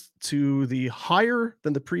 Access to the higher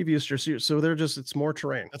than the previous chair. So it's more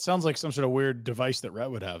terrain. That sounds like some sort of weird device that Rhett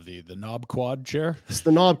would have, the knob quad chair. It's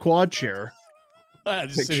the knob quad chair.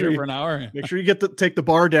 Just sit here for an hour. Make sure you take the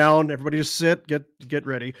bar down. Everybody just sit, get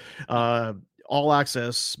ready. All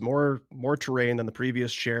access, more terrain than the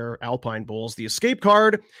previous chair. Alpine Bowls, the escape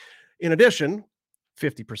card. In addition,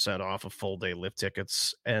 50% off of full day lift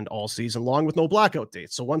tickets and all season long with no blackout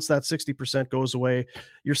dates. So once that 60% goes away,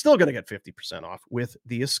 you're still going to get 50% off with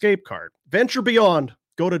the escape card. Venture beyond.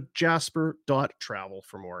 Go to jasper.travel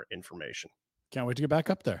for more information. Can't wait to get back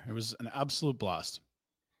up there. It was an absolute blast.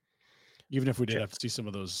 Even if we did have to see some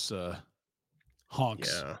of those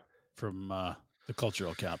honks from the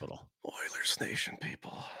cultural capital. Oilers Nation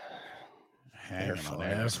people. Hanging on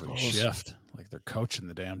every shift. Like they're coaching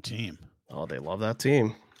the damn team. Oh, they love that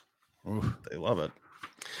team. Ooh, they love it.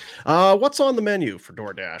 What's on the menu for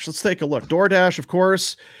DoorDash? Let's take a look. DoorDash, of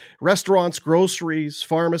course, restaurants, groceries,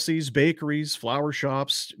 pharmacies, bakeries, flower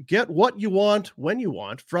shops. Get what you want when you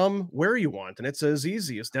want from where you want. And it's as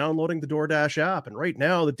easy as downloading the DoorDash app. And right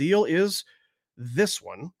now, the deal is this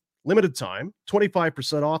one. Limited time,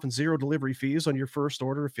 25% off and 0 delivery fees on your first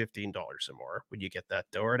order of $15 or more when you get that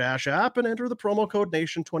DoorDash app and enter the promo code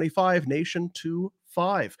NATION25,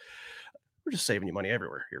 NATION25. We're just saving you money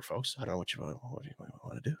everywhere here, folks. I don't know what you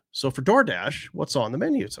want to do. So for DoorDash, what's on the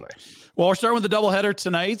menu tonight? Well, we're starting with the doubleheader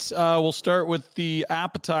tonight. We'll start with the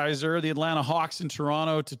appetizer, the Atlanta Hawks in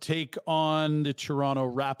Toronto to take on the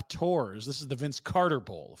Toronto Raptors. This is the Vince Carter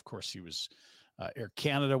Bowl. Of course, he was Air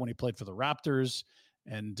Canada when he played for the Raptors,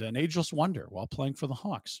 and an ageless wonder while playing for the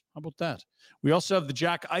Hawks. How about that? We also have the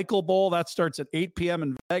Jack Eichel Bowl. That starts at 8 p.m.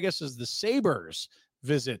 in Vegas as the Sabres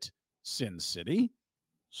visit Sin City.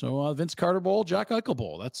 So Vince Carter Bowl, Jack Eichel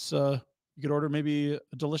Bowl. That's you could order maybe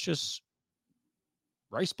a delicious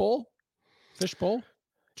rice bowl, fish bowl,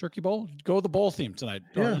 turkey bowl. Go with the bowl theme tonight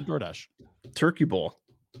on DoorDash. Turkey bowl.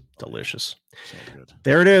 Delicious. So good.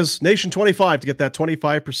 There it is. Nation 25 to get that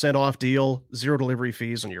 25% off deal. 0 delivery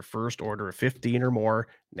fees on your first order of 15 or more.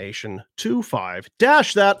 Nation 25.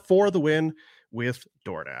 Dash that for the win with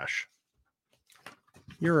DoorDash.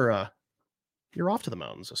 You're off to the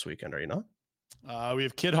mountains this weekend, are you not? We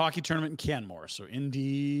have kid hockey tournament in Canmore. So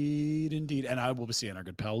indeed. And I will be seeing our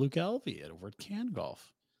good pal Luke Alvey over at Can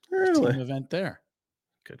Golf. Really? Team event there.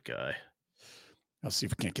 Good guy. I'll see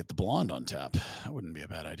if we can't get the blonde on tap. That wouldn't be a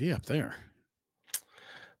bad idea up there.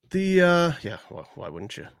 Well, why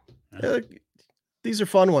wouldn't you? These are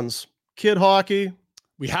fun ones. Kid hockey.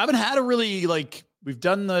 We haven't had a really, we've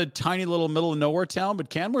done the tiny little middle of nowhere town, but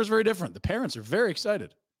Canmore is very different. The parents are very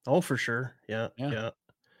excited. Oh, for sure. Yeah.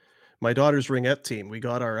 My daughter's ringette team, we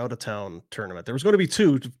got our out of town tournament. There was going to be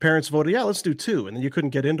 2. Parents voted, yeah, let's do 2. And then you couldn't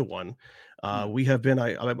get into one. We have been,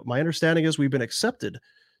 my understanding is we've been accepted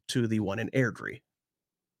to the one in Airdrie.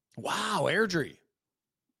 Wow, Airdrie.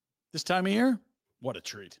 This time of year? What a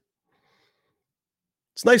treat.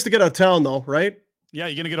 It's nice to get out of town, though, right? Yeah,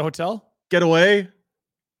 you going to get a hotel? Get away?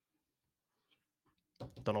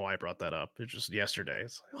 Don't know why I brought that up. It's just yesterday.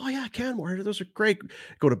 It's like, oh, yeah, Canmore. Those are great.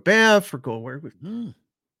 Go to Banff or go where.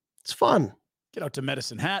 It's fun. Get out to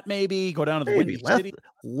Medicine Hat, maybe. Go down to the Windy City.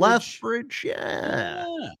 Lethbridge, yeah.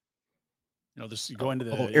 You go into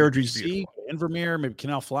the Airdrie's beautiful. Invermere, maybe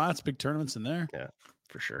Canal Flats, big tournaments in there. Yeah,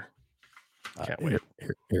 for sure. Can't wait.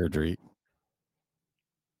 Airdrie.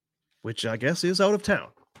 Which I guess is out of town.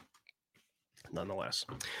 Nonetheless.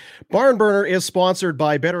 Barn Burner is sponsored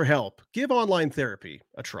by BetterHelp. Give online therapy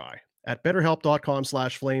a try at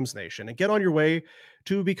betterhelp.com/flamesnation and get on your way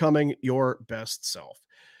to becoming your best self.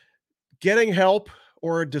 Getting help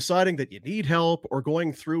or deciding that you need help or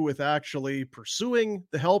going through with actually pursuing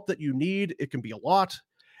the help that you need, it can be a lot,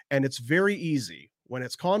 and it's very easy. When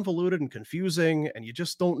it's convoluted and confusing and you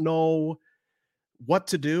just don't know what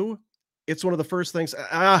to do, it's one of the first things,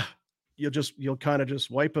 you'll kind of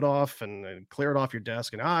just wipe it off and clear it off your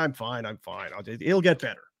desk and I'm fine. It'll get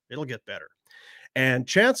better. And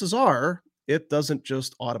chances are it doesn't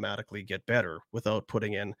just automatically get better without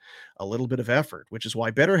putting in a little bit of effort, which is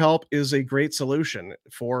why BetterHelp is a great solution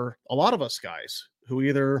for a lot of us guys who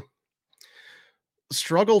either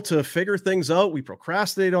struggle to figure things out. We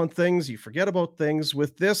procrastinate on things. You forget about things.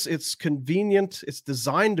 With this, it's convenient. It's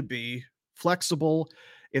designed to be flexible.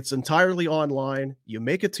 It's entirely online. You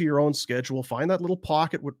make it to your own schedule. Find that little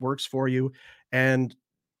pocket what works for you, and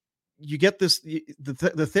you get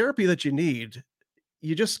the therapy that you need.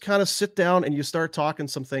 You just kind of sit down and you start talking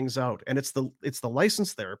some things out. And it's the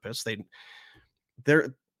licensed therapist.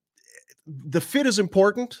 The fit is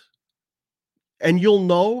important, and you'll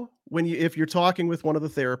know if you're talking with one of the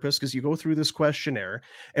therapists, because you go through this questionnaire,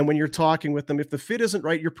 and when you're talking with them, if the fit isn't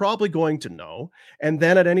right, you're probably going to know. And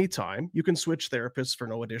then at any time you can switch therapists for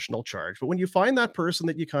no additional charge. But when you find that person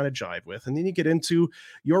that you kind of jive with, and then you get into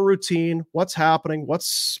your routine, what's happening,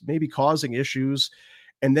 what's maybe causing issues,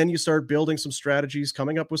 and then you start building some strategies,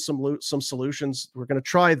 coming up with some solutions. We're going to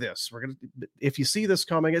try this. If you see this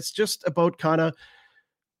coming, it's just about kind of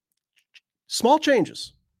small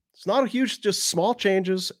changes. It's not a huge, just small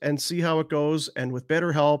changes, and see how it goes. And with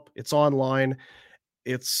BetterHelp, it's online.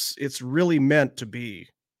 It's really meant to be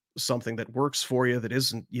something that works for you. That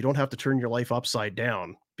isn't, you don't have to turn your life upside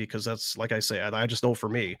down, because that's, like I say, I just know for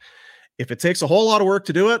me, if it takes a whole lot of work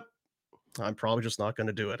to do it, I'm probably just not going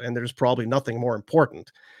to do it. And there's probably nothing more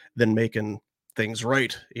important than making things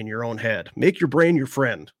right in your own head. Make your brain your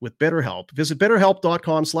friend with BetterHelp. Visit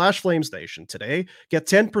betterhelp.com/flamesnation today. Get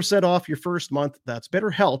 10% off your first month. That's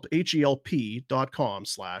BetterHelp,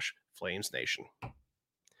 HELP.com/flamesnation.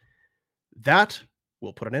 That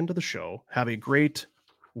will put an end to the show. Have a great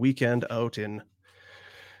weekend out in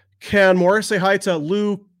Canmore. Say hi to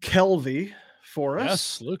Lou Kelvey for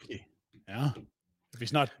us. Yes, Lukey. Yeah. If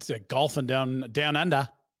he's not golfing down under.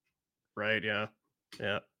 Right, yeah.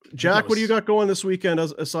 Jack, what do you got going this weekend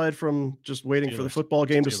aside from just waiting for the football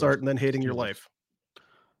game to start and then hating your life?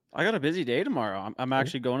 I got a busy day tomorrow. I'm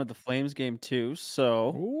actually going to the Flames game too.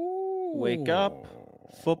 So wake up,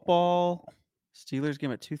 football, Steelers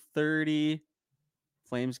game at 2:30,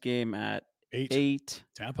 Flames game at 8.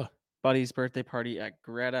 Tampa. Buddy's birthday party at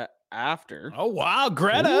Greta after. Oh, wow.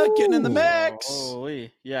 Greta getting in the mix.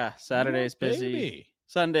 Holy. Yeah. Saturday's busy. Baby.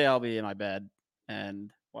 Sunday, I'll be in my bed and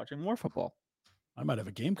watching more football. I might have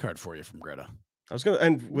a game card for you from Greta. I was going to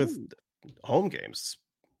end with home games.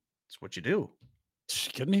 It's what you do.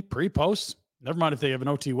 Kidding me? Pre-post? Never mind if they have an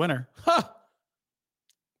OT winner. Ha!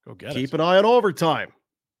 Go get it. Keep an eye on overtime.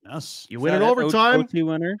 Yes. You win in overtime. OT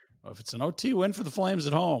winner. Well, if it's an OT win for the Flames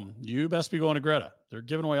at home, you best be going to Greta. They're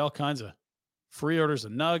giving away all kinds of free orders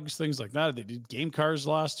of nugs, things like that. They did game cards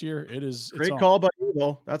last year. Great call by you,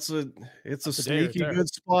 though. It's a sneaky good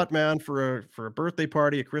spot, man, for a birthday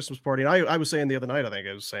party, a Christmas party. And I was saying the other night,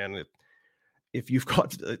 I was saying that if you've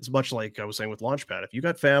got, it's much like I was saying with Launchpad, if you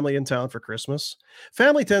got family in town for Christmas,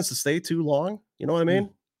 family tends to stay too long. You know what I mean?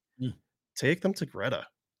 take them to Greta.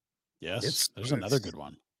 Yes, there's another good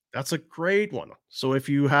one. That's a great one. So if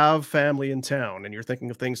you have family in town and you're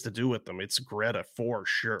thinking of things to do with them, it's Greta for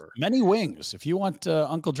sure. Many wings. If you want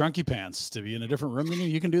Uncle Drunky Pants to be in a different room than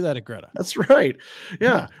you can do that at Greta. That's right.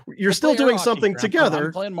 Yeah. You're still doing something together.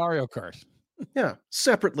 I'm playing Mario Kart. Yeah.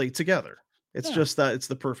 Separately together. It's just that it's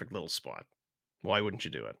the perfect little spot. Why wouldn't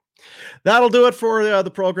you do it? That'll do it for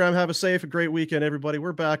the program. Have a safe and great weekend, everybody.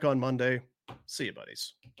 We're back on Monday. See you,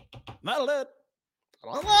 buddies. That'll do it.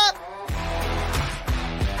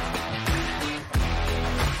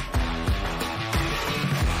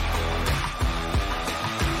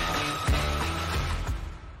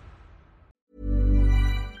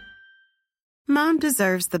 Mom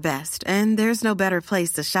deserves the best, and there's no better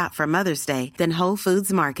place to shop for Mother's Day than Whole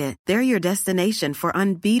Foods Market. They're your destination for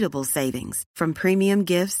unbeatable savings, from premium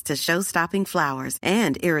gifts to show-stopping flowers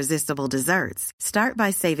and irresistible desserts. Start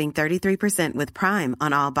by saving 33% with Prime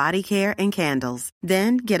on all body care and candles.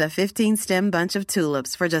 Then get a 15-stem bunch of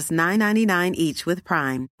tulips for just $9.99 each with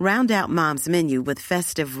Prime. Round out Mom's menu with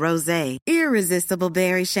festive rosé, irresistible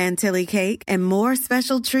berry chantilly cake, and more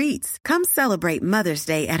special treats. Come celebrate Mother's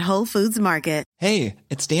Day at Whole Foods Market. Hey,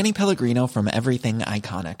 it's Danny Pellegrino from Everything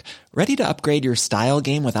Iconic. Ready to upgrade your style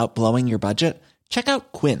game without blowing your budget? Check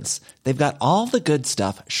out Quince. They've got all the good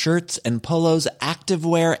stuff, shirts and polos,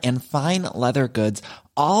 activewear, and fine leather goods,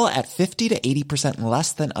 all at 50 to 80%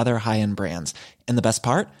 less than other high-end brands. And the best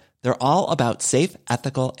part? They're all about safe,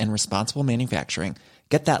 ethical, and responsible manufacturing.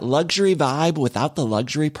 Get that luxury vibe without the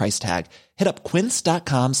luxury price tag. Hit up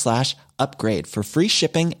quince.com/upgrade for free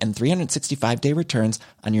shipping and 365-day returns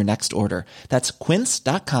on your next order. That's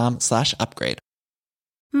quince.com/upgrade.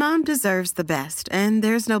 Mom deserves the best, and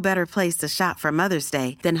there's no better place to shop for Mother's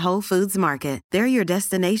Day than Whole Foods Market. They're your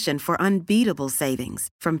destination for unbeatable savings,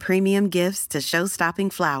 from premium gifts to show-stopping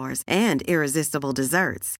flowers and irresistible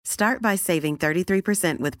desserts. Start by saving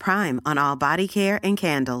 33% with Prime on all body care and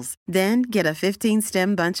candles. Then get a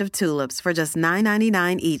 15-stem bunch of tulips for just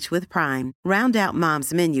 $9.99 each with Prime. Round out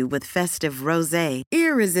Mom's menu with festive rosé,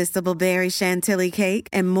 irresistible berry chantilly cake,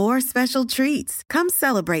 and more special treats. Come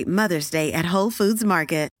celebrate Mother's Day at Whole Foods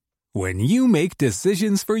Market. When you make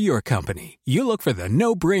decisions for your company, you look for the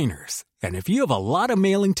no-brainers. And if you have a lot of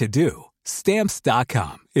mailing to do,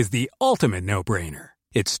 Stamps.com is the ultimate no-brainer.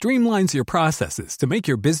 It streamlines your processes to make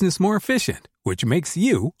your business more efficient, which makes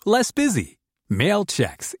you less busy. Mail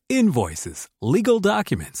checks, invoices, legal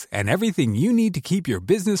documents, and everything you need to keep your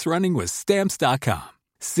business running with Stamps.com.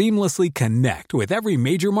 Seamlessly connect with every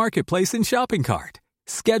major marketplace and shopping cart.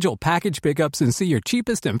 Schedule package pickups and see your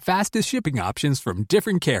cheapest and fastest shipping options from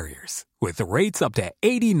different carriers, with rates up to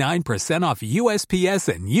 89% off USPS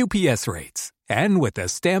and UPS rates. And with the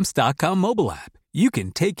Stamps.com mobile app, you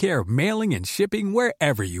can take care of mailing and shipping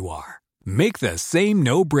wherever you are. Make the same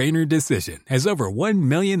no-brainer decision as over 1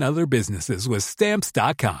 million other businesses with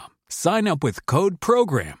Stamps.com. Sign up with code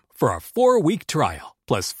PROGRAM for a 4-week trial,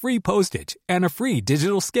 plus free postage and a free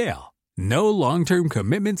digital scale. No long-term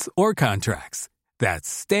commitments or contracts. That's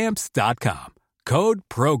Stamps.com. Code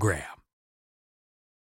PROGRAM.